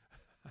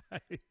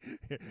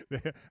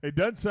 It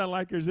doesn't sound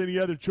like there's any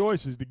other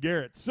choices to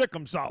Garrett.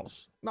 Sick'em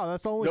sauce. No,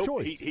 that's the only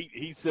choice.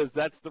 He says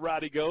that's the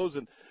route he goes,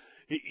 and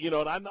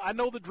and I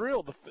know the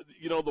drill.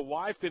 The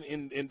wife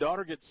and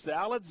daughter get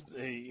salads,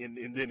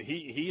 and then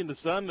he and the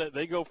son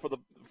they go for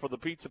the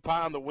pizza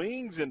pie and the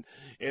wings, and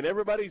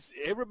everybody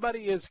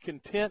is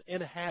content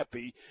and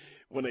happy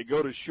when they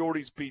go to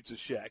Shorty's Pizza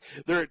Shack.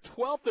 They're at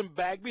 12th and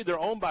Bagby. They're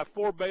owned by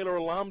 4 Baylor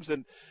alums,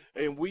 and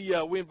we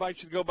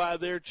invite you to go by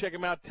there, check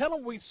them out. Tell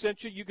them we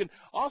sent you. You can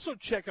also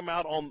check them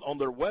out on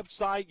their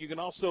website. You can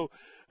also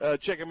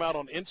check them out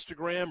on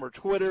Instagram or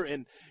Twitter,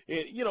 and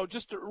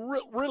just a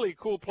really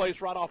cool place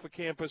right off of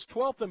campus.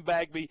 12th and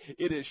Bagby.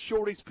 It is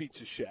Shorty's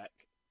Pizza Shack.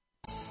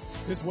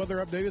 This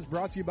weather update is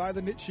brought to you by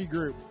the Nitsche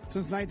Group.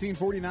 Since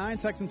 1949,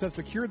 Texans have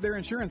secured their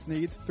insurance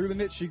needs through the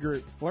Nitsche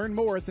Group. Learn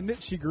more at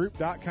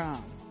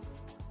thenitschegroup.com.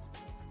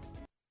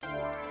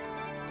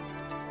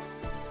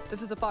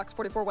 This is a Fox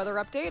 44 weather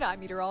update. I'm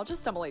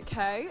meteorologist Emily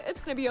Kay.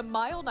 It's going to be a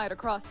mild night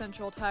across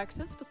central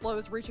Texas with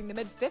lows reaching the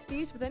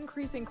mid-50s with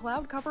increasing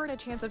cloud cover and a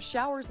chance of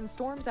showers and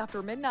storms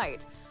after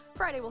midnight.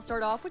 Friday will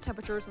start off with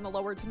temperatures in the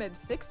lower to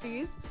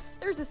mid-60s.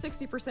 There's a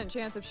 60%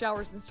 chance of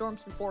showers and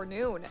storms before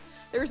noon.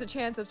 There's a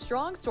chance of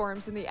strong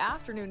storms in the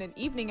afternoon and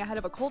evening ahead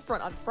of a cold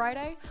front on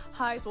Friday.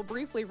 Highs will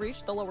briefly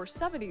reach the lower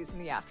 70s in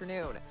the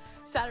afternoon.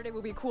 Saturday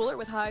will be cooler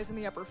with highs in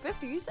the upper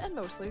 50s and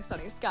mostly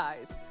sunny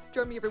skies.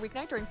 Join me every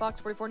weeknight during Fox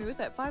 44 News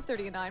at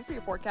 5:30 and 9 for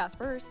your forecast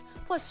first.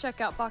 Plus,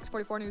 check out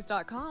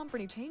fox44news.com for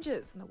any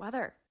changes in the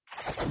weather.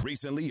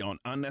 Recently on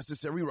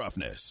Unnecessary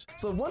Roughness.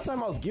 So one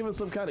time I was given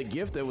some kind of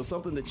gift that was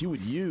something that you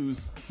would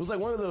use. It was like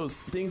one of those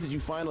things that you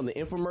find on the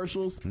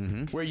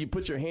infomercials where you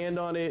put your hand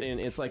on it and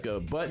it's like a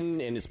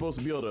button and it's supposed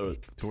to be able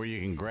to where you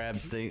can grab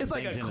things. It's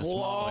like a in claw. a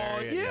small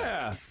area.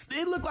 Yeah.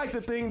 It looked like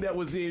the thing that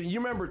was in. You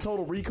remember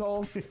Total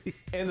Recall,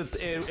 and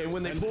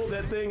when they pulled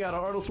that thing out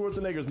of Arnold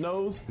Schwarzenegger's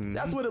nose,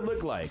 that's what it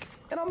looked like.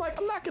 And I'm like,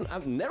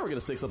 I'm never gonna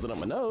stick something up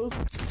my nose.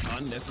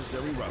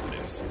 Unnecessary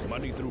Roughness,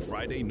 Monday through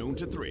Friday, noon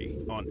to 3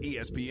 on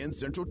ESPN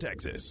Central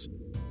Texas.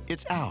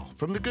 It's Al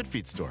from the Good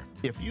Feet store.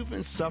 If you've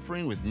been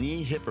suffering with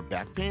knee, hip, or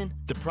back pain,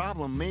 the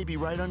problem may be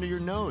right under your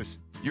nose.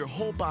 Your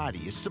whole body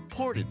is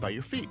supported by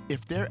your feet.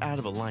 If they're out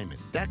of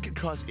alignment, that could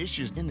cause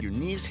issues in your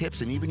knees,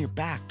 hips, and even your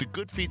back. The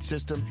Good Feet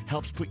system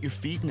helps put your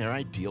feet in their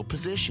ideal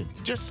position.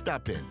 Just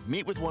stop in,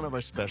 meet with one of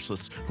our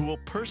specialists who will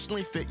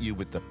personally fit you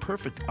with the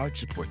perfect arch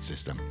support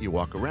system. You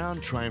walk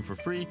around, try them for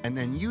free, and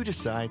then you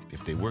decide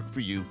if they work for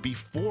you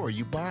before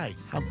you buy.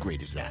 How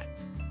great is that?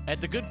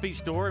 At the Good Feet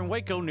store in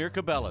Waco near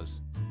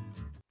Cabela's.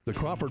 The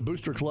Crawford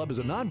Booster Club is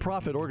a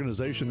nonprofit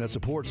organization that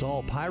supports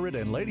all Pirate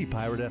and Lady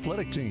Pirate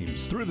athletic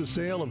teams. Through the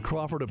sale of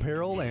Crawford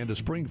apparel and a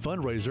spring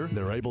fundraiser,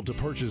 they're able to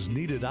purchase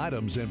needed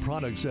items and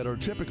products that are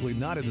typically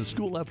not in the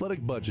school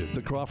athletic budget.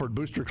 The Crawford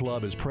Booster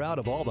Club is proud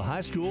of all the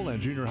high school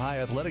and junior high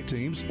athletic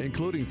teams,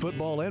 including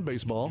football and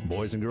baseball,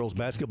 boys and girls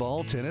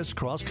basketball, tennis,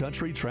 cross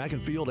country, track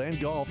and field, and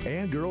golf,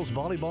 and girls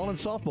volleyball and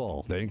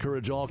softball. They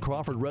encourage all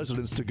Crawford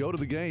residents to go to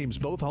the games,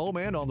 both home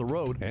and on the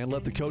road, and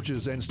let the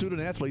coaches and student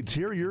athletes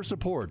hear your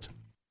support.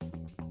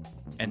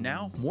 And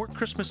now, more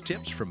Christmas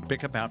tips from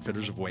Pickup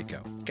Outfitters of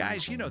Waco.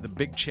 Guys, you know the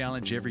big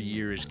challenge every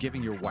year is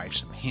giving your wife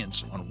some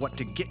hints on what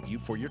to get you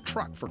for your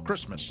truck for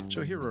Christmas.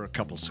 So here are a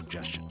couple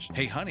suggestions.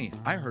 Hey, honey,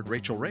 I heard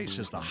Rachel Ray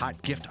says the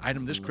hot gift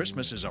item this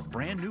Christmas is a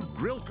brand new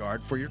grill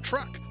guard for your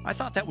truck. I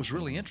thought that was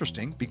really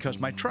interesting because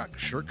my truck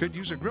sure could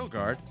use a grill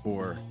guard.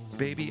 Or,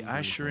 baby,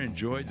 I sure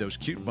enjoyed those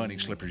cute bunny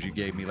slippers you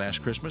gave me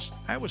last Christmas.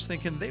 I was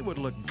thinking they would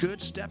look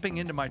good stepping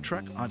into my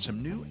truck on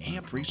some new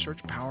AMP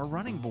Research Power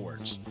running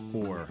boards.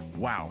 Or,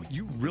 wow,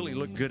 you really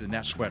look good in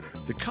that sweater.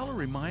 The color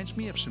reminds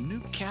me of some new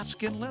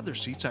catskin leather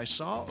seats I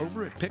saw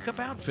over at Pickup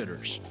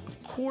Outfitters.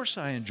 Of course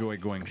I enjoy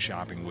going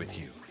shopping with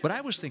you, but I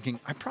was thinking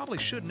I probably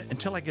shouldn't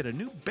until I get a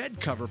new bed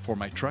cover for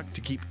my truck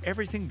to keep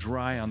everything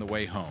dry on the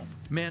way home.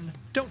 Men,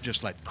 don't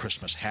just let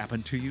Christmas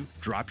happen to you.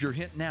 Drop your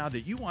hint now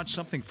that you want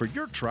something for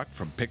your truck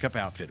from Pickup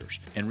Outfitters.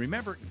 And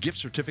remember, gift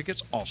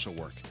certificates also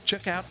work.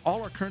 Check out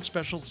all our current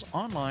specials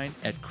online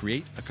at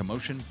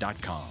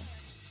createacommotion.com.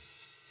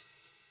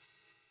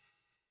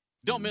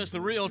 Don't miss the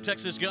Real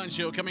Texas Gun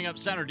Show coming up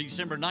Saturday,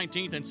 December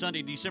 19th and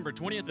Sunday, December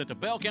 20th at the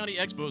Bell County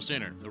Expo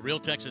Center. The Real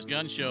Texas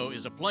Gun Show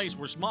is a place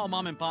where small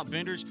mom-and-pop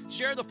vendors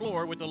share the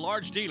floor with the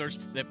large dealers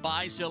that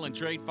buy, sell, and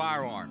trade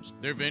firearms.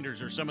 Their vendors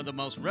are some of the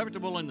most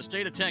reputable in the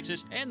state of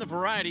Texas, and the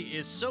variety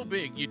is so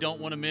big you don't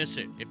want to miss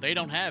it. If they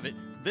don't have it,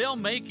 they'll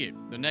make it.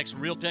 The next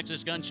Real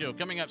Texas Gun Show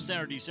coming up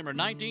Saturday, December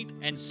 19th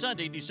and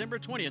Sunday, December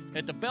 20th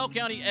at the Bell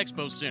County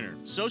Expo Center.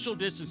 Social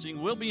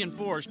distancing will be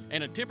enforced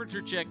and a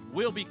temperature check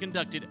will be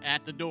conducted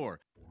at the door.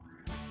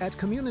 At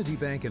Community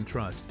Bank and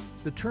Trust,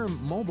 the term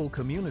mobile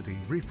community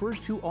refers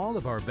to all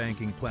of our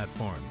banking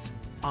platforms.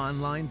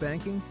 Online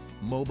banking,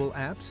 mobile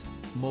apps,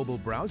 mobile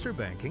browser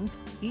banking,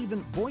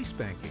 even voice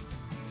banking.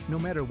 No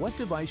matter what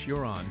device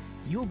you're on,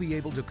 you'll be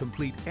able to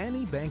complete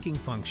any banking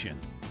function.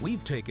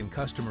 We've taken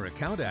customer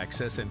account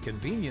access and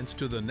convenience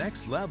to the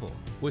next level.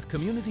 With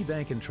Community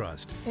Bank and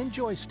Trust,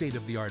 enjoy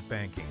state-of-the-art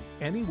banking,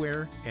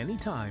 anywhere,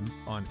 anytime,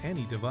 on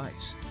any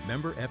device.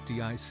 Member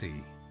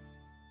FDIC.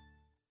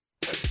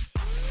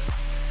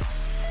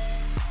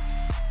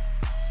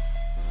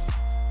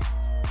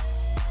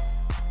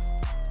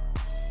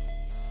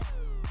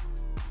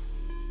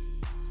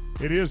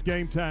 It is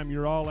game time.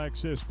 Your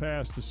all-access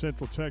pass to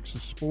Central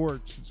Texas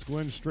sports. It's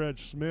Glenn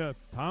Stretch Smith,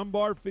 Tom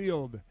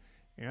Barfield,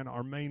 and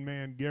our main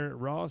man, Garrett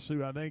Ross,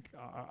 who I think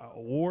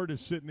Ward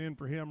is sitting in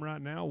for him right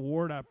now.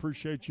 Ward, I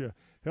appreciate you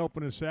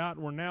helping us out.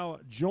 We're now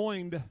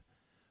joined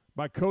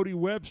by Cody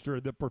Webster,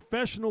 the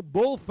professional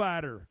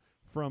bullfighter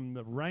from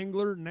the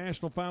Wrangler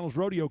National Finals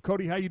Rodeo.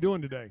 Cody, how you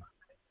doing today?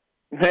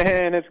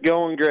 Man, it's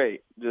going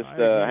great. Just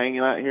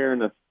hanging out here in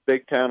the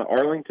big town of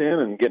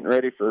Arlington and getting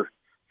ready for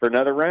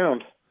another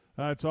round.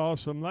 That's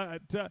awesome.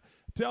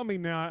 Tell me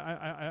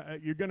now,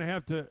 you're going to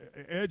have to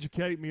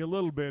educate me a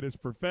little bit. It's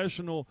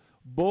professional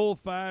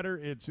bullfighter.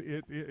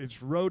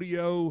 It's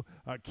rodeo,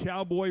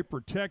 cowboy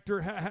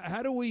protector.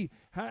 How do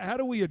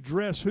we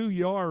address who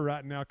you are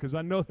right now? Because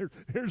I know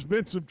there's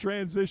been some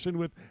transition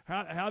with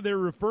how they're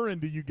referring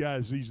to you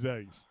guys these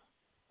days.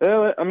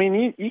 Well, I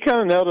mean, you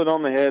kind of nailed it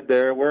on the head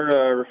there.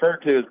 We're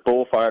referred to as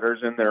bullfighters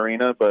in the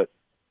arena, but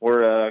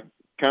we're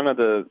kind of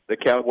the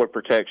cowboy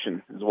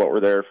protection is what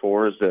we're there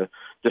for, is to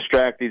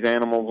distract these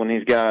animals when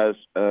these guys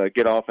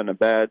get off in a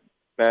bad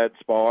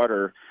spot,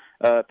 or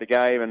if the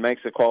guy even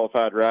makes a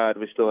qualified ride,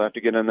 we still have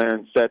to get in there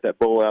and set that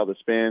bull out of the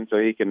spin so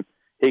he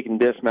can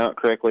dismount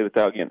correctly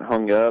without getting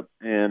hung up.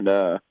 And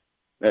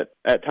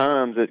at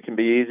times it can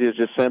be easy as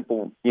just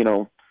simple,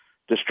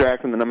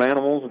 distracting them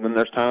animals, and then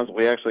there's times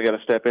we actually got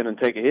to step in and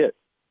take a hit.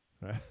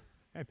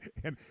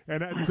 And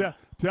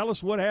tell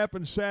us what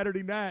happened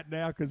Saturday night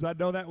now, because I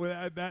know that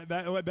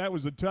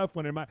was a tough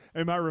one.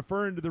 Am I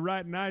referring to the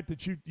right night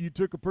that you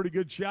took a pretty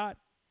good shot?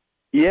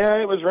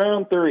 Yeah, it was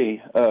round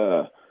 3.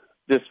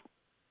 Just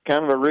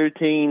kind of a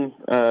routine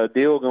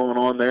deal going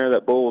on there.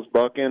 That bull was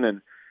bucking, and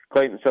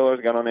Clayton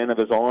Sellers got on the end of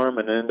his arm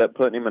and ended up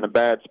putting him in a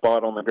bad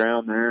spot on the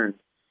ground there. And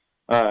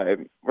I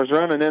was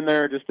running in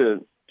there just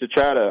to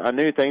try to. I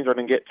knew things were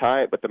going to get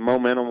tight, but the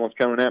momentum was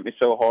coming at me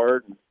so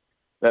hard.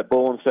 That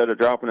bull, instead of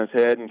dropping his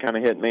head and kind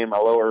of hitting me in my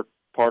lower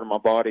part of my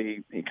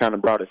body, he kind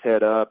of brought his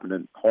head up, and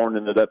then horn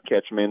ended up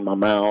catching me in my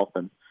mouth,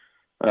 and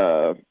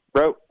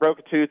broke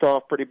a tooth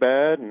off pretty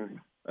bad, and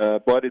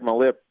bloodied my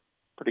lip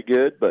pretty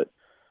good. But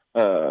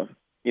it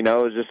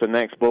was just the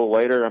next bull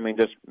later. I mean,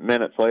 just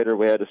minutes later,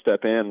 we had to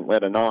step in,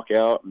 let a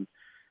knockout, and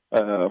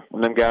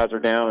when them guys are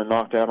down and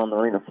knocked out on the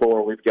arena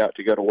floor, we've got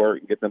to go to work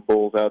and get them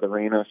bulls out of the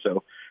arena.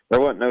 So there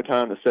wasn't no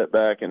time to sit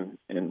back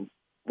and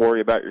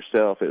worry about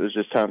yourself. It was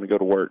just time to go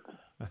to work.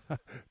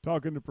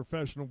 Talking to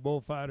professional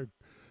bullfighter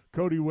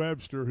Cody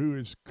Webster, who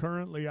is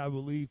currently, I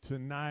believe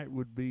tonight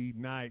would be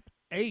night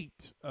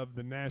 8 of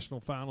the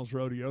National Finals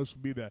Rodeo. This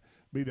will be the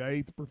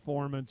 8th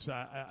performance.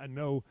 I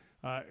know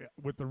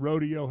with the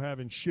rodeo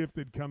having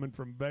shifted coming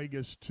from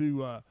Vegas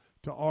to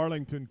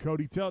Arlington,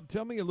 Cody,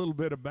 tell me a little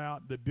bit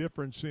about the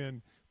difference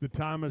in the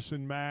Thomas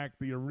and Mack,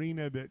 the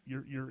arena that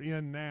you're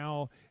in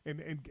now,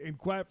 and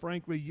quite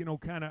frankly,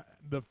 kind of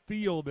the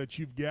feel that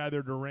you've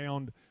gathered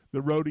around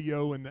the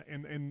rodeo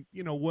and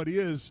what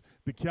is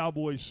the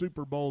Cowboys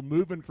Super Bowl,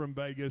 moving from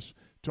Vegas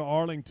to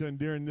Arlington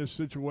during this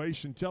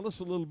situation. Tell us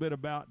a little bit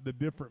about the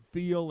different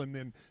feel and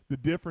then the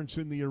difference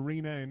in the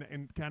arena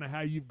and kind of how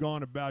you've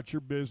gone about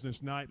your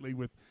business nightly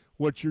with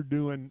what you're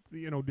doing,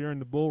 during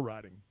the bull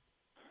riding.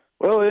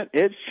 Well,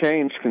 it's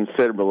changed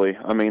considerably.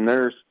 I mean,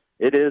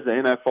 it is the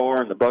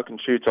NFR and the buck and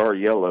shoots are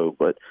yellow,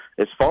 but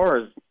as far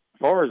as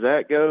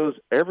that goes,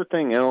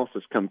 everything else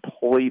is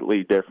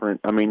completely different.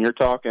 I mean, you're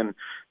talking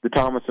the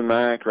Thomas and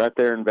Mack right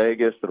there in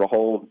Vegas that'll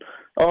hold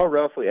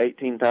roughly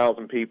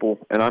 18,000 people,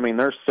 and I mean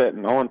they're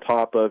sitting on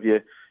top of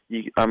you.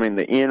 I mean,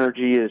 the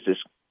energy is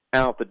just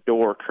out the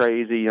door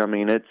crazy. I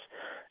mean, it's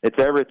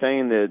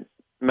everything that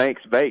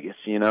makes Vegas,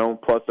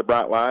 plus the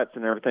bright lights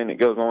and everything that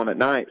goes on at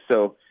night.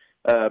 So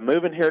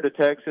moving here to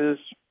Texas,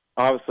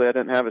 obviously I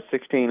didn't have a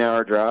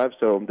 16-hour drive,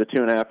 so the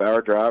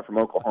 2.5-hour drive from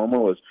Oklahoma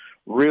was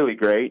really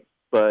great.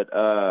 But,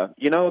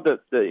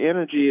 the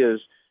energy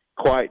is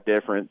quite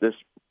different.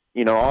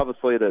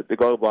 Obviously the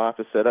Globe Life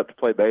is set up to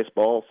play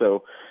baseball.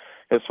 So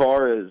as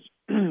far as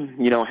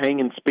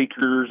hanging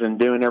speakers and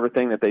doing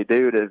everything that they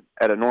do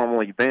at a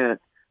normal event,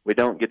 we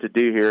don't get to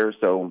do here.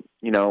 So,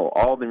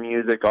 all the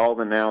music, all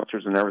the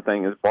announcers and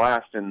everything is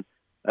blasting,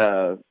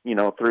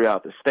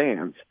 throughout the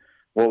stands.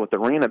 Well, with the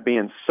arena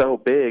being so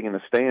big and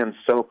the stands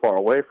so far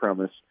away from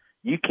us,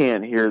 you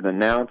can't hear the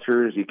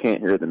announcers, you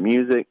can't hear the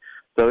music.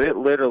 So it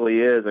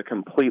literally is a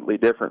completely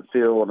different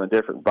feel and a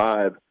different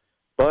vibe.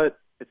 But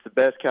it's the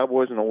best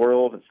Cowboys in the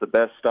world. It's the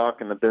best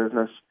stock in the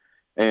business.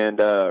 And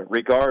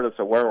regardless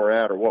of where we're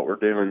at or what we're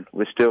doing,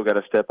 we still got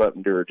to step up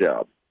and do our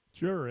job.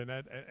 Sure, and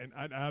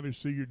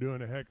obviously you're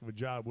doing a heck of a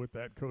job with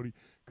that,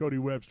 Cody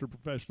Webster,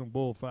 professional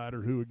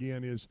bullfighter, who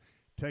again is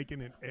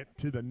taking it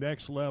to the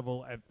next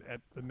level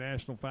at the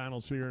national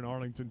finals here in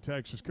Arlington,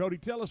 Texas. Cody,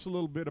 tell us a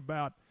little bit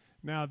about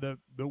now the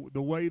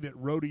way that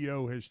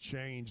rodeo has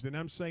changed, and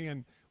I'm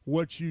saying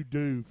what you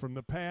do from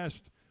the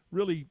past.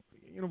 Really,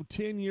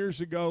 10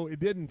 years ago,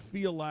 it didn't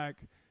feel like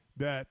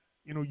that.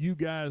 You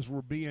guys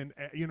were being,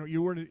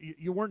 you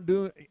weren't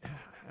doing,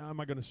 how am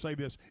I going to say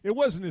this? It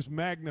wasn't as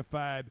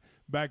magnified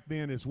back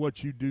then as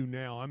what you do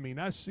now. I mean,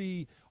 I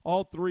see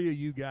all three of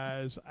you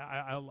guys.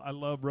 I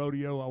love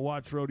rodeo. I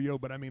watch rodeo,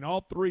 but I mean,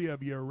 all three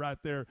of you are right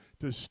there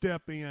to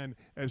step in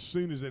as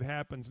soon as it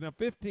happens. Now,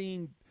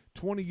 15,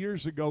 20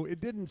 years ago,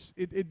 it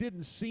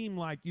didn't seem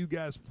like you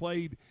guys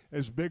played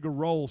as big a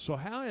role. So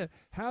how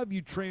have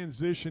you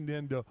transitioned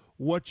into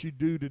what you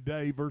do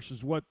today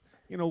versus what,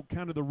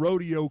 kind of the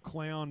rodeo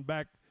clown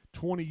back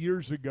 20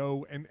 years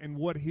ago and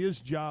what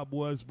his job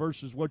was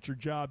versus what your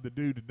job to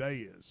do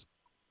today is?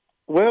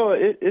 Well,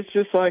 it's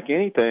just like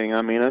anything.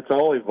 I mean, it's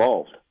all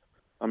evolved.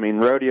 I mean,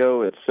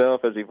 rodeo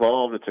itself has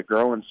evolved. It's a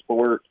growing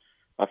sport.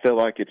 I feel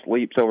like it's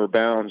leaps over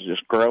bounds,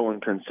 just growing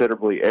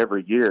considerably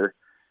every year.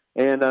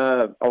 And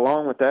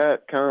along with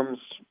that comes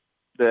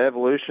the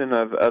evolution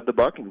of the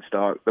bucking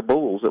stock, the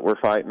bulls that we're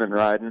fighting and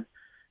riding.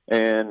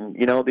 And,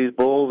 these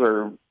bulls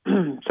are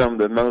some of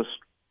the most –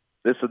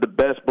 this is the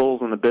best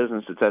bulls in the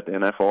business that's at the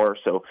NFR.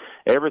 So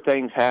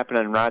everything's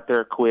happening right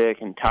there quick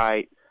and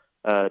tight.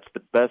 It's the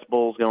best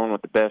bulls going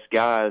with the best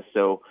guys.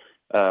 So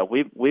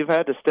we've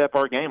had to step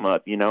our game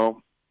up.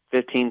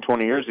 15,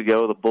 20 years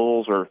ago, the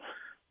bulls were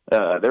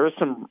there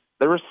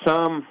was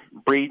some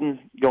breeding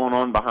going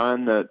on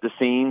behind the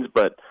scenes,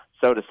 but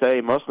so to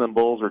say, most of them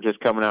bulls were just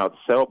coming out of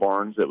the sale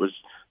barns. It was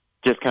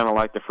just kind of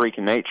like the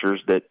freaking natures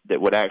that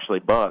would actually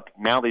buck.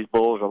 Now these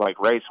bulls are like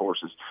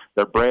racehorses.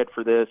 They're bred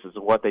for this. This is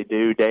what they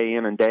do day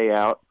in and day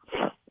out,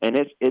 and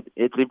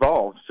it's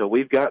evolved. So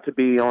we've got to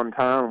be on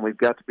time. We've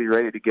got to be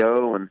ready to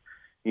go. And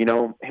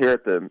here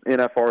at the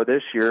NFR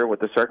this year,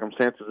 with the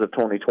circumstances of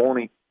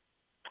 2020,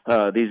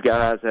 these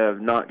guys have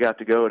not got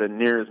to go to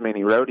near as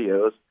many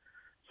rodeos.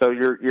 So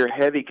your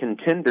heavy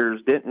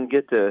contenders didn't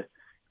get to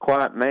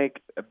quite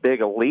make a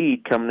big a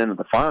lead coming into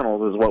the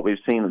finals as what we've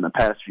seen in the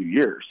past few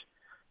years.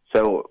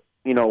 So,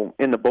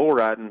 in the bull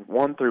riding,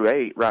 1 through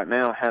 8 right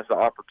now has the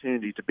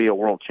opportunity to be a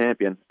world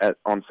champion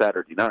on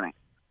Saturday night.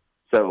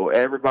 So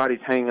everybody's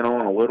hanging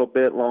on a little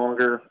bit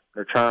longer.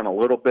 They're trying a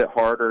little bit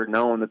harder,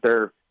 knowing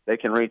that they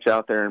can reach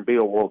out there and be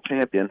a world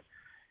champion.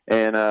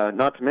 And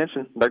not to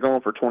mention, they're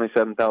going for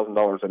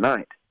 $27,000 a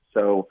night.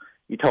 So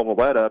you total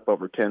that up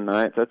over 10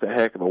 nights, that's a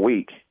heck of a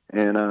week.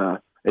 And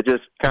it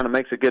just kind of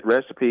makes a good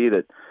recipe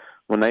that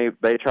when they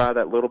try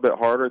that little bit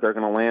harder, they're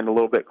going to land a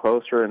little bit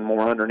closer and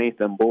more underneath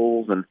them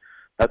bulls. And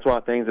that's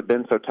why things have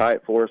been so tight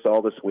for us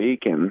all this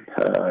week. And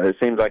it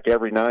seems like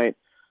every night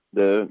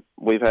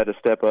we've had to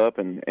step up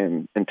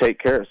and take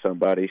care of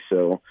somebody.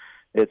 So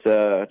it's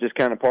just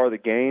kind of part of the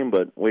game,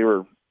 but we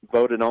were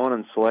voted on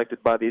and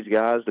selected by these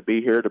guys to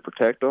be here to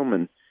protect them,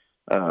 and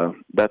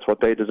that's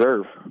what they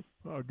deserve.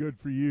 Oh, good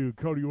for you.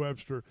 Cody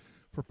Webster,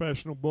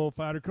 professional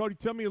bullfighter. Cody,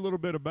 tell me a little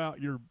bit about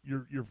your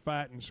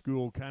fighting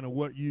school, kind of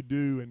what you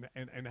do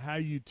and how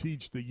you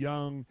teach the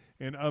young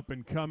and up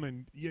and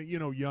coming,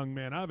 young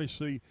man.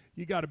 Obviously,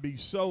 you got to be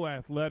so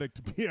athletic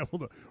to be able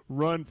to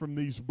run from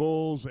these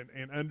bulls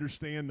and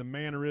understand the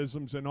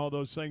mannerisms and all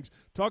those things.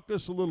 Talk to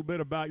us a little bit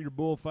about your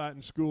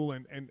bullfighting school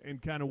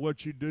and kind of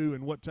what you do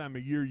and what time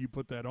of year you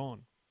put that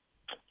on.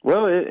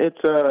 Well,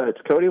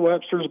 it's Cody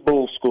Webster's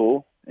Bull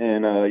School,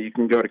 and you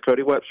can go to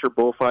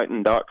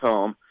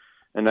CodyWebsterBullfighting.com.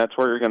 And that's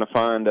where you're going to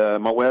find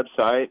my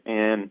website,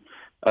 and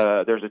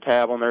there's a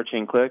tab on there you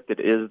can click that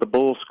is the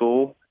Bull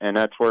School, and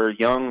that's where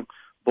young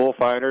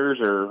bullfighters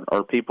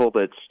or people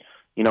that's,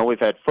 we've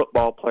had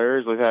football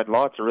players, we've had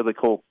lots of really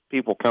cool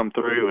people come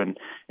through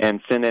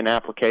and send in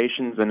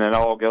applications, and it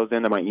all goes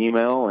into my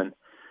email. And,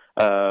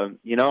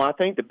 I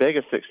think the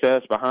biggest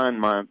success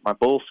behind my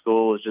Bull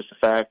School is just the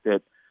fact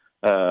that,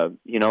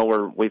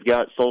 we've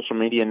got social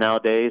media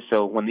nowadays,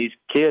 so when these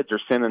kids are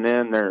sending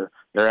in their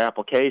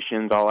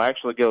applications, I'll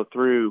actually go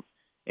through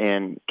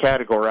and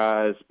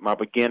categorize my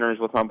beginners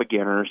with my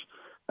beginners,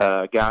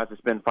 guys that's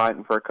been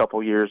fighting for a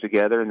couple years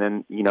together, and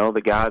then,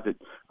 the guys that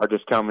are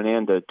just coming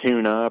in to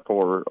tune up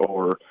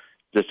or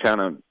just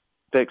kind of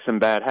fix some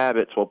bad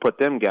habits, we'll put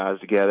them guys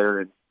together.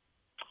 And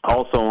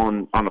also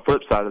on the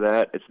flip side of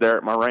that, it's there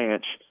at my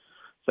ranch.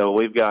 So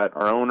we've got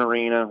our own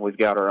arena, we've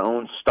got our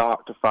own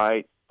stock to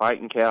fight,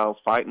 fighting cows,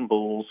 fighting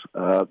bulls.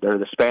 They're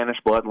the Spanish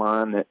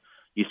bloodline that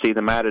you see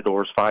the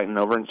matadors fighting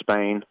over in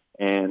Spain.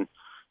 And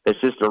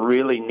it's just a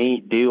really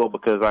neat deal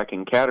because I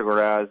can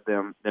categorize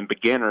them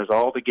beginners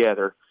all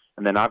together.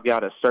 And then I've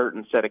got a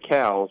certain set of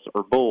cows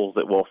or bulls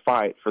that will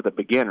fight for the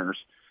beginners.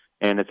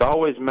 And it's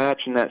always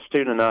matching that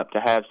student up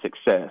to have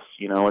success.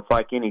 You know, it's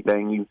like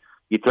anything.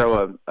 You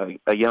throw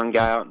a young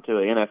guy out into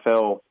an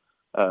NFL,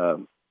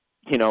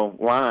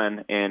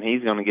 line, and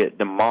he's going to get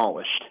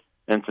demolished.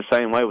 And it's the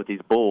same way with these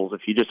bulls.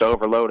 If you just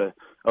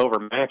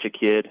overmatch a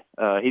kid,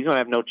 he's going to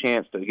have no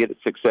chance to get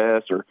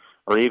success or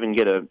even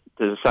to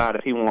decide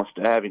if he wants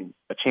to have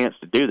a chance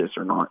to do this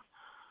or not.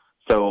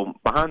 So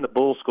behind the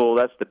bull school,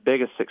 that's the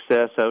biggest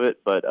success of it.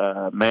 But,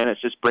 man,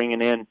 it's just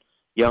bringing in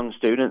young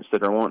students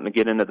that are wanting to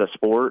get into the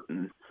sport.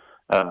 And,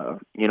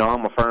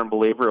 I'm a firm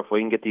believer if we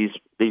can get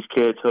these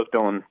kids hooked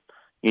on,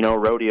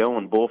 rodeo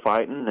and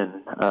bullfighting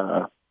and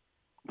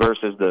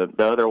versus the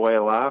other way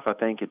of life, I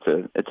think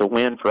it's a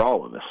win for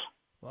all of us.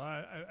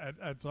 Well,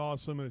 that's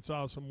awesome, and it's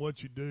awesome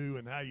what you do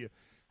and how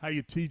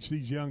you teach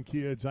these young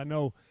kids. I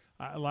know,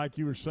 like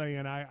you were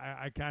saying,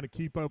 I kind of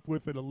keep up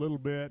with it a little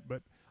bit,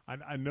 but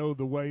I know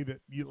the way that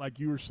like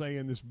you were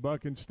saying, this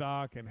bucking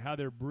stock and how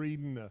they're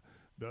breeding the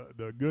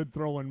good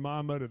throwing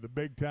mama to the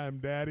big time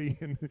daddy,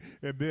 and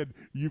then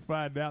you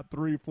find out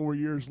 3 or 4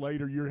 years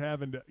later you're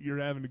having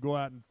to go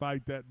out and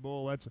fight that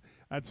bull. It's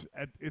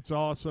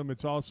awesome.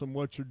 It's awesome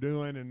what you're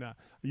doing, and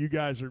you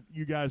guys are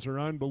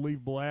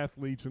unbelievable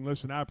athletes. And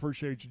listen, I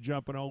appreciate you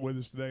jumping on with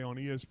us today on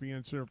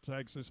ESPN Central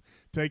Texas,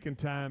 taking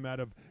time out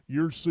of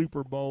your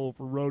Super Bowl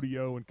for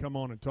rodeo and come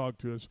on and talk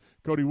to us.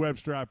 Cody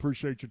Webster, I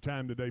appreciate your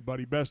time today,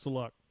 buddy. Best of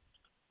luck.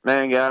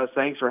 Man, guys,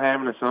 thanks for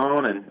having us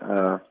on,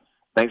 and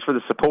thanks for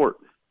the support.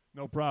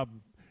 No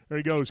problem. There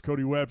he goes,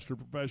 Cody Webster,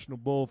 professional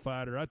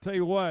bullfighter. I tell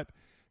you what,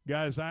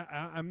 guys,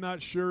 I'm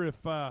not sure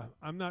if my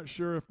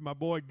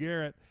boy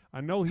Garrett,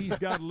 I know he's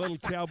got a little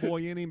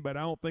cowboy in him, but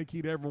I don't think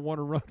he'd ever want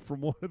to run from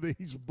one of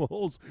these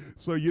bulls.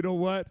 So you know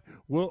what?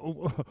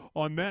 We'll,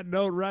 on that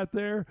note right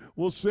there,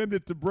 we'll send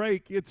it to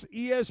break. It's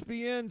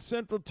ESPN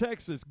Central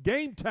Texas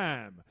game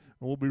time,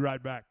 and we'll be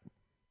right back.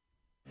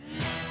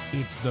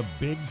 It's the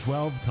Big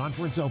 12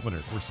 Conference Opener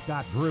for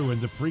Scott Drew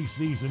and the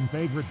preseason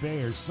favorite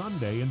Bears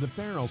Sunday in the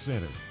Farrell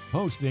Center,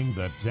 hosting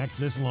the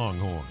Texas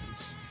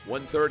Longhorns.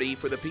 1:30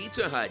 for the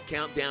Pizza Hut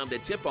countdown to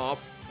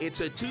tip-off. It's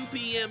a 2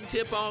 p.m.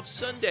 tip-off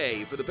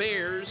Sunday for the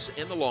Bears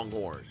and the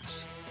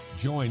Longhorns.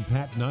 Join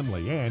Pat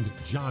Nunley and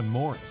John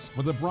Morris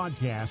for the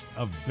broadcast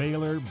of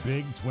Baylor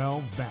Big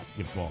 12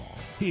 basketball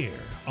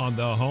here on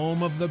the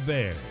home of the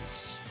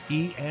Bears,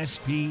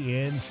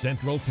 ESPN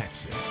Central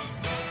Texas.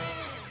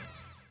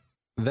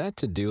 That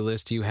to-do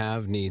list you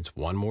have needs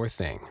one more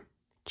thing.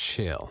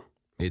 Chill.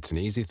 It's an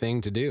easy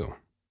thing to do.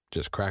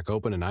 Just crack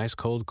open an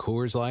ice-cold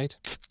Coors Light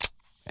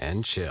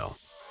and chill.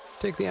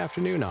 Take the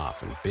afternoon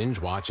off and binge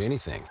watch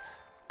anything.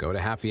 Go to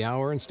happy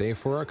hour and stay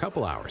for a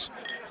couple hours.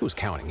 Who's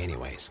counting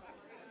anyways?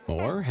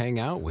 Or hang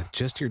out with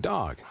just your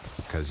dog,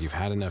 because you've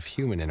had enough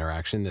human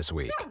interaction this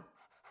week.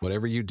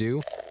 Whatever you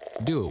do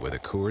it with a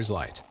Coors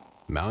Light.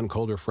 Mountain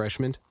Cold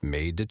Refreshment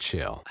made to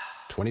chill.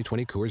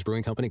 2020 Coors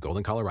Brewing Company,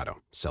 Golden,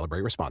 Colorado.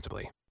 Celebrate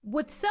responsibly.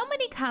 With so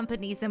many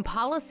companies and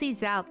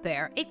policies out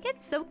there, it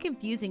gets so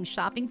confusing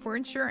shopping for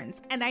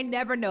insurance, and I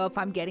never know if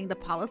I'm getting the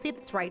policy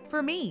that's right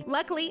for me.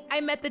 Luckily,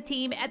 I met the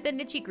team at the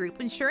Niche Group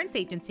Insurance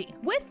Agency.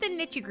 With the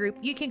Niche Group,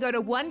 you can go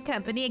to one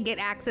company and get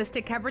access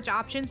to coverage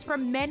options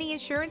from many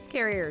insurance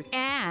carriers,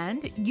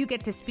 and you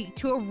get to speak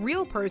to a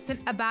real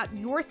person about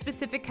your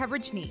specific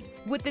coverage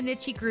needs. With the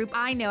Niche Group,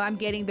 I know I'm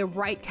getting the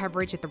right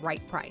coverage at the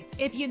right price.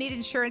 If you need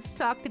insurance,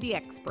 talk to the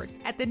experts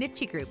at the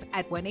Niche Group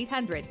at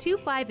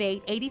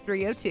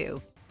 1-800-258-8302.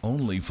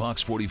 Only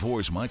Fox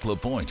 44's Mike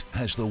LaPointe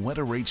has the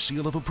Weather Rate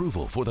seal of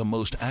approval for the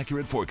most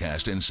accurate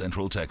forecast in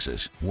Central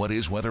Texas. What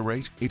is Weather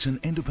Rate? It's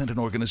an independent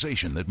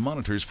organization that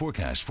monitors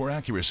forecasts for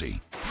accuracy.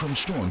 From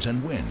storms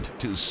and wind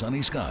to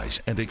sunny skies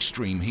and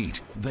extreme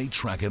heat, they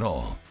track it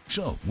all.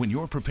 So when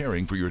you're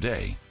preparing for your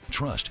day,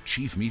 trust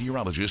Chief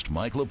Meteorologist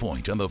Mike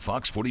LaPointe and the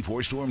Fox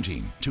 44 Storm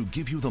Team to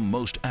give you the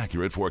most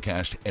accurate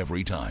forecast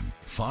every time.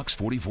 Fox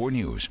 44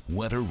 News,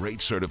 Weather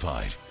Rate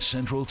certified.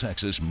 Central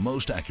Texas'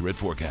 most accurate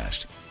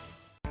forecast.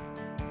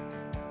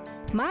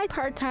 My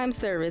part-time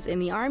service in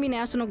the Army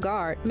National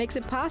Guard makes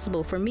it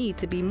possible for me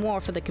to be more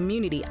for the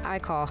community I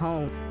call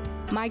home.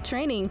 My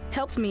training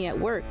helps me at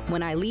work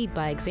when I lead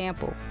by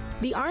example.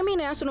 The Army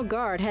National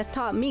Guard has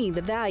taught me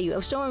the value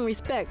of showing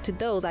respect to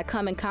those I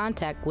come in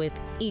contact with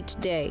each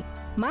day.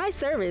 My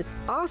service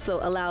also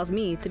allows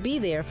me to be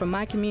there for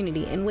my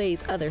community in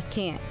ways others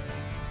can't.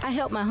 I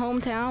help my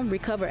hometown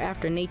recover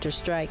after nature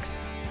strikes.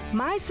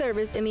 My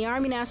service in the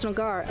Army National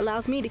Guard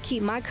allows me to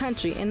keep my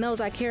country and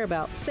those I care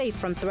about safe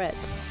from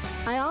threats.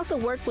 I also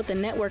work with a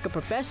network of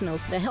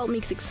professionals that help me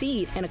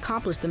succeed and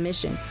accomplish the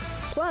mission.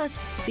 Plus,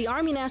 the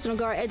Army National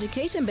Guard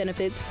education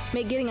benefits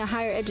make getting a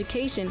higher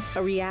education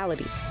a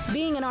reality.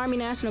 Being an Army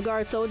National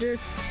Guard soldier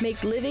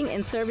makes living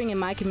and serving in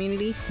my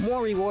community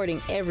more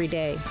rewarding every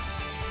day.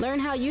 Learn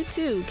how you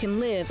too can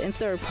live and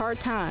serve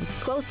part-time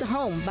close to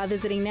home by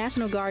visiting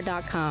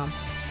NationalGuard.com.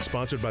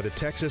 Sponsored by the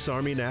Texas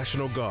Army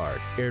National Guard.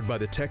 Aired by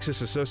the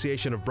Texas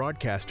Association of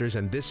Broadcasters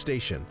and this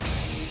station.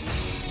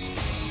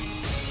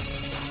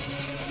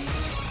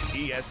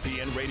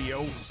 ESPN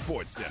Radio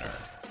Sports Center.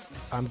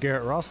 I'm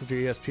Garrett Ross with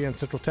your ESPN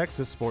Central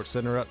Texas Sports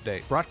Center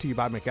update. Brought to you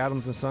by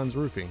McAdams & Sons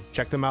Roofing.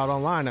 Check them out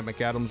online at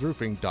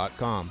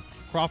McAdamsRoofing.com.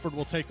 Crawford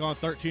will take on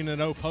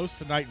 13-0 Post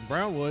tonight in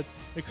Brownwood.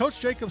 And Coach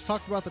Jacobs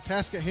talked about the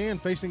task at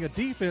hand, facing a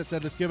defense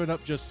that has given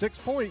up just 6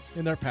 points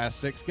in their past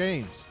 6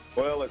 games.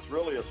 Well, it's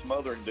really a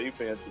smothering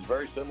defense. It's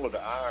very similar to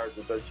ours.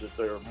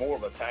 They're more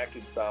of an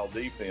attacking style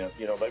defense.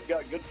 You know, they've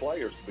got good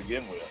players to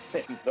begin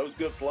with. And those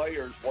good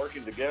players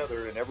working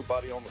together and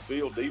everybody on the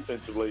field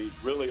defensively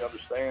really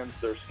understands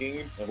their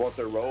scheme and what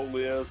their role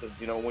is. And,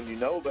 you know, when you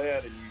know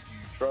that and you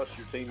trust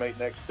your teammate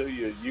next to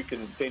you, you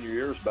can pin your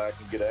ears back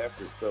and get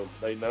after it. So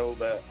they know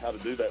that how to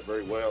do that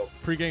very well.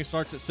 Pregame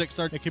starts at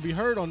 6:30 and can be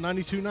heard on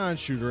 92.9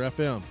 Shooter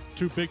FM.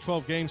 2 Big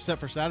 12 games set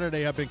for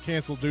Saturday have been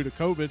canceled due to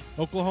COVID.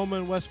 Oklahoma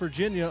and West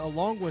Virginia,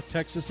 along with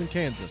Texas and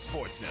Kansas.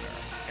 Sports Center,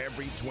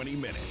 every 20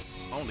 minutes,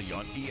 only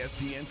on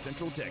ESPN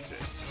Central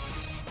Texas.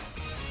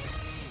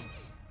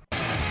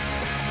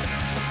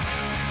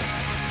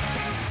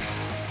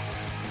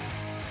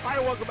 All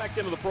right, welcome back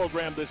into the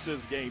program. This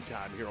is Game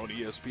Time here on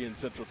ESPN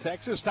Central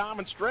Texas. Tom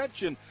and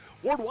Stretch and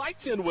Ward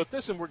White's in with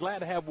us, and we're glad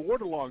to have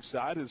Ward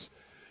alongside as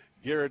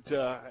Garrett.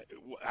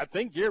 I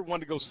think Garrett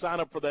wanted to go sign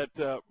up for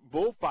that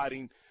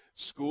bullfighting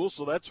school,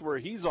 so that's where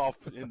he's off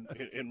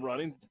in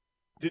running.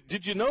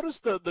 Did you notice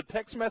the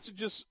text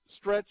messages,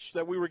 Stretch,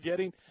 that we were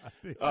getting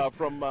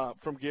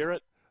from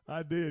Garrett?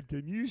 I did.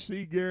 Can you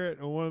see Garrett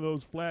in one of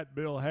those flat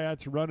bill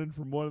hats running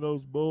from one of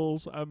those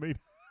bulls? I mean,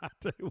 I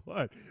tell you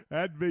what,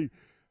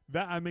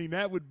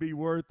 that would be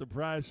worth the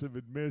price of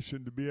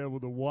admission to be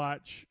able to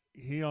watch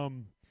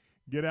him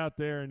get out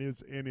there in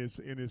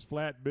his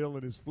flat bill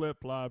and his flip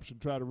flops and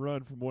try to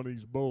run from one of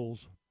these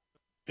bulls.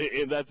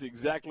 And that's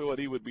exactly what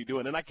he would be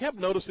doing. And I kept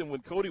noticing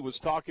when Cody was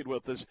talking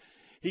with us,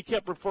 he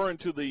kept referring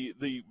to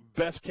the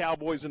best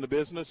cowboys in the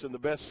business and the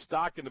best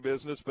stock in the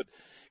business. But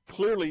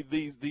clearly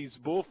these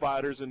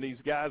bullfighters and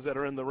these guys that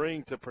are in the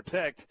ring to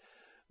protect,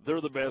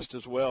 they're the best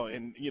as well.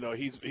 And, you know,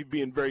 he's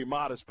being very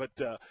modest, but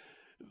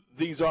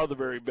these are the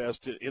very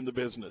best in the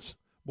business.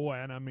 Boy,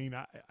 and I mean,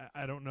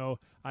 I don't know.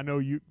 I know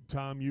you,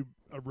 Tom, you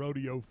a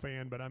rodeo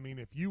fan, but I mean,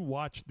 if you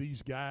watch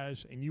these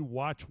guys and you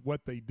watch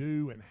what they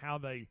do and how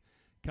they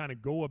kind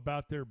of go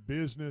about their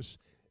business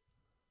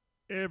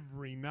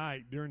every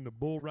night during the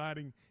bull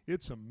riding,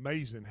 it's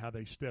amazing how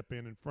they step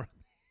in front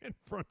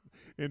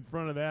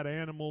of that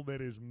animal that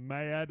is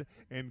mad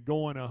and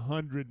going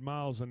 100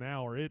 miles an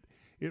hour. It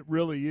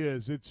really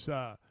is. It's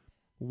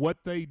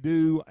what they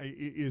do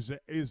is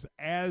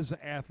as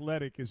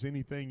athletic as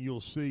anything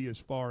you'll see as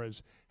far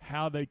as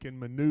how they can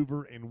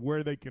maneuver and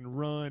where they can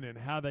run and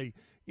how they,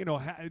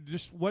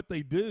 just what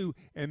they do.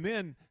 And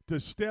then to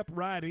step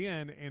right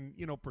in and,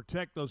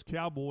 protect those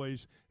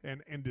cowboys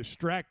and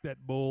distract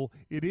that bull,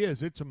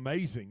 it's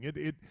amazing.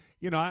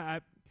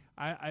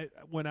 I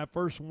when I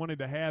first wanted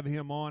to have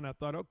him on, I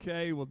thought,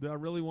 okay, well, do I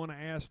really want to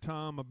ask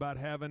Tom about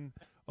having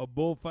a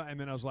bullfight? And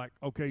then I was like,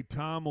 okay,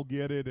 Tom will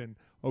get it, and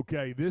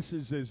okay, this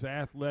is as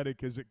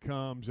athletic as it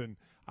comes, and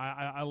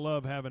I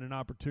love having an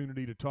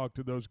opportunity to talk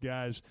to those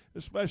guys,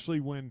 especially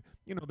when,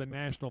 the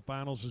national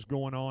finals is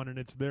going on and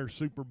it's their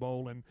Super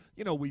Bowl. And,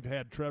 we've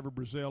had Trevor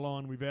Brazile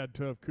on, we've had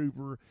Tuff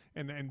Cooper,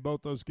 and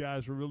both those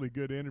guys were really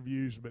good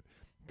interviews. But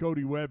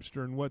Cody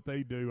Webster and what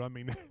they do, I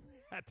mean,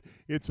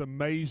 it's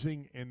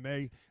amazing, and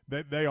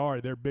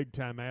they're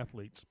big-time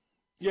athletes.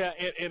 Yeah,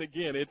 and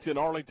again, it's in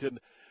Arlington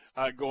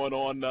going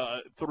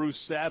on through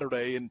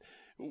Saturday, and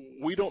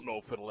we don't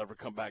know if it'll ever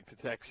come back to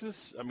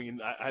Texas. I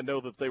mean, I know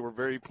that they were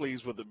very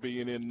pleased with it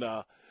being in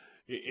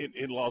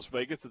Las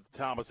Vegas at the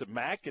Thomas and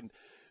Mack, and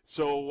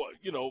so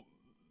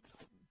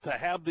to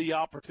have the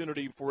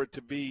opportunity for it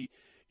to be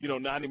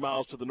 90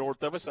 miles to the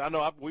north of us. I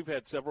know we've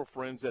had several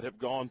friends that have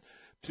gone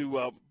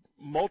to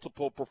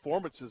multiple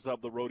performances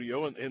of the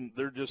rodeo, and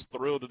they're just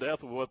thrilled to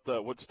death with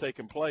what's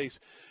taken place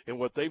and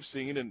what they've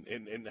seen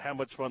and how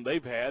much fun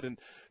they've had. And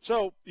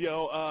so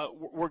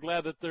we're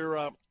glad that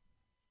the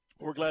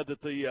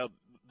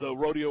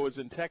rodeo is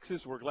in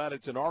Texas. We're glad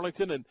it's in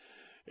Arlington,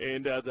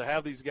 and to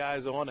have these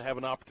guys on, to have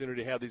an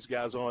opportunity to have these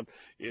guys on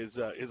is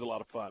a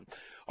lot of fun.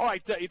 All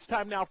right, it's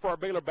time now for our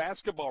Baylor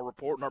Basketball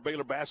Report, and our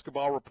Baylor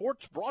Basketball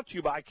Report's brought to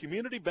you by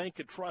Community Bank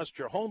and Trust,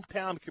 your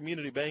hometown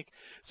community bank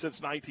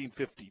since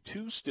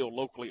 1952, still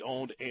locally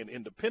owned and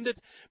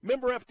independent.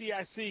 Member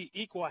FDIC,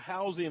 equal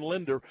housing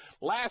lender.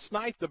 Last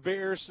night, the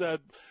Bears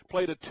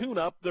played a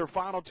tune-up. Their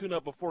final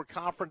tune-up before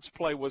conference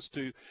play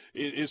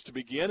is to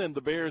begin, and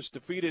the Bears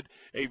defeated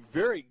a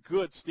very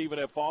good Stephen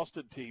F.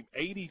 Austin team,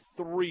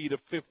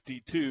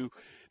 83-52.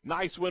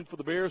 Nice win for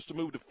the Bears to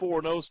move to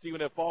 4-0.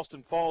 Stephen F.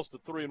 Austin falls to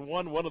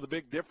 3-1. One of the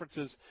big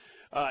differences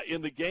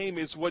in the game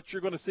is what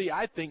you're going to see,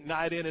 I think,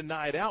 night in and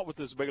night out with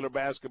this Baylor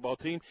basketball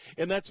team,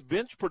 and that's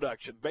bench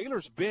production.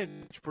 Baylor's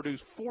bench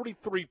produced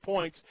 43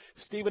 points.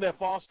 Stephen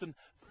F. Austin,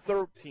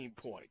 13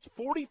 points.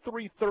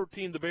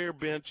 43-13, the Bear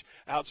bench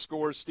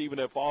outscores Stephen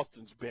F.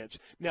 Austin's bench.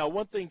 Now,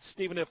 one thing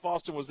Stephen F.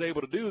 Austin was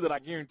able to do that I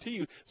guarantee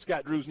you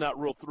Scott Drew's not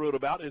real thrilled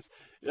about is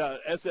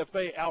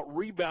SFA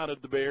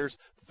out-rebounded the Bears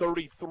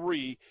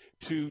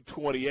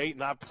 33-28,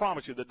 and I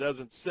promise you that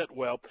doesn't sit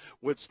well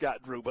with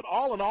Scott Drew. But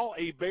all in all,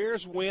 a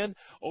Bears win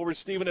over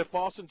Stephen F.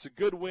 Austin. It's a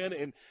good win,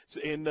 and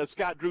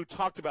Scott Drew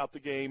talked about the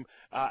game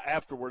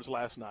afterwards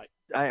last night.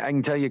 I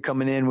can tell you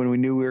coming in when we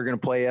knew we were going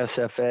to play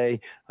SFA,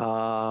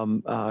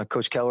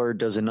 Coach Keller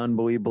does an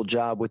unbelievable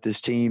job with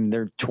this team.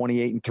 They're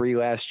 28-3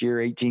 last year,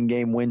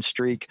 18-game win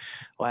streak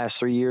last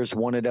 3 years,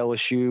 one at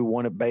LSU,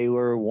 one at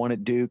Baylor, one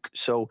at Duke.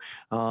 So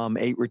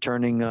 8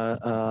 returning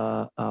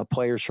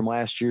players from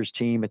last year's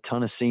team, a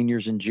ton of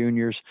seniors and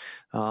juniors.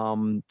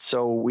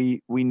 So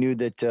we knew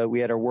that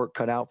we had our work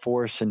cut out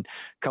for us, and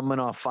coming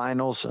off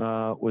finals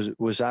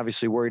was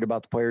obviously worried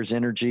about the players'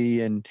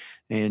 energy and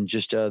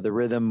just the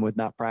rhythm with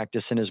not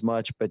practicing as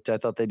much, but I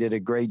thought they did a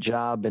great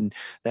job. And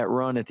that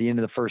run at the end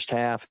of the first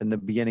half and the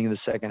beginning of the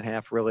second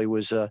half really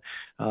was the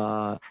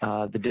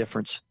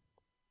difference.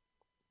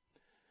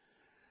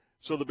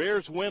 So the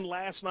Bears win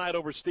last night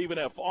over Stephen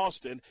F.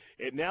 Austin,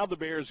 and now the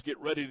Bears get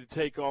ready to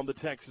take on the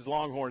Texas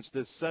Longhorns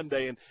this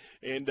Sunday.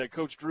 And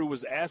Coach Drew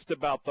was asked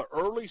about the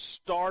early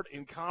start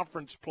in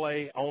conference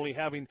play, only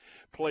having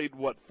played,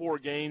 4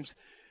 games.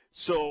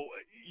 So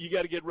you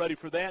got to get ready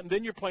for that. And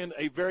then you're playing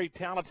a very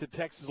talented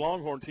Texas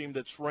Longhorn team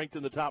that's ranked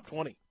in the top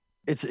 20.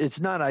 It's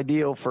not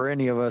ideal for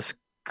any of us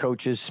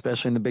coaches,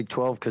 especially in the Big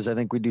 12, because I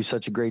think we do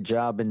such a great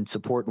job in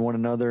supporting one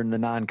another in the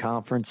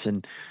non-conference.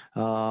 And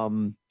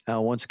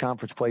once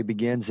conference play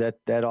begins,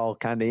 that all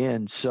kind of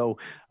ends. So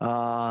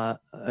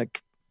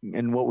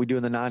and what we do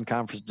in the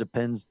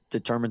non-conference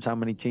determines how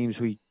many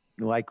teams we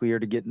likely are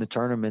to get in the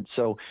tournament.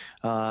 So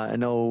I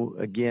know,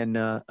 again,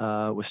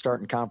 with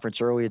starting conference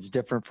early, it's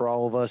different for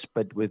all of us,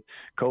 but with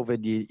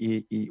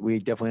COVID, we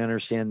definitely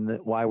understand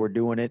why we're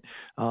doing it.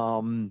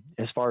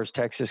 As far as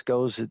Texas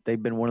goes,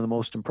 they've been one of the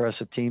most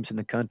impressive teams in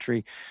the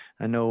country.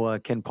 I know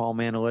Ken Palm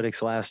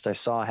Analytics last I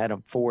saw had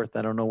them 4th.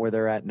 I don't know where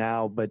they're at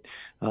now, but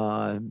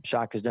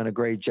Shock has done a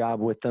great job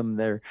with them.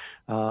 They're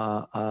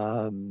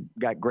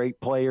got great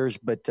players,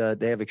 but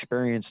they have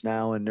experience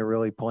now, and they're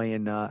really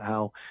playing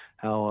how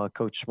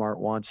Coach Smart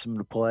wants them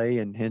to play,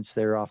 and hence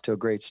they're off to a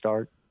great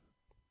start.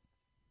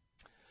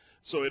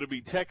 So it'll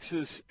be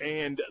Texas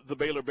and the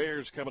Baylor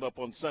Bears coming up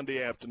on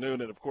Sunday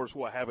afternoon, and, of course,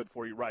 we'll have it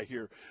for you right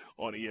here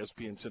on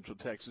ESPN Central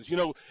Texas. You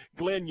know,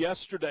 Glenn,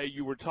 yesterday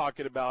you were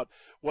talking about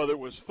whether it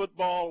was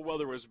football,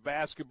 whether it was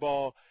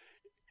basketball,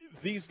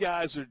 these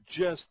guys are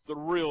just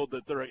thrilled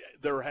that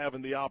they're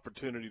having the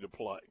opportunity to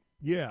play.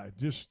 Yeah,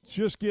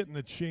 just getting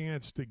the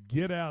chance to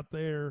get out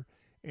there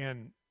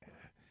and –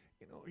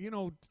 you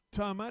know,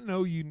 Tom, I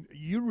know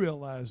you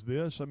realize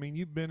this. I mean,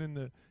 you've been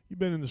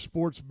in the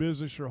sports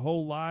business your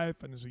whole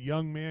life, and as a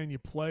young man, you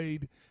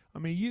played. I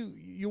mean,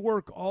 you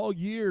work all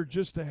year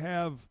just to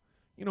have,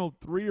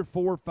 3 or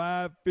 4,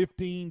 5,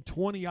 15,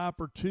 20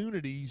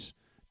 opportunities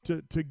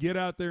to get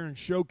out there and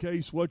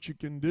showcase what you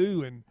can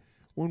do. And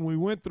when we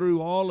went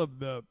through all of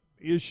the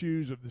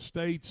issues of the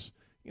state's,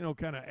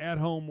 kind of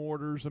at-home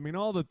orders, I mean,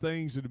 all the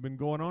things that have been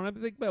going on. I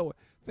mean,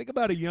 think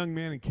about a young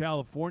man in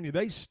California.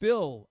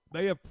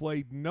 They have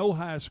played no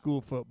high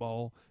school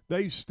football.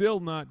 They've still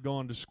not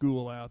gone to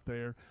school out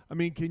there. I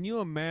mean, can you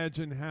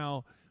imagine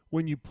how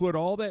when you put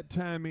all that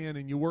time in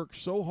and you work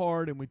so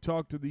hard, and we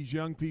talk to these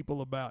young people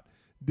about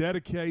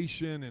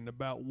dedication and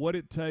about what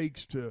it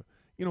takes to,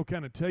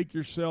 kind of take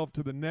yourself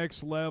to the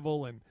next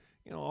level, and,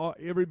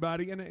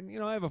 everybody, and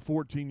I have a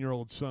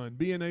 14-year-old son,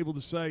 being able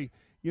to say,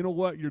 you know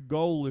what, your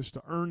goal is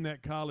to earn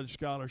that college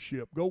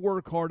scholarship. Go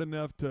work hard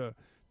enough to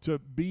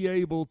be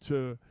able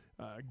to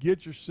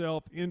get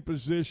yourself in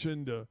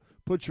position to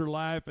put your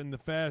life in the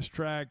fast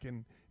track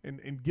and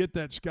get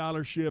that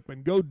scholarship,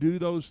 and go do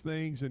those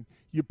things. And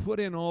you put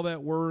in all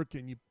that work,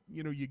 and you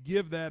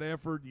give that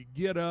effort. You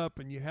get up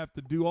and you have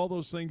to do all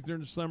those things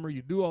during the summer.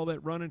 You do all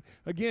that running.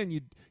 Again,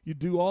 you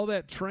do all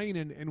that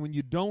training, and when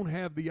you don't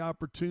have the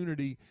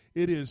opportunity,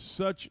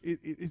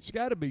 it's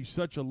got to be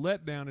such a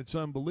letdown. It's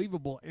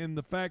unbelievable. And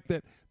the fact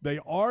that they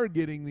are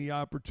getting the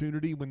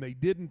opportunity when they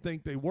didn't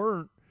think they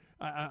weren't,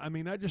 I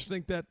mean, I just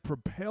think that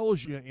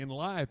propels you in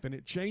life, and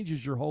it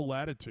changes your whole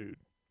attitude.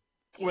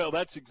 Well,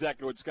 that's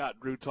exactly what Scott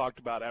Drew talked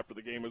about after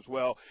the game as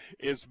well,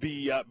 is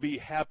be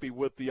happy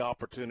with the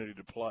opportunity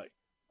to play.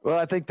 Well,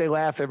 I think they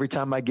laugh every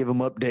time I give them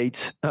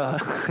updates,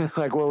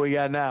 like what we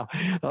got now.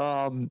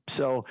 And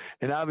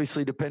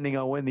obviously, depending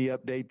on when the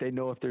update, they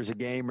know if there's a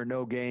game or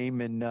no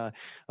game. And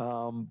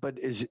but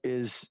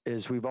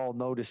as we've all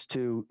noticed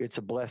too, it's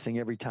a blessing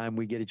every time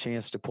we get a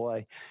chance to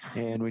play.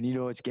 And when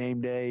it's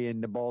game day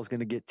and the ball's going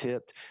to get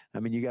tipped,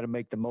 I mean, you got to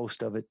make the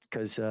most of it,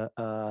 because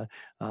I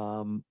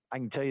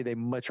can tell you they'd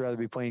much rather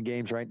be playing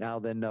games right now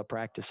than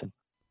practicing.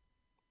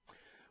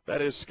 That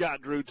is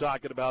Scott Drew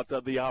talking about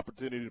the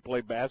opportunity to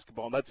play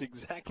basketball. And that's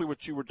exactly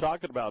what you were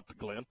talking about,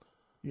 Glenn.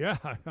 Yeah,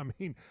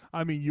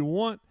 I mean, you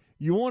want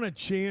You want a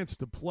chance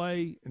to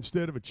play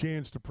instead of a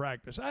chance to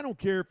practice. I don't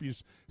care if you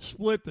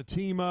split the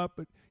team up,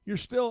 but you're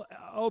still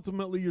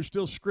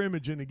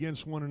scrimmaging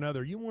against one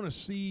another. You want to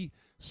see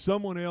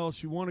someone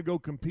else. You want to go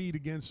compete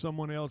against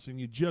someone else, and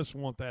you just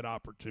want that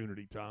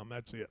opportunity, Tom.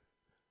 That's it.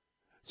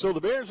 So the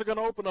Bears are going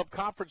to open up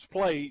conference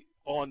play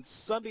on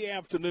Sunday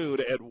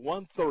afternoon at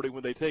 1:30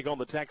 when they take on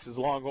the Texas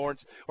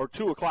Longhorns, or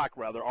 2 o'clock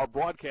rather. Our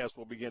broadcast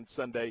will begin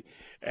Sunday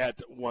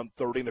at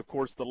 1:30. And, of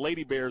course, the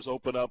Lady Bears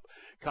open up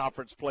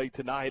conference play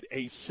tonight,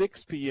 a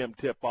 6 p.m.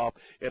 tip-off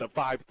and a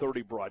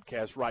 5:30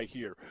 broadcast right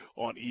here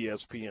on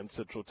ESPN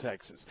Central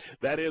Texas.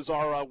 That is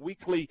our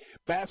weekly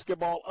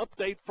basketball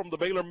update from the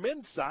Baylor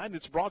men's side.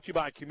 It's brought to you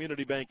by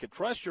Community Bank and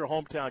Trust, your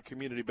hometown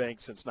community bank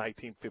since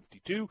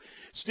 1952.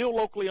 Still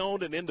locally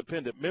owned and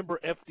independent, member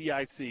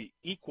FDIC,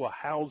 equal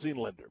housing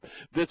lender.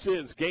 This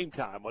is Game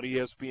Time on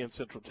ESPN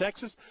Central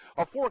Texas,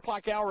 our 4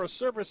 o'clock hour of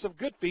service of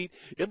Good Feet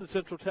in the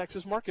Central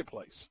Texas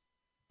marketplace.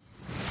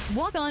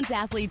 Walk-On's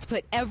athletes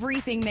put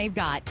everything they've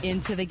got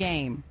into the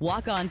game.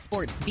 Walk-On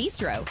Sports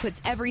Bistro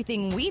puts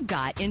everything we've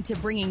got into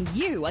bringing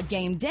you a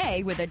game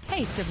day with a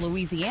taste of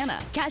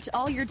Louisiana. Catch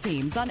all your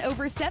teams on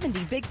over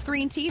 70 big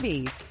screen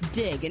TVs.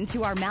 Dig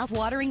into our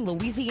mouth-watering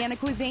Louisiana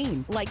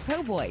cuisine like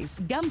po' boys,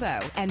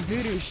 gumbo, and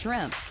voodoo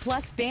shrimp,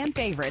 plus fan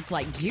favorites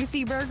like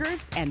juicy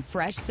burgers and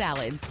fresh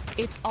salads.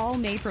 It's all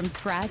made from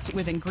scratch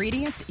with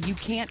ingredients you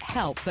can't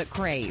help but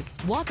crave.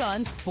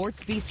 Walk-On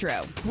Sports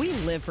Bistro. We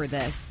live for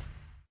this.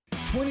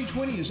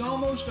 2020 is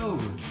almost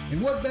over,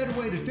 and what better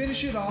way to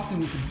finish it off than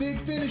with the Big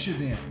Finish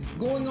event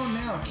going on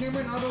now at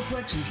Cameron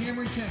Autoplex in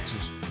Cameron,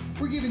 Texas.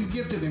 We're giving the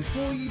gift of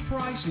employee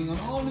pricing on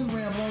all new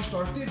Ram Lone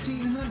Star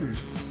 1500s,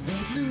 and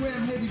with new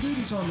Ram heavy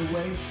duties on the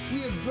way,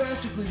 we have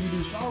drastically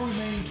reduced all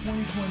remaining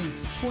 2020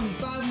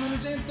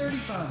 2500s and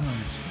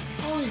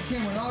 3500s. Only at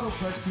Cameron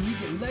Autoplex can you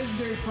get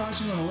legendary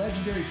pricing on a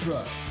legendary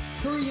truck.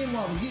 Hurry in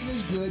while the getting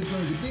is good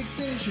during the Big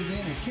Finish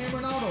event at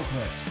Cameron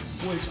Autoplex,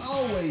 where it's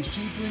always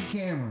cheaper in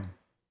Cameron.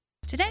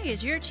 Today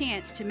is your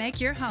chance to make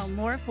your home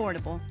more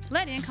affordable.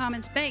 Let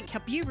Incommons Bank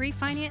help you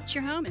refinance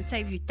your home and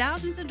save you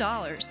thousands of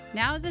dollars.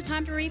 Now is the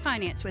time to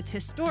refinance with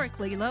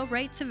historically low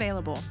rates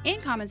available.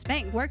 Incommons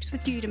Bank works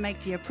with you to make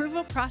the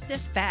approval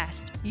process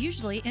fast,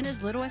 usually in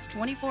as little as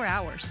 24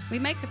 hours. We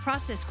make the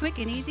process quick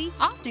and easy,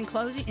 often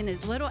closing in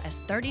as little as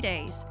 30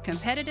 days.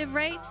 Competitive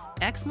rates,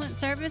 excellent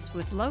service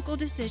with local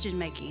decision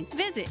making.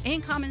 Visit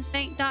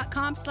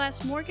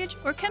incommonsbank.com/mortgage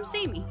or come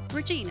see me,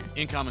 Regina.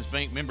 Incommons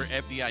Bank, member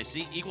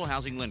FDIC, equal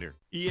housing lender.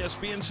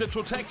 ESPN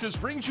Central Texas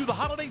brings you the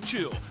Holiday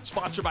Chill,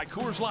 sponsored by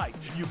Coors Light.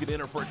 You can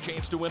enter for a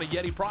chance to win a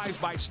Yeti prize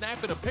by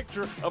snapping a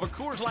picture of a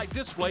Coors Light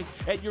display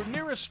at your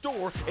nearest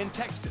store and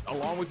text it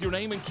along with your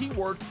name and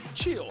keyword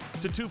CHILL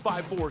to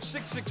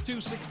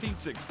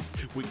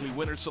 254-662-1660. Weekly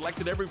winners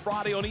selected every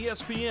Friday on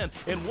ESPN,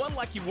 and one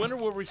lucky winner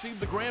will receive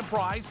the grand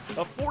prize,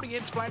 a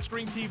 40-inch flat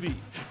screen TV.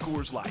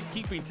 Coors Light,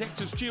 keeping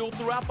Texas chill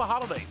throughout the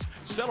holidays.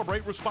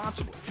 Celebrate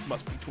responsibly.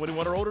 Must be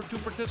 21 or older to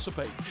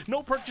participate.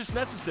 No purchase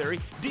necessary.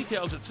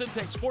 Details at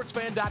SyntechSportsFan.com.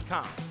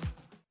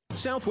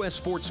 Southwest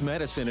Sports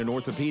Medicine and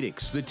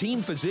Orthopedics, the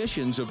team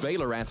physicians of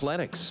Baylor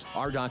Athletics.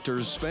 Our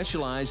doctors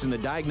specialize in the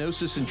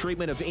diagnosis and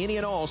treatment of any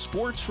and all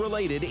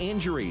sports-related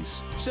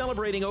injuries.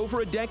 Celebrating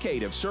over a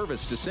decade of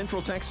service to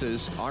Central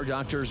Texas, our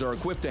doctors are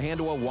equipped to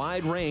handle a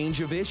wide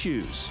range of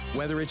issues.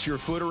 Whether it's your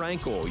foot or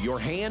ankle, your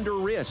hand or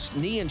wrist,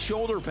 knee and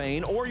shoulder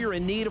pain, or you're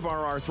in need of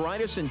our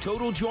arthritis and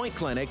total joint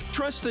clinic,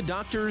 trust the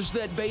doctors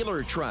that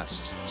Baylor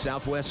trusts.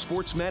 Southwest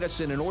Sports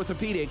Medicine and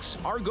Orthopedics,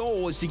 our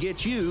goal is to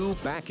get you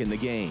back in the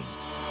game.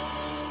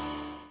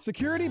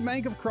 Security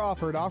Bank of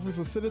Crawford offers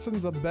the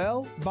citizens of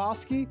Bell,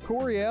 Bosque,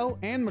 Coryell,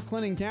 and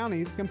McLennan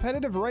counties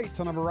competitive rates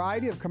on a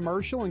variety of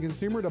commercial and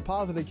consumer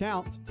deposit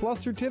accounts, plus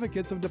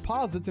certificates of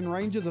deposits in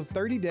ranges of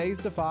 30 days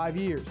to 5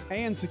 years.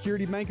 And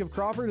Security Bank of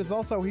Crawford is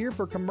also here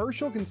for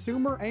commercial,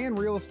 consumer, and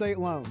real estate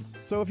loans.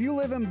 So if you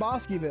live in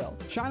Bosqueville,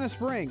 China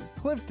Spring,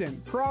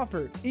 Clifton,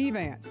 Crawford,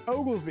 Evant,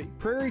 Oglesby,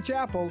 Prairie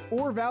Chapel,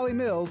 or Valley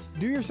Mills,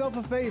 do yourself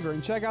a favor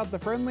and check out the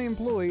friendly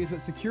employees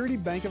at Security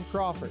Bank of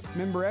Crawford,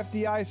 member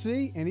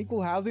FDIC and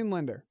equal housing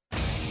lender.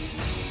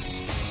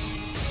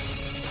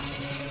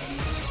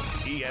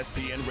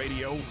 ESPN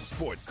Radio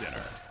Sports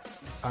Center.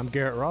 I'm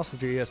Garrett Ross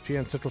with your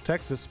ESPN Central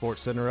Texas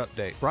Sports Center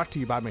update, brought to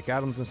you by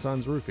McAdams &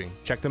 Sons Roofing.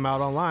 Check them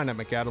out online at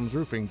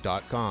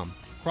McAdamsRoofing.com.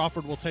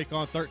 Crawford will take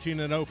on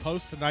 13-0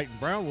 Post tonight in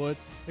Brownwood,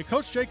 and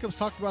Coach Jacobs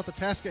talked about the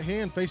task at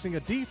hand, facing a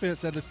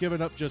defense that has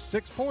given up just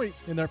 6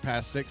 points in their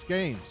past 6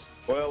 games.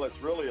 Well,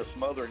 it's really a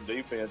smothering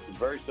defense. It's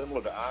very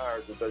similar to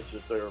ours, but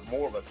they're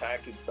more of an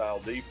attacking style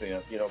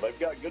defense. You know, they've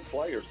got good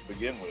players to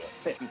begin with.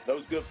 And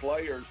those good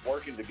players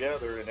working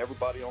together, and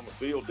everybody on the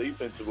field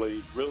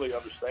defensively really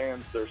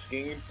understands their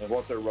scheme and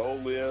what their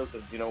role is.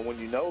 And, you know, when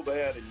you know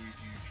that and you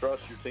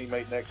trust your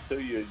teammate next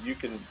to you, you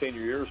can pin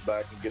your ears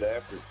back and get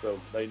after it. So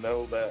they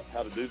know that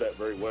how to do that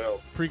very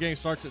well. Pre-game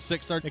starts at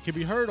 6:30. It can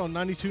be heard on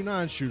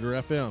 92.9 Shooter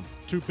FM.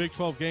 2 Big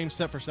 12 games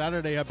set for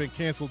Saturday have been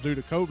canceled due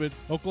to COVID.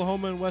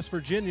 Oklahoma and West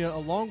Virginia,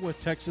 along with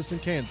Texas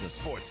and Kansas.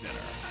 Sports Center,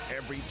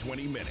 every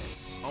 20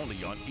 minutes,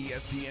 only on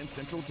ESPN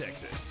Central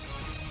Texas.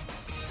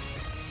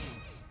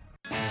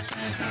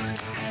 All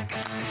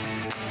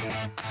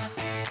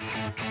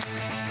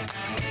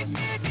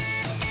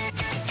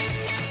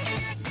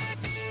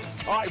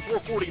right,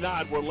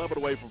 4:49. We're 11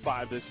 away from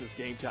 5. This is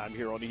Game Time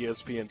here on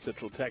ESPN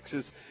Central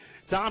Texas.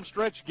 Tom,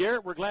 Stretch,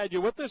 Garrett, we're glad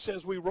you're with us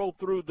as we roll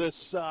through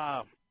this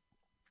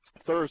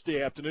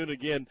Thursday afternoon.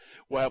 Again,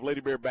 we'll have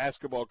Lady Bear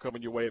basketball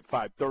coming your way at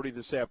 5:30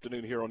 this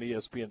afternoon here on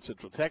ESPN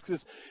Central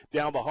Texas.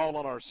 Down the hall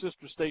on our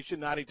sister station,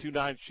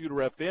 92.9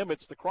 Shooter FM,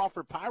 it's the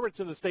Crawford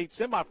Pirates in the state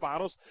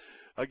semifinals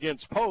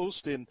against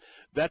Post, and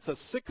that's a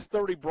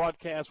 6:30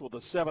 broadcast with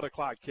a 7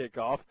 o'clock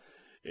kickoff.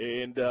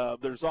 And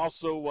there's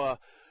also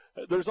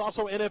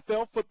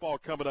NFL football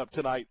coming up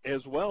tonight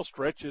as well,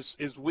 Stretch,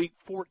 as Week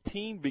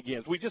 14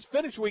 begins. We just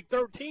finished Week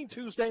 13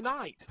 Tuesday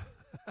night.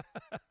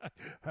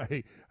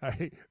 Hey,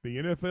 the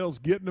NFL's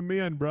getting them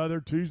in, brother.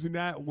 Tuesday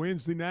night,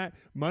 Wednesday night,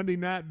 Monday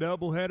night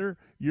doubleheader.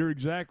 You're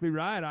exactly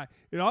right.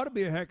 It ought to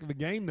be a heck of a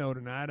game, though,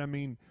 tonight. I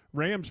mean,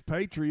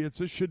 Rams-Patriots,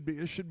 this should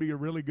be a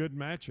really good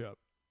matchup.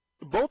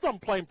 Both of them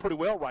playing pretty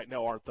well right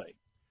now, aren't they?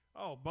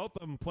 Oh, both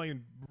of them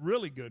playing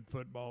really good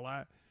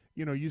football.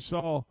 You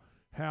saw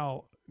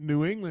how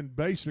New England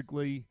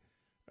basically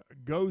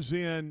goes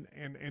in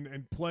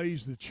and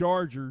plays the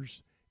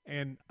Chargers,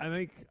 and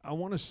I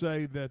want to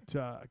say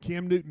that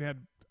Cam Newton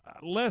had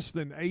less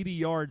than 80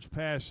 yards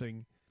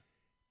passing,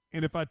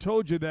 and if I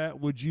told you that,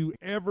 would you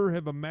ever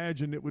have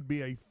imagined it would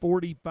be a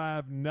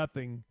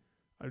 45-0,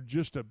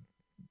 just a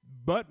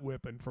butt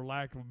whipping, for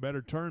lack of a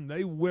better term?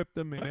 They whipped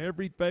them in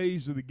every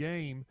phase of the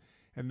game.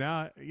 And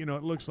now, it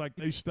looks like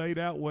they stayed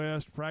out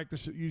west,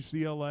 practice at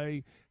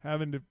UCLA,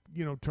 having to,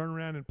 turn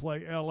around and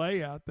play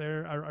L.A. out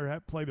there, or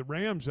play the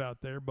Rams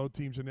out there. Both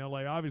teams in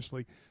L.A.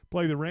 obviously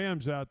play the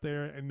Rams out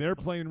there, and they're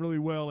playing really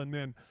well. And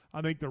then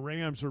I think the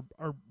Rams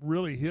are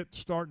really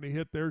starting to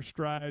hit their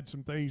stride.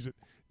 Some things that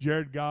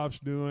Jared Goff's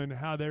doing,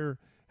 how they're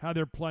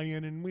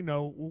playing, and we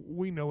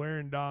know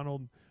Aaron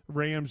Donald,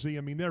 Ramsey.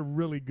 I mean, they're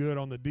really good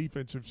on the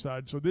defensive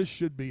side. So this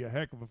should be a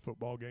heck of a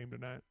football game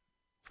tonight.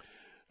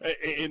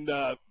 And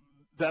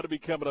that'll be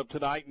coming up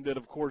tonight. And then,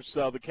 of course,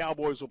 the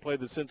Cowboys will play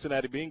the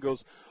Cincinnati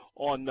Bengals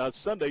on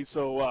Sunday.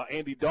 So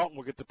Andy Dalton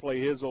will get to play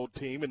his old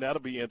team, and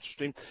that'll be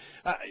interesting.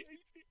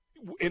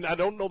 And I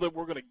don't know that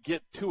we're going to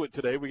get to it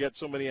today. We got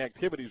so many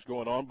activities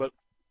going on. But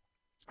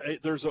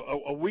there's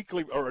a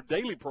weekly or a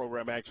daily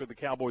program, actually, the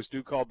Cowboys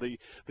do called the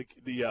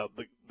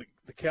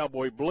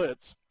Cowboy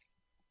Blitz,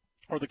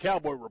 or the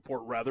Cowboy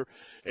Report, rather.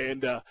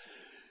 And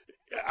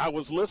I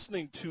was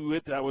listening to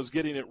it. I was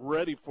getting it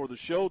ready for the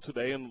show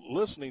today and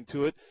listening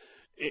to it.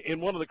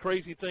 And one of the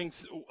crazy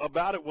things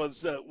about it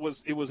was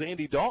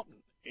Andy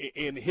Dalton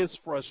and his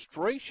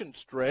frustration,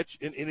 Stretch,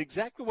 and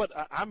exactly what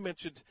I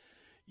mentioned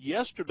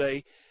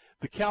yesterday,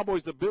 the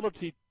Cowboys'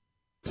 ability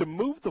to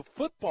move the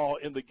football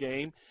in the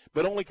game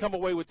but only come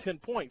away with 10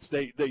 points.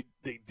 They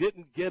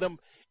didn't get them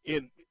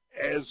in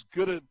as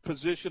good a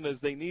position as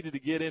they needed to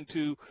get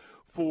into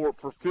for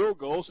field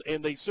goals,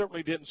 and they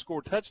certainly didn't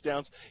score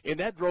touchdowns, and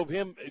that drove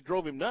him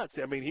nuts.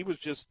 I mean, he was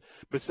just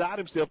beside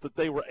himself that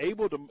they were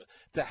able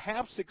to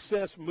have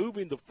success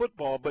moving the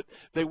football, but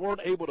they weren't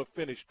able to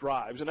finish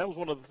drives, and that was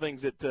one of the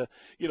things that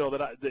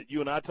that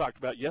you and I talked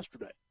about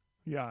yesterday.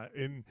 Yeah,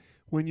 and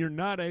when you're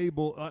not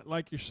able,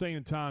 like you're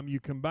saying, Tom, you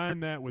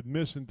combine that with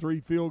missing 3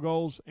 field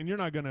goals, and you're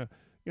not going to.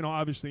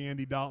 Obviously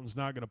Andy Dalton's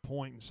not going to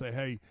point and say,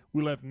 hey,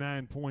 we left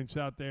 9 points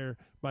out there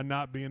by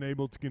not being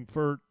able to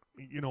convert,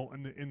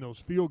 in those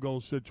field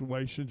goal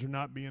situations, or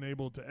not being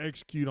able to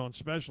execute on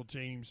special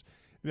teams.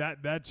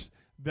 That's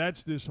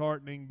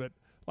disheartening. But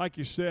like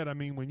you said, I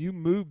mean, when you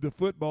move the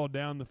football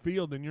down the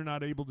field and you're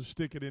not able to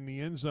stick it in the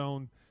end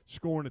zone,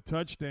 scoring a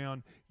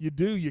touchdown,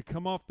 you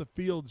come off the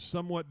field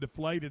somewhat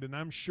deflated, and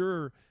I'm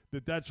sure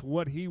that's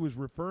what he was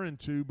referring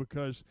to,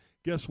 because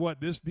guess what?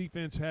 This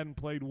defense hadn't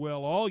played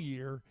well all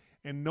year,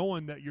 and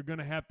knowing that you're going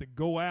to have to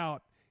go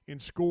out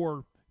and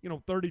score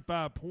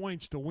 35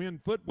 points to win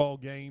football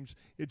games,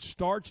 it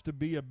starts to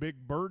be a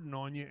big burden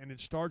on you, and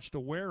it starts to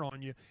wear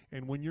on you.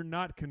 And when you're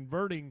not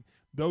converting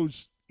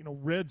those,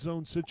 red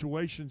zone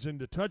situations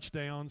into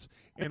touchdowns,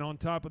 and on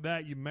top of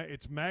that,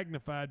 it's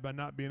magnified by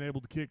not being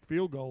able to kick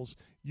field goals,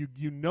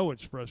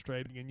 it's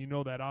frustrating,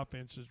 and that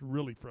offense is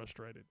really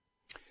frustrated.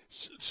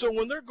 So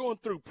when they're going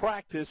through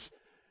practice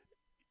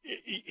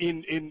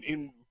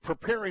in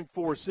preparing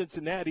for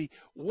Cincinnati,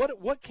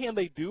 what can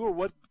they do, or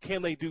what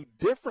can they do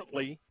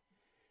differently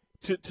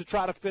to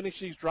try to finish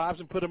these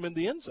drives and put them in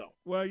the end zone?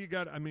 Well,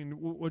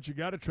 what you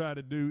got to try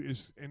to do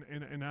is,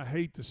 and I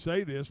hate to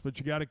say this, but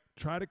you got to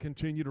try to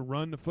continue to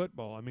run the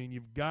football. I mean,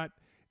 you've got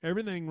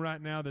everything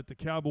right now that the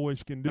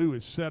Cowboys can do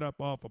is set up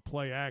off of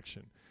play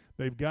action.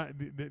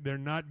 They're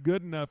not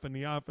good enough in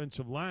the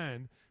offensive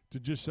line to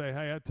just say,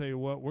 hey, I tell you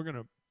what, we're going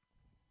to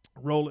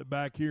roll it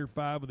back here,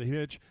 5 with a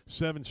hitch,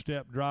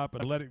 7-step drop,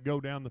 and let it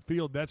go down the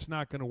field. That's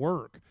not going to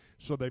work.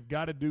 So they've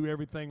got to do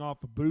everything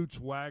off of boots,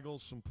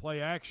 waggles, some play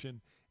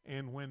action.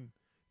 And when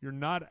you're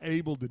not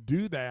able to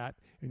do that,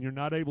 and you're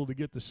not able to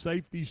get the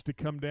safeties to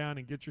come down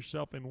and get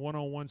yourself in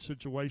one-on-one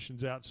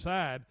situations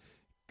outside,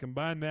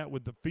 combine that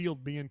with the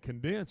field being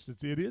condensed,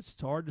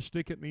 it's hard to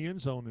stick it in the end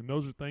zone, and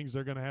those are things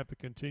they're going to have to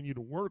continue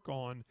to work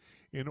on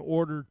in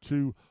order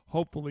to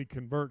hopefully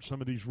convert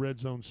some of these red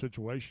zone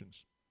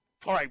situations.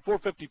 All right,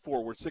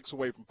 4:54. We're 6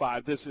 away from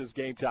 5. This is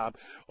Game Time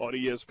on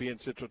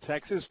ESPN Central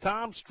Texas.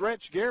 Tom,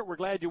 Stretch, Garrett, we're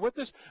glad you're with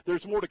us.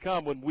 There's more to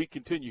come when we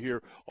continue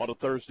here on a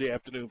Thursday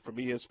afternoon from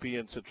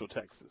ESPN Central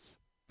Texas.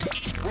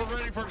 We're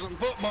ready for some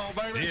football,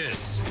 baby.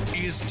 This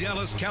is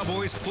Dallas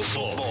Cowboys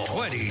football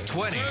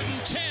 2020. 3rd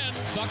and 10.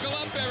 Buckle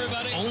up,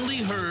 everybody. Only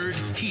heard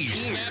here.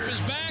 Snap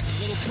is back.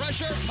 Little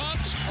pressure.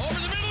 Pumps. Over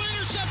the middle.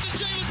 Intercepted.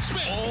 Jalen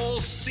Smith. All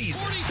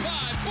season.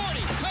 45,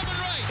 40. Coming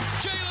right.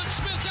 Jalen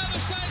Smith down the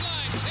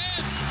sideline.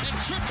 10. And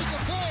tripped at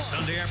the 4.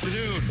 Sunday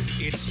afternoon,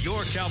 it's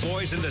your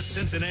Cowboys and the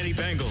Cincinnati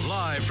Bengals.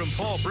 Live from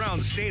Paul Brown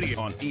Stadium.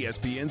 On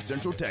ESPN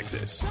Central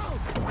Texas.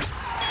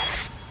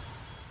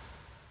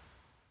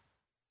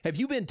 Have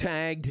you been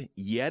tagged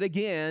yet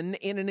again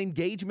in an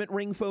engagement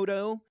ring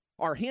photo?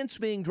 Are hints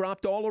being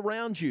dropped all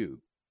around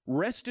you?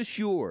 Rest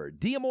assured,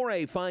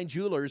 D'Amore Fine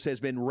Jewelers has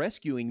been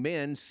rescuing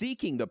men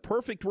seeking the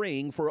perfect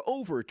ring for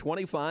over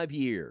 25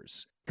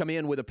 years. Come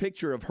in with a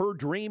picture of her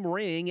dream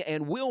ring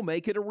and we'll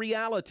make it a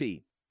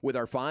reality. With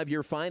our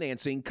 5-year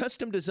financing,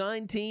 custom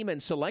design team,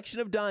 and selection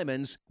of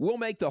diamonds, we'll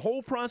make the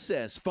whole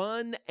process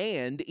fun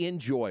and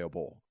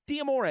enjoyable.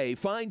 D'Amore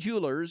Fine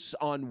Jewelers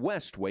on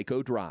West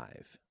Waco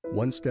Drive.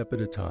 One step at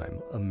a time,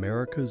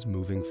 America's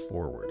moving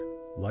forward.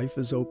 Life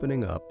is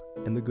opening up,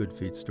 and the Good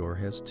Feet store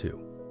has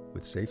too.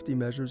 With safety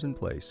measures in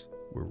place,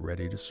 we're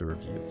ready to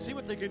serve you. See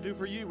what they can do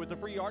for you with the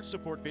free arch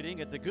support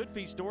fitting at the Good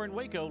Feet store in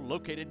Waco,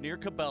 located near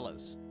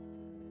Cabela's.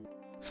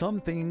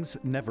 Some things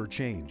never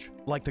change,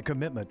 like the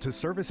commitment to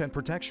service and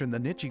protection the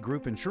Nichi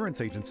Group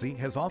Insurance Agency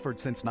has offered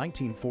since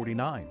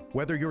 1949.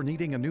 Whether you're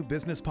needing a new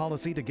business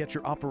policy to get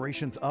your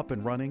operations up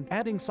and running,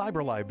 adding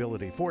cyber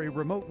liability for a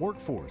remote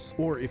workforce,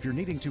 or if you're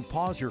needing to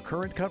pause your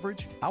current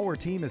coverage, our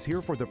team is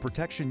here for the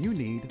protection you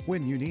need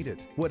when you need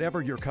it.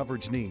 Whatever your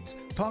coverage needs,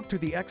 talk to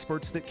the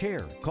experts that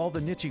care. Call the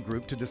Nichi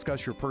Group to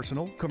discuss your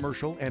personal,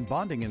 commercial, and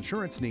bonding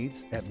insurance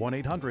needs at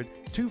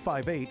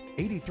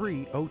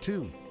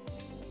 1-800-258-8302.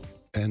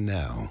 And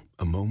now,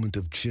 a moment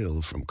of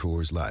chill from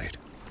Coors Light.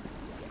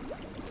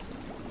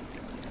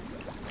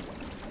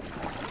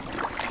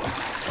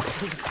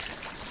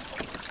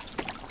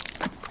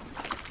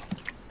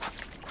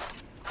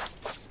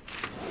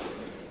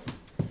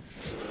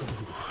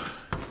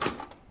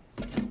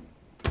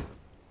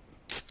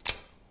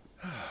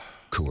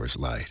 Coors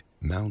Light,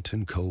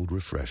 mountain cold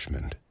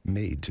refreshment,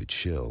 made to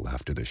chill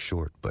after the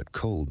short but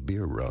cold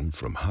beer run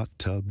from hot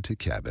tub to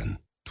cabin.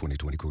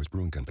 2020 Coors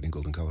Brewing Company,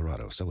 Golden,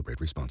 Colorado. Celebrate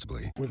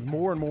responsibly. With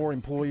more and more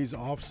employees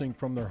officing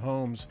from their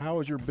homes, how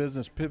is your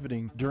business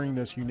pivoting during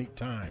this unique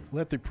time?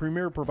 Let the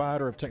premier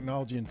provider of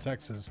technology in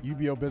Texas,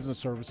 UBO Business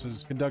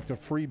Services, conduct a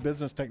free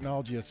business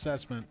technology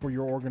assessment for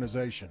your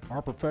organization.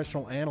 Our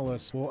professional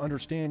analysts will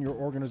understand your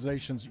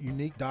organization's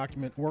unique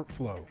document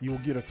workflow. You will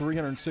get a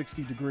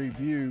 360-degree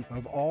view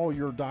of all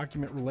your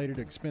document-related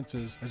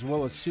expenses, as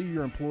well as see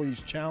your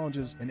employees'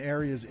 challenges and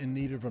areas in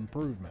need of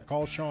improvement.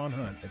 Call Sean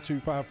Hunt at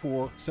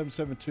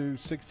 254-772-1600,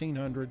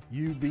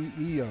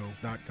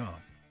 ubeo.com.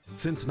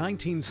 Since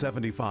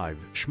 1975,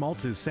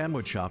 Schmaltz's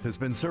Sandwich Shop has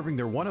been serving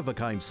their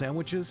one-of-a-kind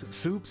sandwiches,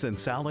 soups, and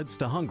salads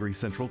to hungry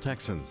Central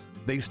Texans.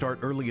 They start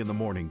early in the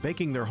morning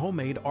baking their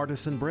homemade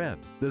artisan bread.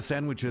 The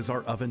sandwiches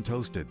are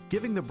oven-toasted,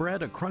 giving the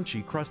bread a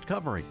crunchy crust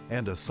covering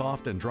and a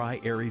soft and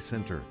dry, airy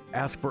center.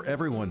 Ask for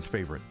everyone's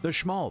favorite, the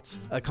Schmaltz,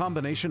 a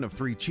combination of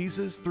 3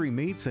 cheeses, 3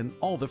 meats, and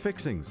all the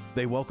fixings.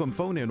 They welcome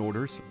phone-in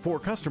orders for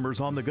customers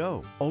on the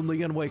go.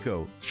 Only in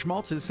Waco,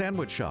 Schmaltz's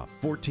Sandwich Shop,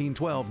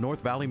 1412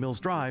 North Valley Mills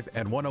Drive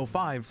and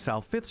 105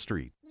 South 5th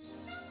Street.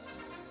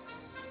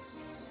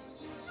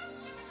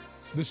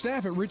 The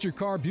staff at Richard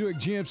Carr Buick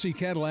GMC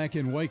Cadillac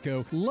in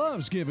Waco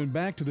loves giving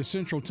back to the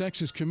Central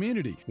Texas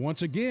community.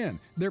 Once again,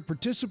 they're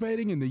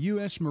participating in the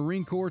U.S.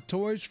 Marine Corps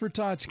Toys for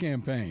Tots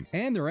campaign,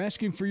 and they're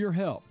asking for your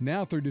help.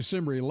 Now through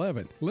December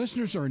 11th,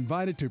 listeners are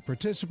invited to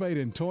participate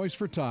in Toys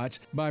for Tots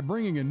by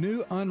bringing a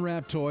new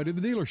unwrapped toy to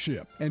the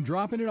dealership and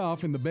dropping it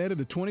off in the bed of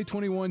the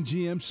 2021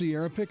 GM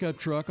Sierra pickup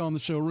truck on the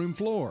showroom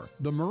floor.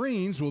 The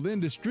Marines will then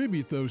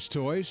distribute those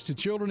toys to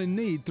children in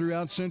need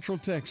throughout Central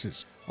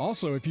Texas.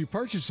 Also, if you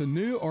purchase a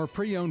new or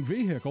pre-owned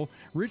vehicle,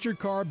 Richard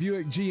Carr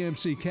Buick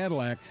GMC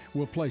Cadillac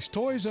will place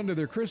toys under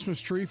their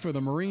Christmas tree for the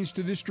Marines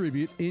to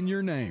distribute in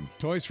your name.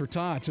 Toys for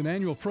Tots, an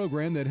annual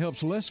program that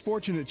helps less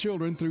fortunate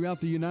children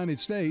throughout the United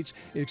States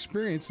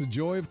experience the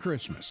joy of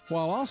Christmas,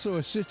 while also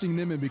assisting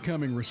them in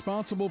becoming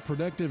responsible,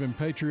 productive, and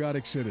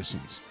patriotic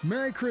citizens.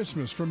 Merry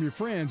Christmas from your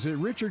friends at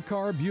Richard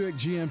Carr Buick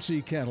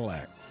GMC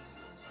Cadillac.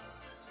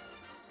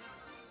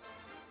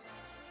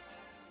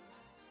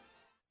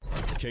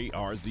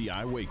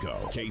 KRZI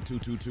Waco,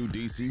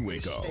 K222DC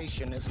Waco. This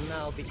station is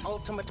now the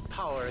ultimate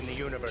power in the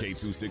universe.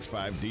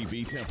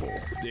 K265DV Temple.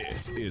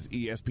 This is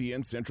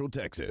ESPN Central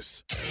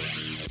Texas.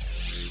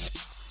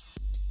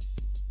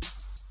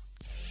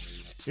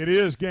 It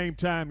is game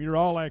time. Your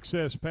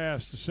all-access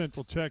pass to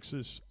Central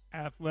Texas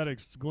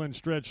Athletics. Glenn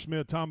Stretch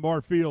Smith, Tom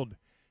Barfield,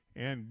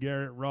 and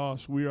Garrett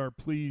Ross. We are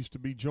pleased to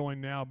be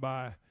joined now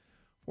by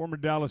former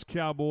Dallas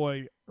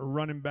Cowboy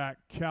running back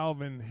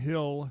Calvin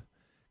Hill.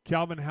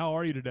 Calvin, how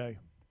are you today?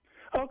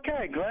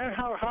 Okay, Glenn.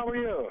 How are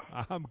you?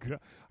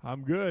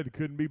 I'm good.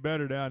 Couldn't be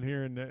better down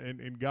here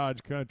in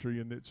God's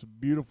country, and it's a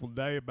beautiful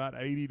day, about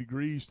 80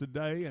 degrees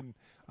today. And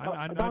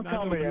I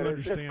know you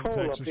understand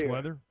Texas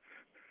weather.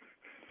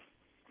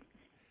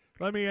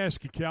 Let me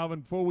ask you, Calvin,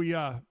 before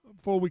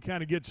we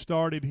kind of get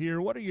started here,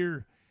 what are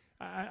your?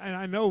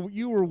 I know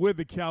you were with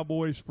the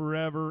Cowboys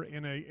forever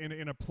in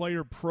a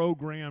player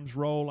programs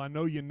role. I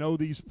know you know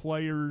these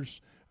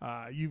players.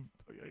 You've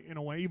in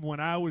a way, even when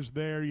I was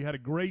there, you had a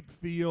great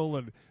feel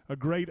and a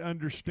great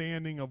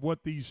understanding of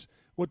what these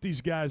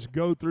guys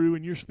go through,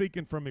 and you're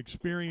speaking from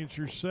experience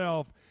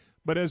yourself.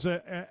 But as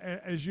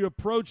you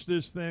approach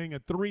this thing, a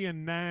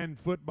 3-9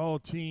 football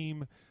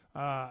team,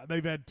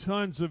 they've had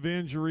tons of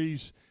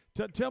injuries.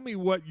 Tell me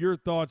what your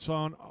thoughts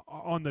on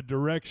the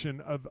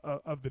direction of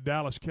the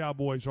Dallas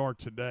Cowboys are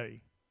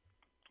today.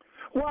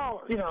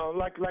 Well,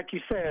 like you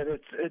said,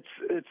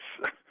 it's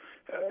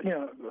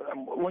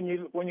when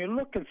you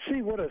look and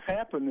see what has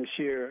happened this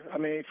year. I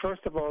mean,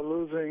 first of all,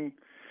 losing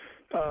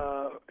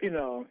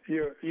your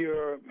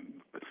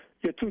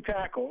two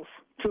tackles,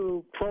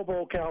 two Pro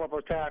Bowl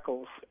caliber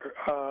tackles.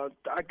 I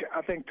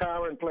think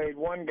Tyron played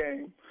one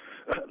game.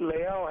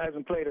 Leal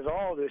hasn't played at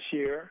all this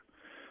year.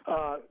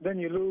 Then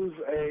you lose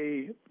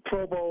a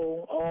Pro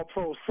Bowl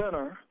All-Pro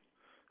center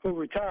who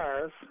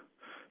retires,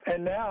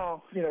 and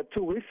now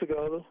 2 weeks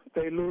ago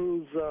they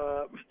lose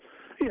a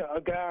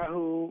guy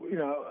who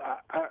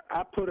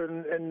I put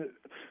in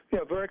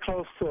very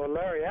close to a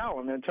Larry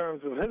Allen in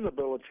terms of his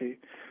ability,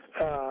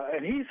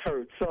 and he's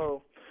hurt.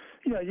 So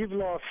you've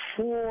lost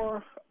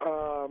four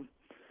of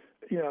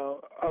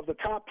the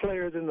top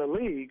players in the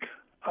league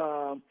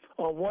on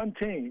one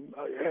team,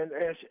 and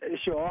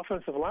it's your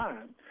offensive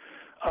line.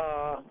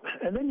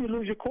 And then you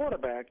lose your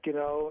quarterback, in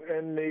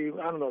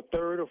the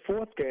third or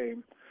fourth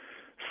game.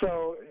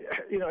 So,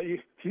 you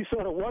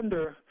sort of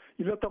wonder,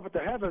 you look up at the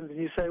heavens and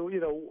you say,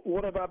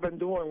 what have I been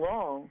doing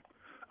wrong?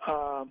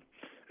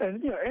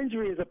 And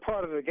injury is a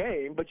part of the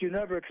game, but you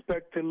never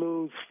expect to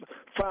lose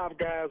five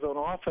guys on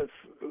offense,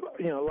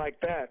 like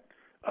that,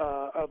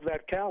 of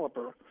that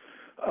caliber.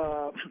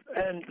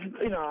 And,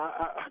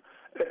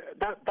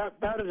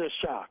 that is a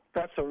shock.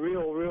 That's a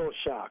real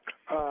shock.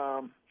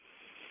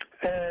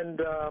 And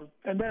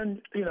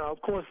then,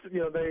 of course,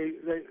 they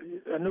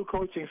a new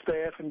coaching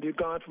staff, and you've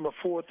gone from a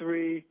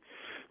 4-3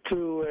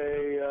 to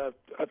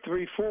a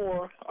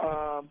 3-4.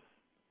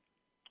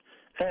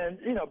 And,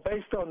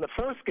 based on the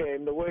first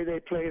game, the way they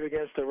played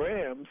against the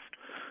Rams,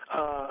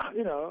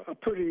 a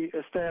pretty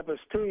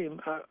established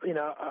team,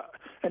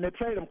 and they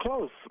played them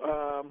close.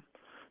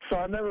 So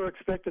I never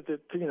expected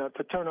it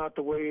to turn out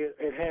the way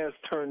it has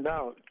turned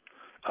out.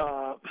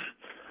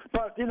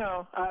 But,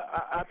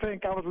 I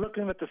think I was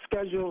looking at the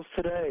schedules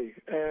today,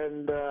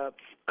 and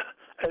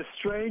as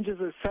strange as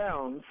it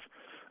sounds,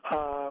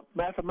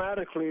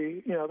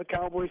 mathematically, the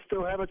Cowboys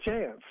still have a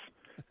chance.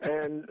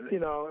 And,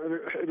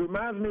 it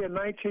reminds me of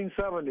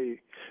 1970.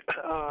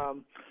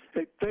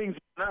 Things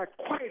are not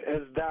quite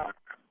as dark,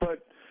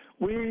 but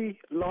we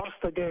lost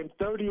the game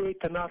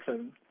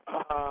 38-0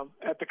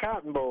 at the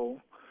Cotton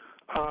Bowl.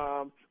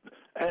 And,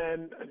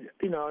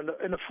 in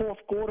the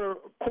fourth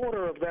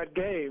quarter of that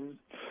game,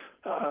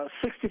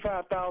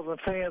 65,000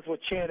 fans were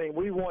chanting,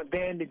 "We want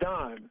Dandy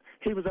Don."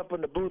 He was up in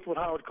the booth with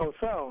Howard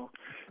Cosell,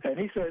 and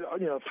he said,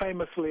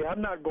 famously,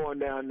 "I'm not going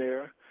down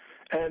there."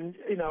 And,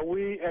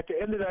 we, at the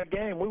end of that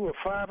game, we were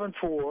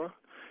 5-4,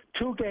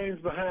 2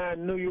 games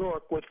behind New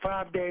York with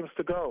 5 games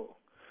to go.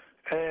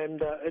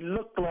 And it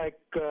looked like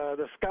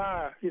the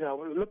sky, it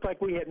looked like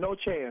we had no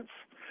chance.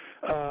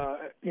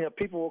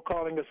 People were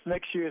calling us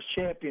next year's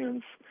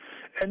champions.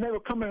 And they were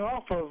coming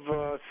off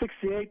of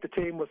 68. The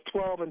team was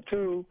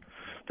 12-2.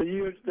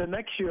 The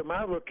next year,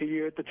 my rookie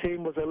year, the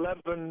team was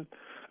 3-1,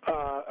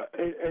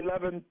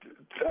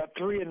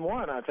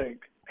 I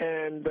think.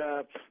 And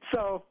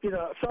so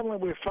suddenly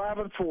we're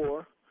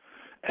 5-4,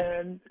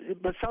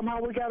 but somehow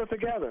we got it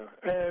together.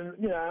 And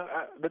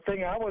the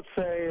thing I would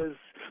say is,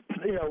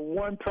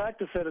 one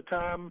practice at a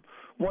time,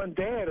 one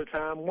day at a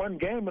time, one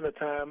game at a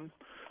time.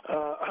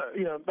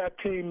 That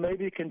team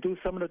maybe can do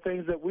some of the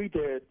things that we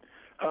did,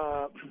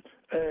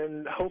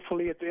 and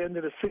hopefully at the end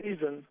of the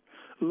season,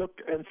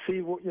 look and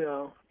see what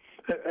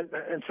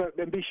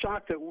and be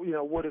shocked at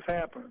what has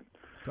happened.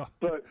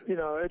 But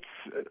it's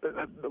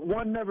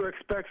one never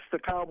expects the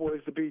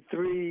Cowboys to be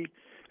 3-9.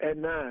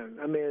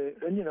 I mean,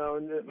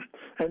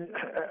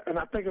 and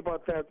I think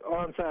about that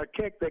onside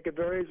kick; they could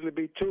very easily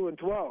be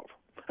 2-12.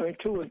 I mean,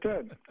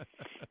 2-10.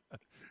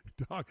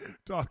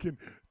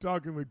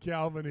 Talking with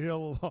Calvin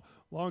Hill, a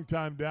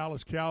longtime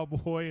Dallas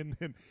Cowboy, and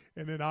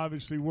then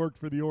obviously worked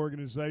for the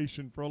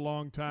organization for a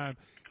long time.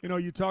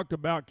 You talked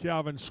about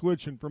Calvin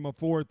switching from a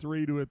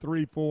 4-3 to a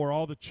 3-4,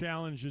 all the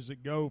challenges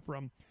that go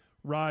from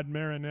Rod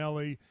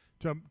Marinelli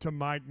to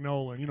Mike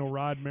Nolan.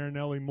 Rod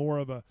Marinelli more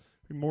of a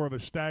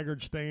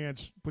staggered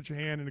stance, put your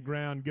hand in the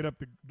ground, get up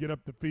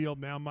the field.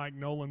 Now Mike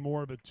Nolan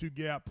more of a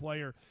two-gap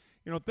player.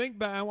 think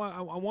back. I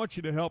want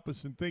you to help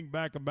us and think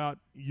back about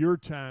your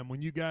time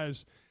when you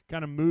guys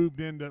kind of moved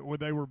into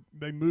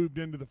they moved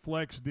into the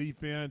flex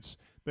defense.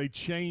 They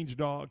changed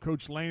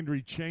Coach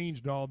Landry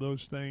changed all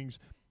those things.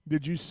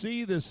 Did you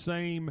see the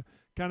same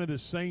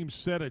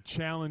set of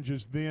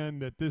challenges then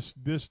that this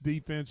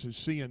defense is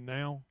seeing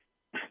now?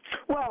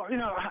 Well,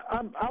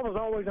 I was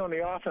always on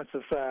the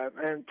offensive side,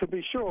 and to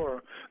be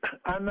sure,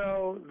 I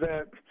know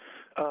that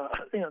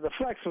the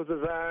flex was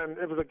designed.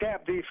 It was a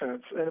gap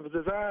defense, and it was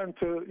designed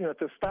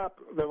to stop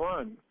the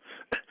run.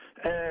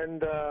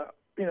 And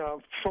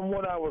from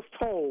what I was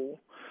told,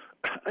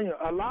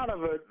 a lot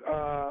of it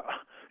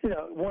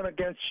went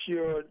against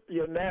your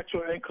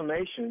natural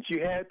inclinations.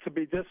 You had to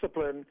be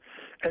disciplined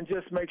and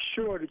just make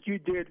sure that you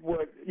did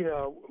what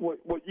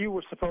you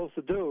were supposed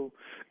to do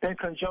in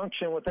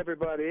conjunction with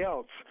everybody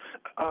else.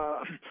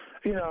 I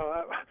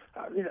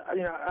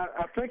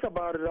think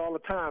about it all the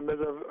time. There's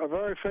a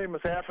very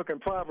famous African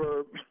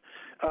proverb,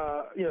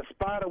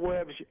 spider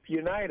webs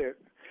united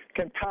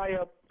can tie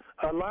up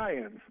a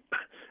lion.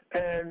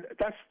 And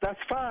that's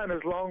fine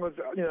as long as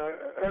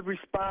every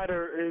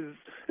spider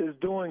is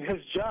doing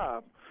his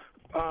job.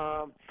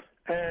 I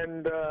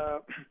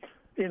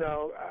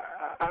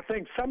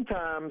think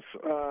sometimes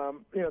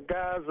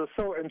guys are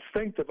so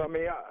instinctive. I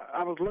mean,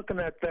 I was looking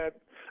at that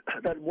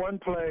one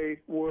play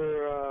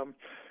where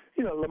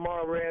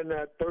Lamar ran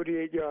that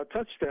 38-yard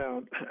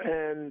touchdown,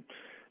 and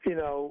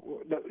the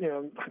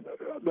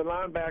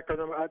linebacker,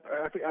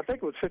 I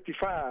think it was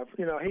 55.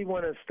 He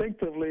went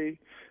instinctively.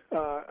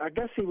 I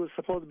guess he was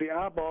supposed to be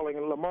eyeballing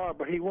Lamar,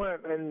 but he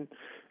went and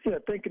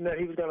thinking that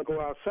he was going to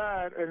go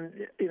outside, and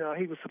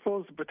he was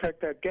supposed to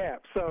protect that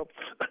gap. So,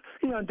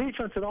 in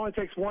defense, it only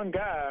takes one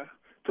guy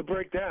to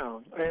break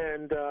down,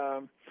 and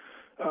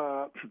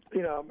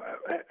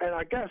and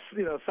I guess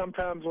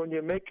sometimes when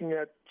you're making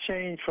that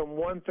change from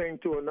one thing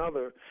to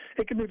another,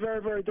 it can be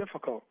very, very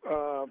difficult,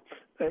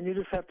 and you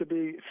just have to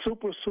be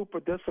super, super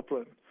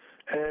disciplined.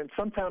 And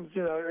sometimes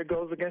it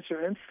goes against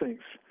your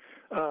instincts.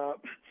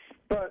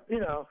 But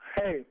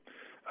hey,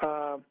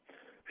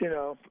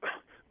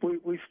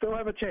 we still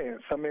have a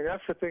chance. I mean,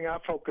 that's the thing I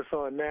focus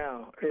on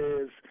now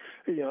is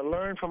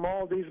learn from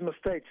all these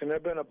mistakes, and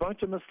there've been a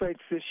bunch of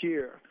mistakes this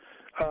year.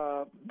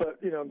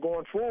 But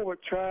going forward,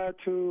 try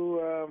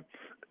to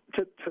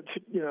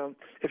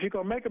if you're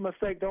gonna make a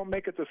mistake, don't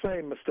make it the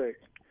same mistake.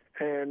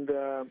 And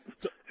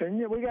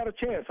we got a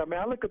chance. I mean,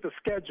 I look at the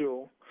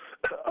schedule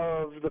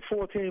of the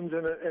four teams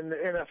in the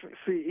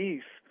NFC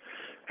East,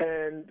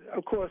 and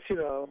of course,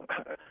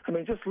 I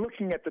mean, just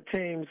looking at the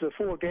teams, the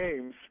four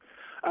games,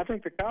 I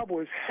think the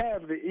Cowboys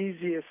have the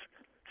easiest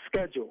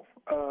schedule.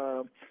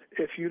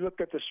 If you look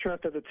at the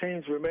strength of the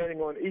teams remaining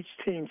on each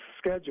team's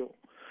schedule.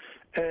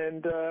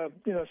 And,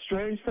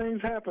 strange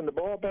things happen. The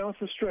ball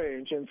bounces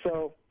strange. And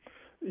so,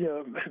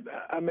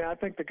 I mean, I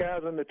think the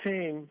guys on the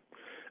team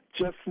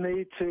just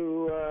need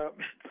to,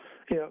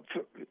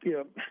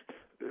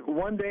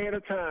 one day at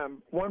a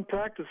time, one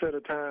practice at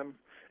a time,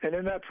 and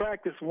in that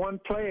practice, one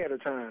play at a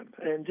time,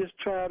 and just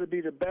try to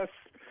be the best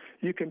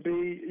you can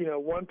be,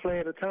 one play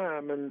at a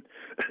time. And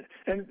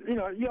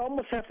you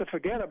almost have to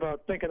forget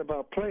about thinking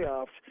about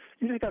playoffs.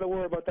 You just got to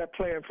worry about that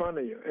play in front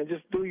of you and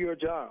just do your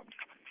job.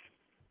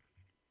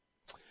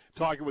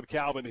 Talking with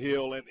Calvin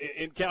Hill,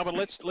 and Calvin,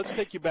 let's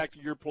take you back to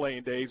your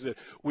playing days.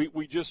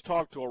 We just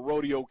talked to a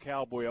rodeo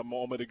cowboy a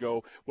moment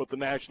ago with the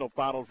National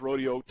Finals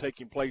Rodeo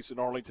taking place in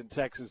Arlington,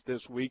 Texas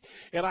this week,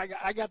 and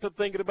I got to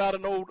thinking about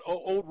an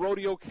old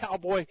rodeo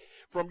cowboy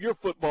from your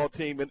football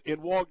team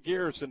in Walt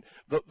Garrison,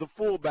 the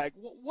fullback.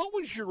 What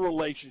was your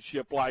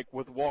relationship like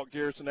with Walt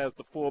Garrison as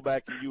the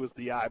fullback and you as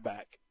the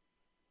I-back?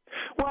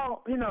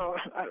 Well, it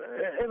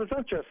was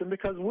interesting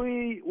because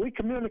we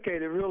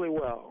communicated really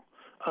well.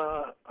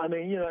 I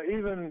mean,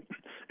 even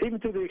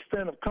to the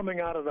extent of coming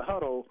out of the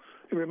huddle,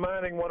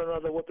 reminding one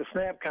another what the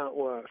snap count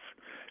was.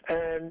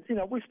 And,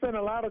 we spent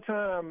a lot of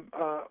time,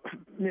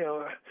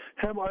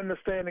 him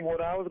understanding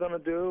what I was going to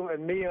do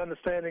and me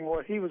understanding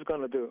what he was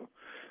going to do.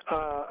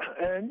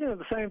 And,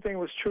 the same thing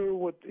was true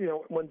with,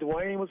 when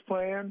Dwayne was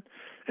playing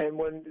and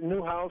when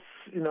Newhouse,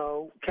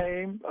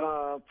 came,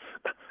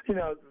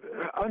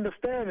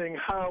 understanding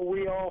how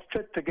we all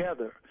fit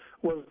together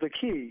was the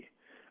key.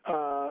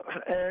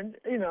 And,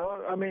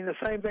 I mean, the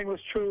same thing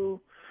was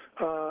true,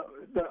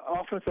 the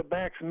offensive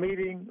backs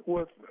meeting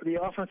with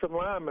the offensive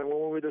linemen when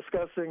we were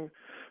discussing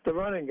the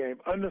running game,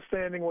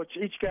 understanding what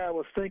each guy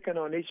was thinking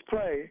on each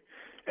play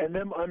and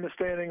them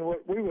understanding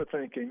what we were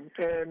thinking.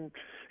 And,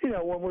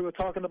 when we were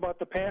talking about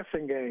the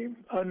passing game,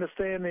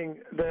 understanding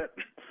that,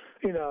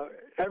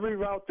 every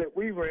route that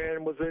we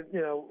ran was,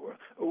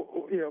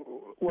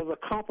 was a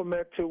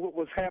compliment to what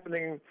was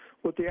happening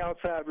with the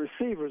outside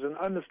receivers and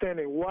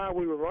understanding why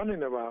we were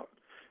running the route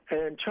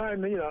and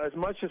trying to, as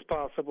much as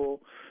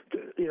possible,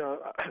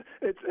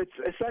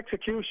 it's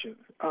execution.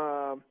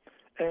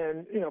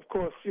 And, of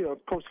course,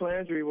 Coach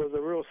Landry was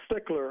a real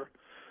stickler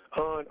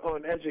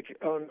on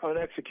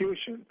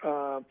execution.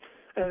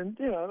 And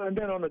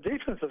then on the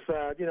defensive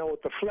side,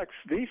 with the flex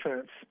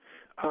defense,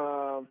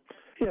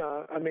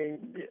 I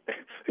mean,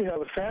 it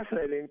was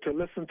fascinating to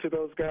listen to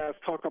those guys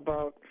talk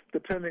about,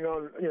 depending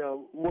on,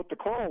 what the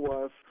call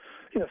was,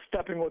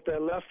 stepping with their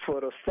left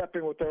foot or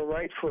stepping with their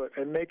right foot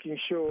and making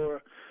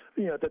sure,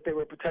 that they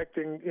were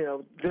protecting,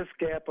 this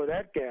gap or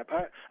that gap.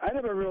 I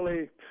never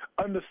really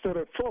understood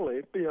it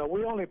fully.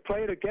 We only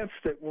played against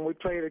it when we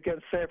played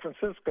against San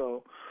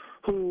Francisco,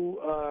 who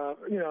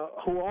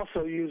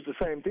also used the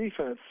same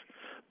defense.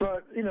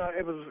 But,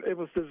 it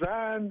was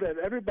designed that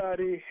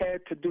everybody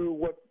had to do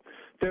what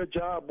their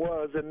job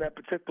was in that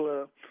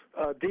particular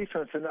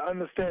defense, and to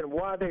understand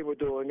why they were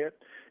doing it,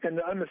 and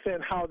to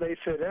understand how they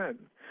fit in,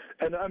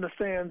 and to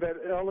understand that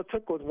all it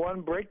took was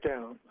one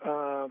breakdown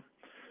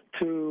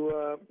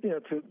to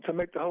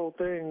make the whole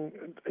thing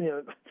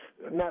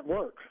not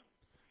work.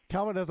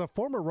 Calvin, as a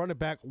former running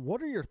back,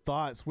 what are your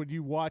thoughts when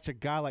you watch a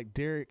guy like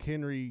Derrick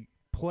Henry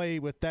play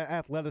with that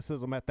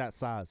athleticism at that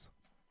size?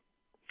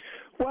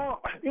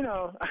 Well,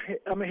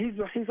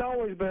 he's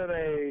always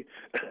been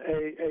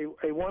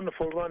a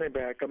wonderful running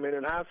back. I mean,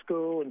 in high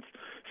school and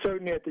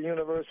certainly at the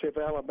University of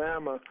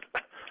Alabama,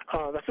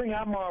 the thing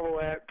I marvel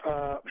at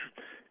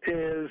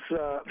is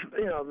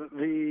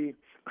the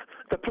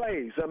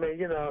plays. I mean,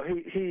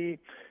 he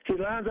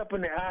lines up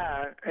in the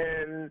eye,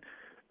 and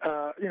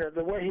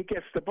the way he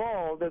gets the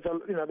ball, there's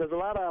a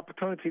lot of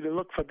opportunity to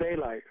look for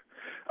daylight.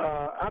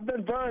 I've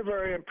been very,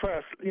 very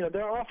impressed.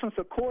 Their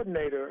offensive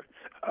coordinator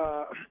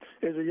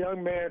is a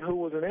young man who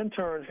was an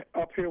intern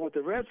up here with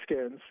the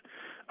Redskins,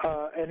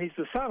 and he's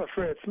the son of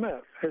Fred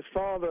Smith. His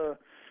father,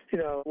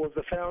 was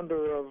the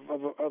founder of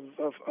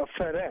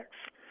FedEx.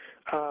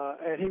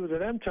 And he was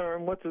an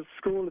intern, went to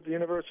school at the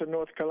University of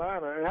North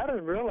Carolina, and I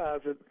didn't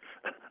realize it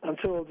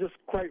until just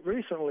quite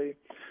recently,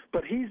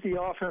 but he's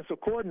the offensive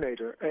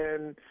coordinator,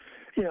 and,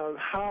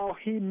 how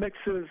he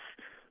mixes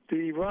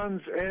the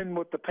runs in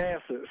with the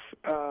passes,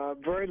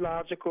 very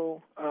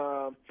logical,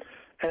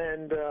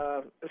 and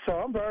so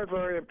I'm very,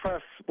 very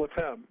impressed with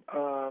him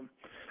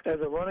as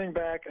a running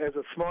back, as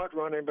a smart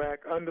running back,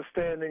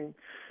 understanding,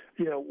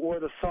 where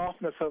the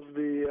softness of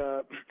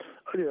the,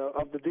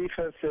 of the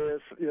defense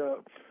is,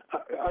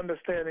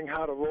 understanding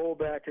how to roll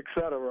back, et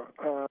cetera.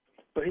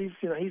 But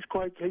he's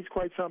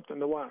quite something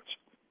to watch.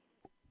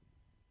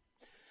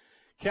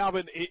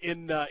 Calvin,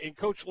 in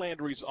Coach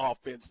Landry's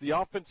offense, the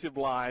offensive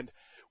line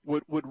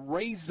would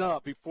raise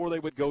up before they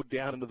would go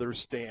down into their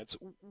stance.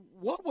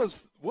 What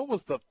was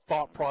the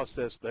thought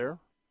process there?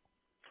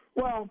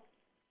 Well,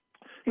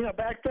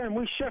 back then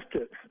we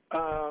shifted.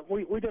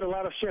 We did a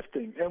lot of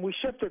shifting, and we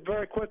shifted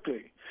very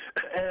quickly.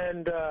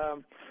 And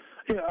a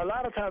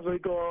lot of times we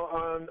go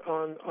on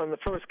the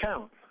first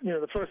count,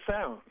 the first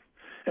sound.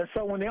 And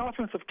so when the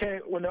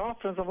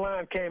offensive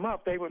line came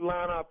up, they would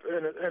line up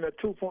in a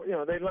 2-point.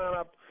 They'd line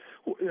up,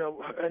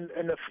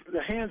 and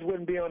the hands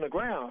wouldn't be on the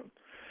ground.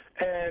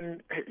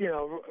 And,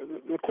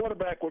 the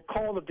quarterback would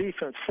call the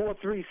defense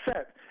 4-3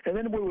 set, and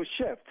then we would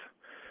shift.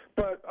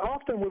 But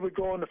often we would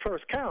go on the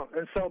first count.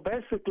 And so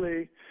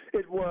basically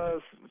it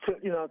was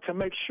to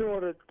make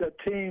sure that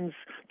teams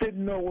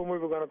didn't know when we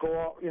were going to go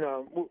out,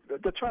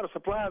 to try to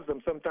surprise them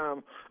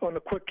sometime on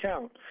the quick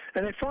count.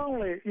 And they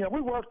finally,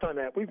 we worked on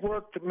that. We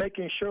worked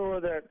making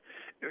sure that,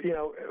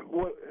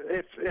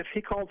 if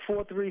he called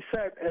 4-3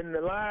 set and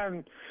the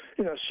line,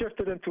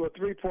 shifted into a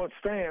 3-point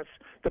stance,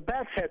 the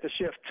backs had to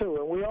shift too.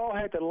 And we all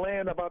had to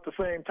land about the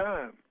same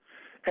time.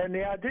 And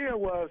the idea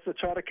was to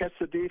try to catch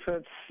the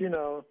defense,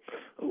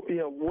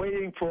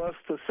 waiting for us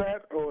to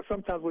set, or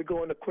sometimes we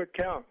go in a quick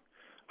count.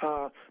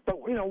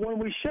 But when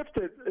we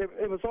shifted,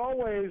 it was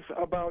always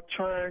about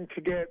trying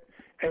to get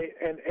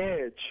an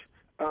edge.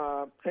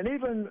 And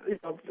even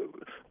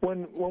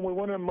when we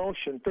went in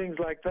motion, things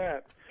like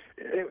that,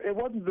 it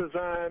wasn't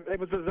designed.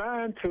 It was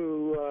designed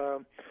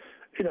to.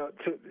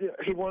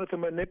 He wanted to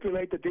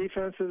manipulate the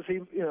defenses.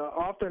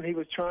 Often he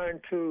was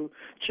trying to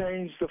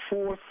change the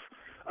force.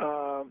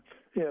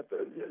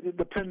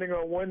 Depending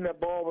on when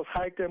that ball was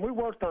hiked in. We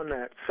worked on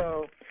that.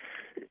 So,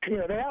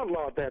 they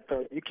outlawed that,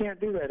 though. You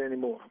can't do that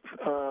anymore.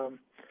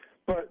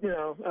 But,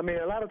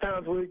 a lot of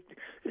times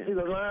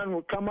the line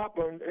would come up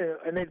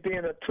and they'd be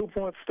in a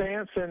 2-point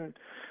stance and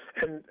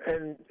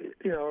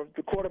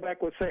the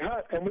quarterback would say,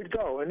 hut, and we'd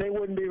go, and they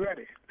wouldn't be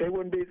ready.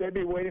 They'd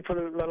be waiting for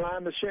the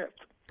line to shift.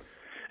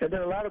 And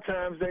then a lot of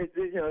times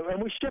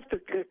and we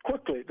shifted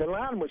quickly. The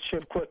line would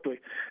shift quickly.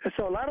 And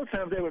so a lot of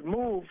times they would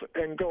move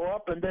and go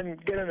up and then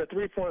get in a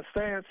 3-point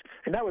stance,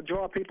 and that would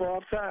draw people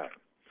offside.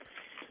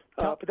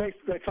 But they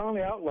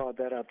finally outlawed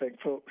that, I think.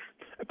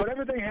 But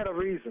everything had a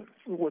reason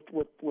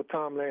with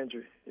Tom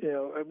Landry.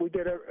 We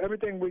did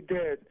everything we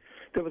did.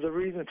 There was a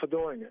reason for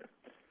doing it.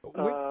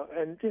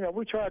 And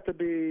we tried to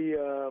be.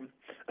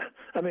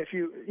 If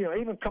you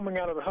even coming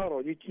out of the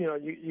huddle,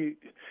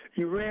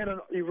 you ran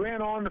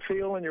on the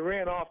field and you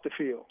ran off the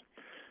field,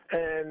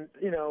 and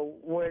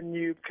when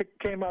you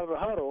came out of the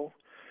huddle,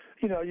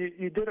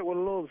 you did it with a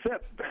little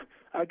zip.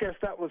 I guess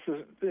that was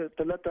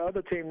to let the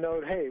other team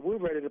know, hey, we're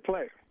ready to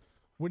play.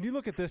 When you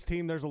look at this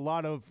team, there's a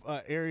lot of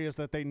areas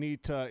that they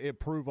need to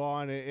improve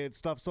on and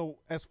stuff. So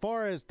as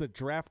far as the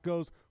draft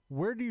goes,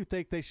 where do you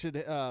think they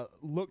should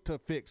look to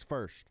fix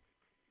first?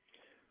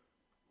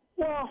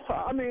 Well,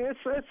 I mean,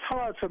 it's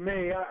hard for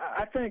me.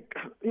 I think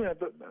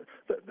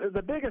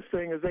the biggest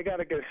thing is they got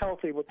to get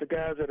healthy with the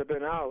guys that have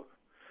been out,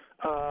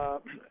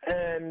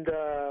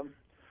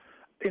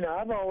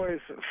 I've always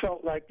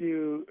felt like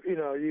you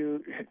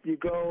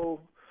go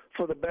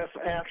for the best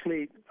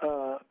athlete,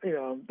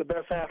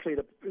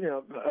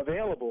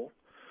 available.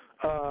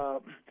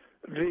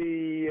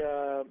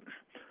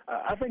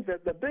 I think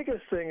that the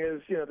biggest thing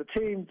is, the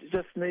team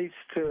just needs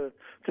to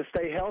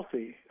stay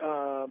healthy,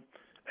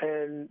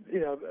 and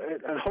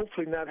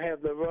hopefully not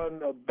have the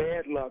run of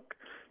bad luck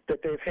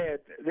that they've had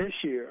this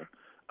year.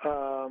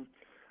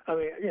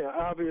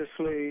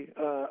 Obviously,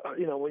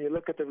 when you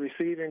look at the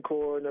receiving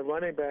core and the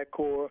running back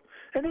core,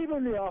 and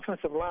even the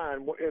offensive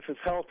line, if it's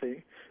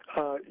healthy,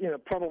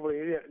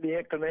 probably the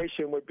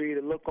inclination would be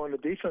to look on the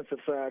defensive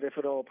side, if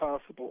at all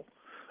possible.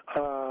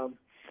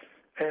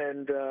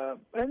 And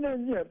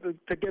then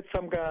to get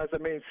some guys. I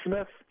mean,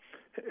 Smith,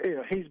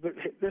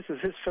 this is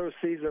his first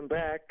season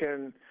back,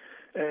 and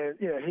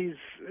he's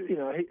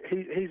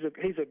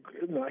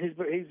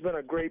been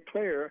a great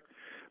player.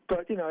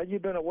 But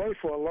you've been away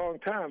for a long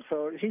time,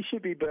 so he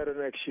should be better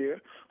next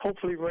year.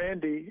 Hopefully,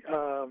 Randy,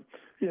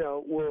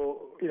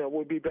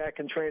 will be back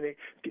in training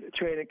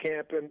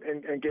camp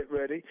and get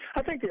ready.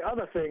 I think the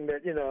other thing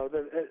that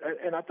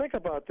and I think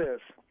about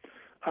this,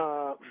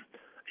 a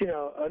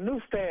new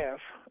staff.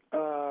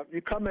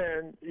 You come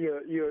in,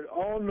 you're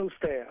all new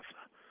staff.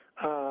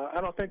 I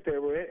don't think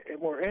there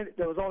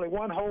was only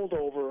one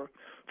holdover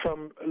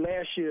from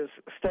last year's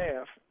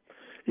staff.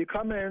 You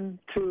come in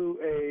to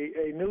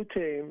a new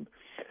team,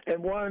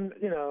 and one,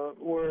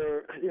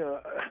 were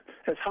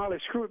as highly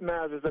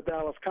scrutinized as the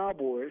Dallas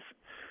Cowboys,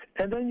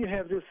 and then you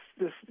have this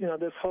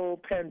whole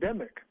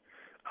pandemic,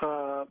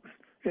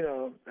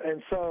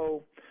 and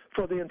so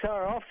for the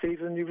entire off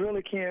season,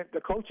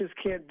 the coaches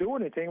can't do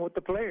anything with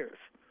the players.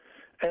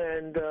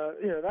 And,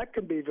 that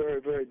can be very,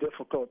 very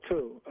difficult,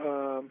 too.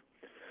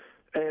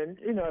 And,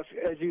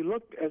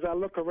 as I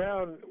look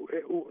around,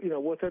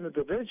 within the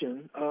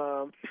division,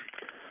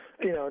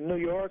 New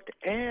York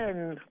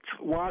and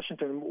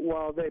Washington,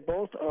 while they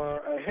both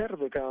are ahead of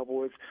the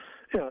Cowboys,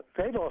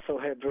 they've also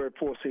had very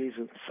poor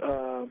seasons.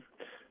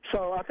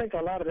 So I think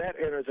a lot of that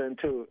enters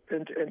into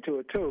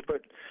it, too.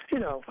 But,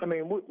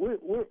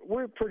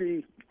 we're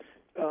pretty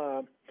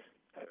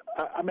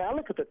I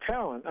look at the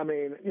talent.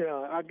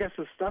 I guess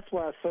that's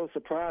why it's so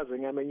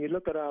surprising. You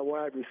look at our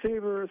wide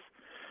receivers,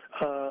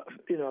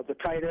 the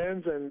tight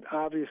ends, and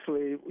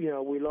obviously,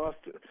 we lost,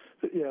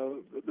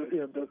 the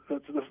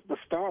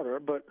starter.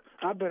 But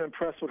I've been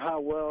impressed with how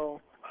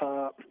well,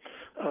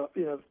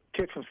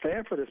 kid from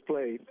Stanford has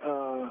played.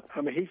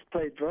 He's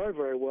played very,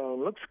 very well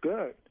and looks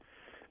good.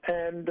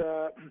 And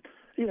I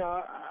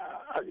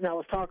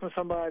was talking to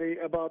somebody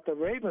about the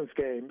Ravens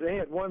game. They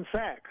had one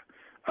sack.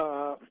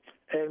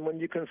 And when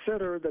you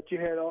consider that you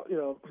had,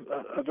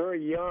 a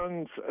very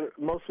young,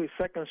 mostly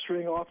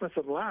second-string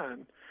offensive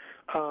line,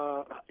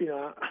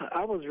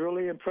 I was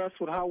really impressed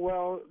with how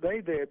well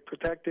they did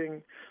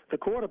protecting the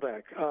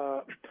quarterback.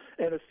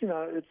 And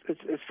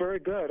it's very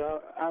good.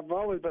 I've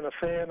always been a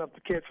fan of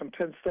the kid from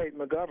Penn State,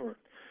 McGovern,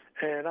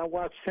 and I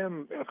watched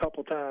him a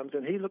couple times,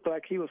 and he looked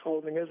like he was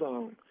holding his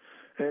own.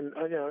 And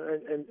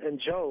and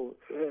Joe,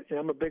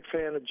 I'm a big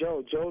fan of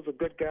Joe. Joe's a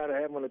good guy to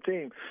have on the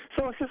team.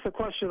 So it's just a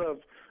question of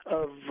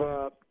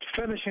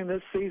finishing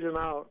this season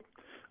out,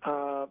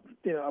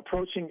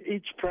 approaching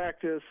each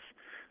practice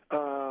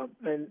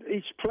and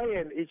each play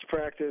in each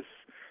practice,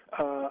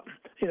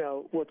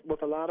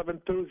 with a lot of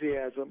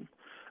enthusiasm.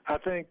 I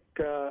think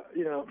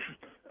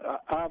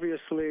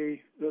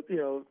obviously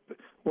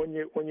when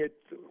you're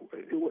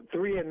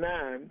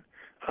 3-9,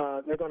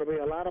 there are going to be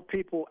a lot of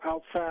people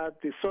outside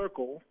the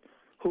circle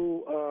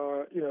who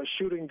are,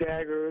 shooting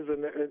daggers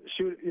and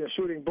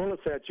shooting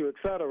bullets at you, et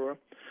cetera.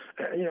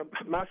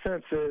 My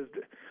sense is,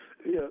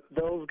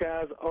 those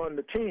guys on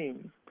the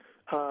team,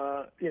 who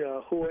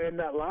are in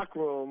that locker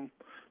room,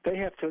 they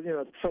have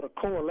to, sort of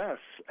coalesce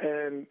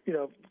and,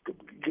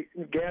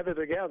 gather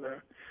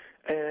together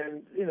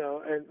and,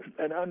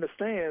 and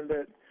understand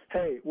that,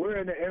 hey, we're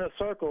in the inner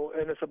circle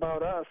and it's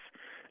about us,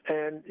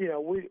 and,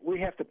 we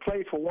have to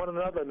play for one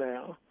another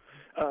now.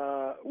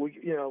 We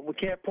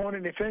can't point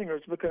any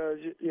fingers because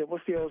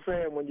what's the old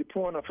saying? When you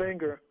point a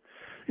finger,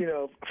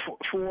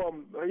 four of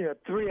them,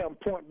 3 of them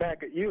point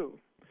back at you.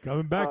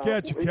 Coming back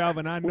at you,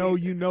 Calvin. I know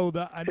you know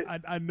that.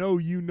 I know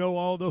you know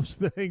all those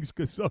things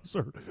because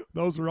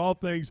those are all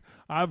things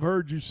I've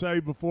heard you say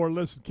before.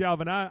 Listen,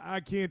 Calvin, I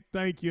can't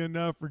thank you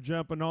enough for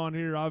jumping on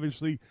here.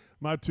 Obviously,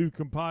 my two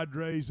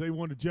compadres, they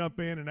want to jump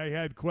in and they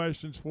had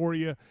questions for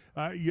you.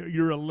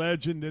 You're a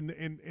legend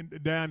in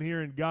down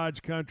here in God's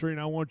country, and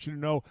I want you to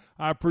know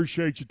I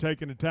appreciate you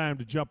taking the time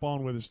to jump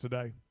on with us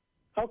today.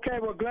 Okay,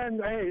 well,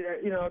 Glenn, hey,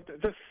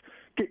 just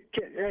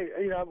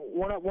Hey,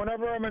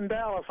 whenever I'm in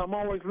Dallas, I'm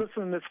always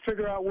listening to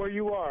figure out where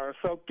you are.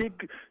 So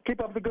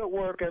keep up the good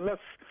work, and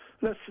let's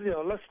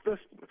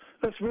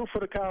root for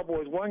the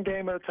Cowboys one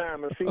game at a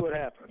time and see what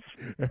happens.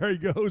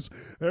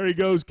 There he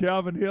goes,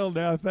 Calvin Hill.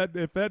 Now, if that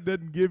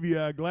doesn't give you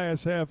a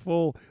glass half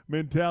full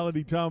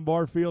mentality, Tom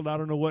Barfield, I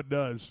don't know what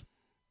does.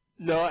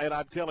 No, and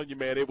I'm telling you,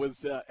 man, it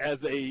was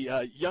as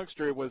a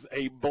youngster, it was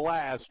a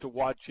blast to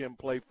watch him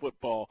play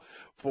football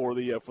for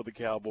the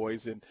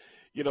Cowboys. And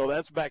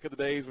that's back in the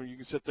days when you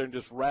can sit there and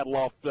just rattle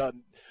off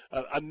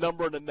a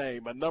number and a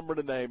name.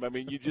 I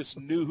mean, you just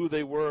knew who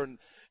they were,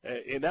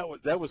 and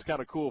that was kind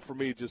of cool for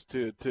me just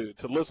to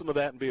listen to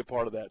that and be a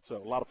part of that. So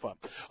a lot of fun.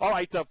 All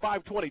right,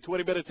 5:20,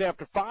 20 minutes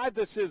after 5.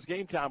 This is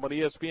Game Time on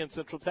ESPN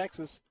Central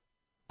Texas.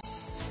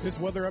 This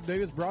weather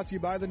update is brought to you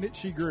by the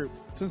Nitsche Group.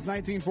 Since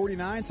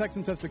 1949,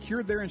 Texans have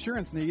secured their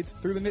insurance needs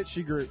through the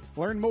Nitsche Group.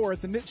 Learn more at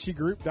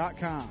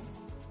thenitschegroup.com.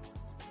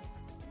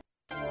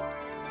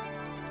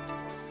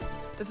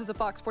 This is a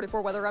Fox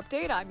 44 weather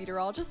update. I'm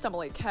meteorologist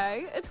Emily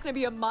Kay. It's going to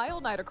be a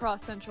mild night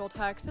across central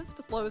Texas,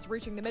 with lows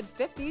reaching the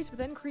mid-50s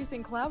with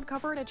increasing cloud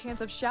cover and a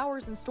chance of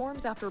showers and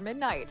storms after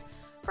midnight.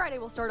 Friday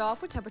will start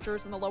off with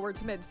temperatures in the lower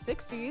to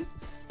mid-60s.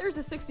 There's a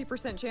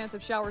 60% chance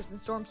of showers and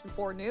storms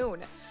before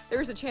noon.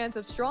 There's a chance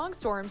of strong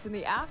storms in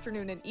the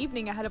afternoon and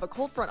evening ahead of a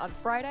cold front on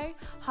Friday.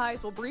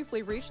 Highs will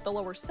briefly reach the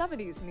lower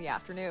 70s in the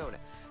afternoon.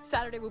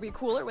 Saturday will be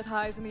cooler with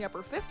highs in the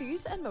upper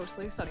 50s and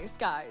mostly sunny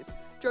skies.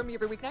 Join me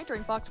every weeknight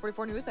during Fox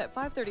 44 News at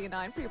 5:30 and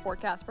 9 for your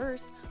forecast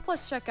first.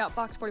 Plus, check out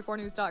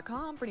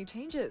fox44news.com for any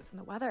changes in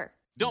the weather.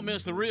 Don't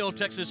miss the Real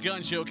Texas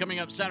Gun Show coming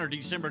up Saturday,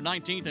 December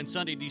 19th and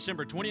Sunday,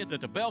 December 20th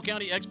at the Bell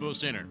County Expo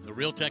Center. The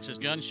Real Texas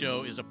Gun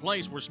Show is a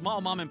place where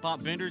small mom-and-pop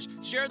vendors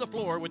share the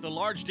floor with the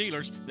large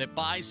dealers that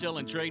buy, sell,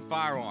 and trade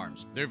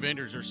firearms. Their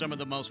vendors are some of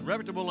the most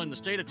reputable in the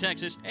state of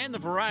Texas, and the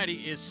variety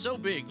is so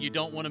big you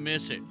don't want to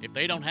miss it. If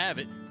they don't have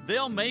it,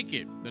 they'll make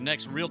it. The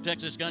next Real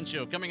Texas Gun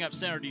Show coming up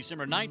Saturday,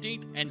 December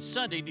 19th and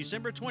Sunday,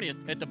 December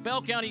 20th at the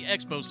Bell County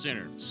Expo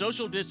Center.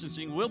 Social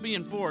distancing will be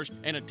enforced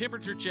and a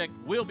temperature check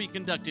will be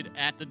conducted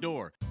at the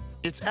door.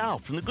 It's Al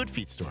from the Good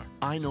Feet store.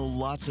 I know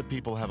lots of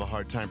people have a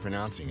hard time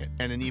pronouncing it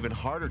and an even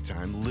harder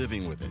time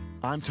living with it.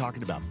 I'm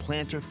talking about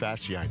plantar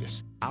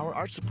fasciitis. Our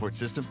arch support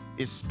system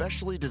is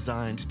specially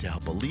designed to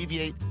help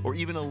alleviate or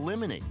even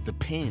eliminate the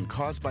pain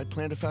caused by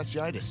plantar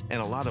fasciitis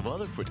and a lot of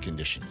other foot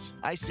conditions.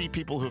 I see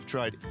people who have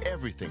tried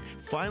everything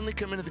finally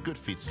come into the Good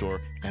Feet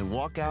store and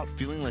walk out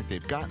feeling like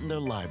they've gotten their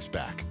lives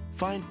back.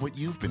 Find what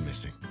you've been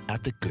missing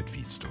at the Good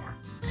Feet store.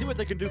 See what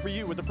they can do for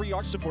you with a free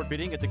arch support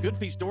fitting at the Good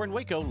Feet store in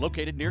Waco,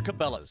 located near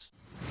Cabela's.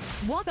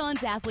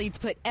 Walk-On's athletes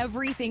put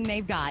everything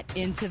they've got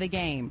into the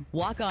game.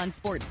 Walk-On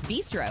Sports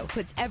Bistro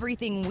puts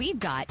everything we've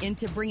got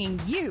into bringing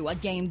you a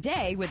game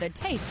day with a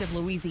taste of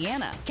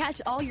Louisiana.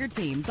 Catch all your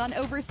teams on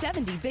over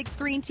 70 big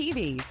screen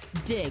TVs.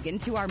 Dig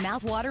into our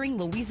mouth-watering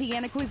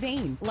Louisiana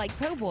cuisine like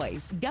po'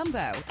 boys,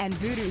 gumbo, and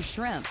voodoo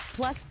shrimp,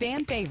 plus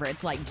fan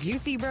favorites like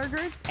juicy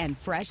burgers and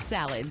fresh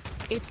salads.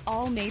 It's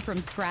all made from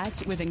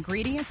scratch with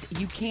ingredients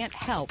you can't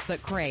help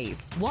but crave.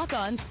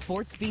 Walk-On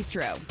Sports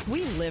Bistro.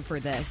 We live for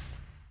this.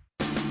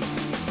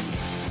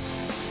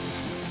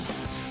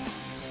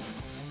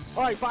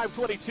 All right,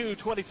 5:22,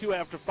 22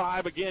 after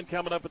 5. Again,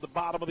 coming up at the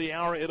bottom of the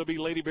hour, it'll be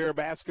Lady Bear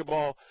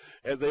basketball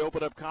as they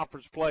open up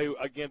conference play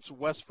against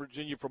West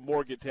Virginia from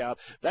Morgantown.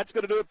 That's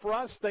going to do it for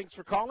us. Thanks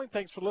for calling.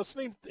 Thanks for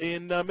listening.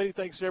 And many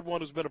thanks to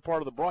everyone who's been a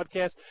part of the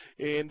broadcast.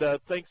 And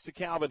thanks to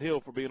Calvin Hill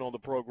for being on the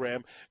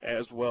program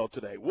as well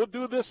today. We'll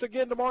do this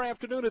again tomorrow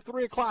afternoon at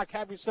 3 o'clock.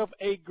 Have yourself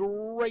a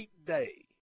great day.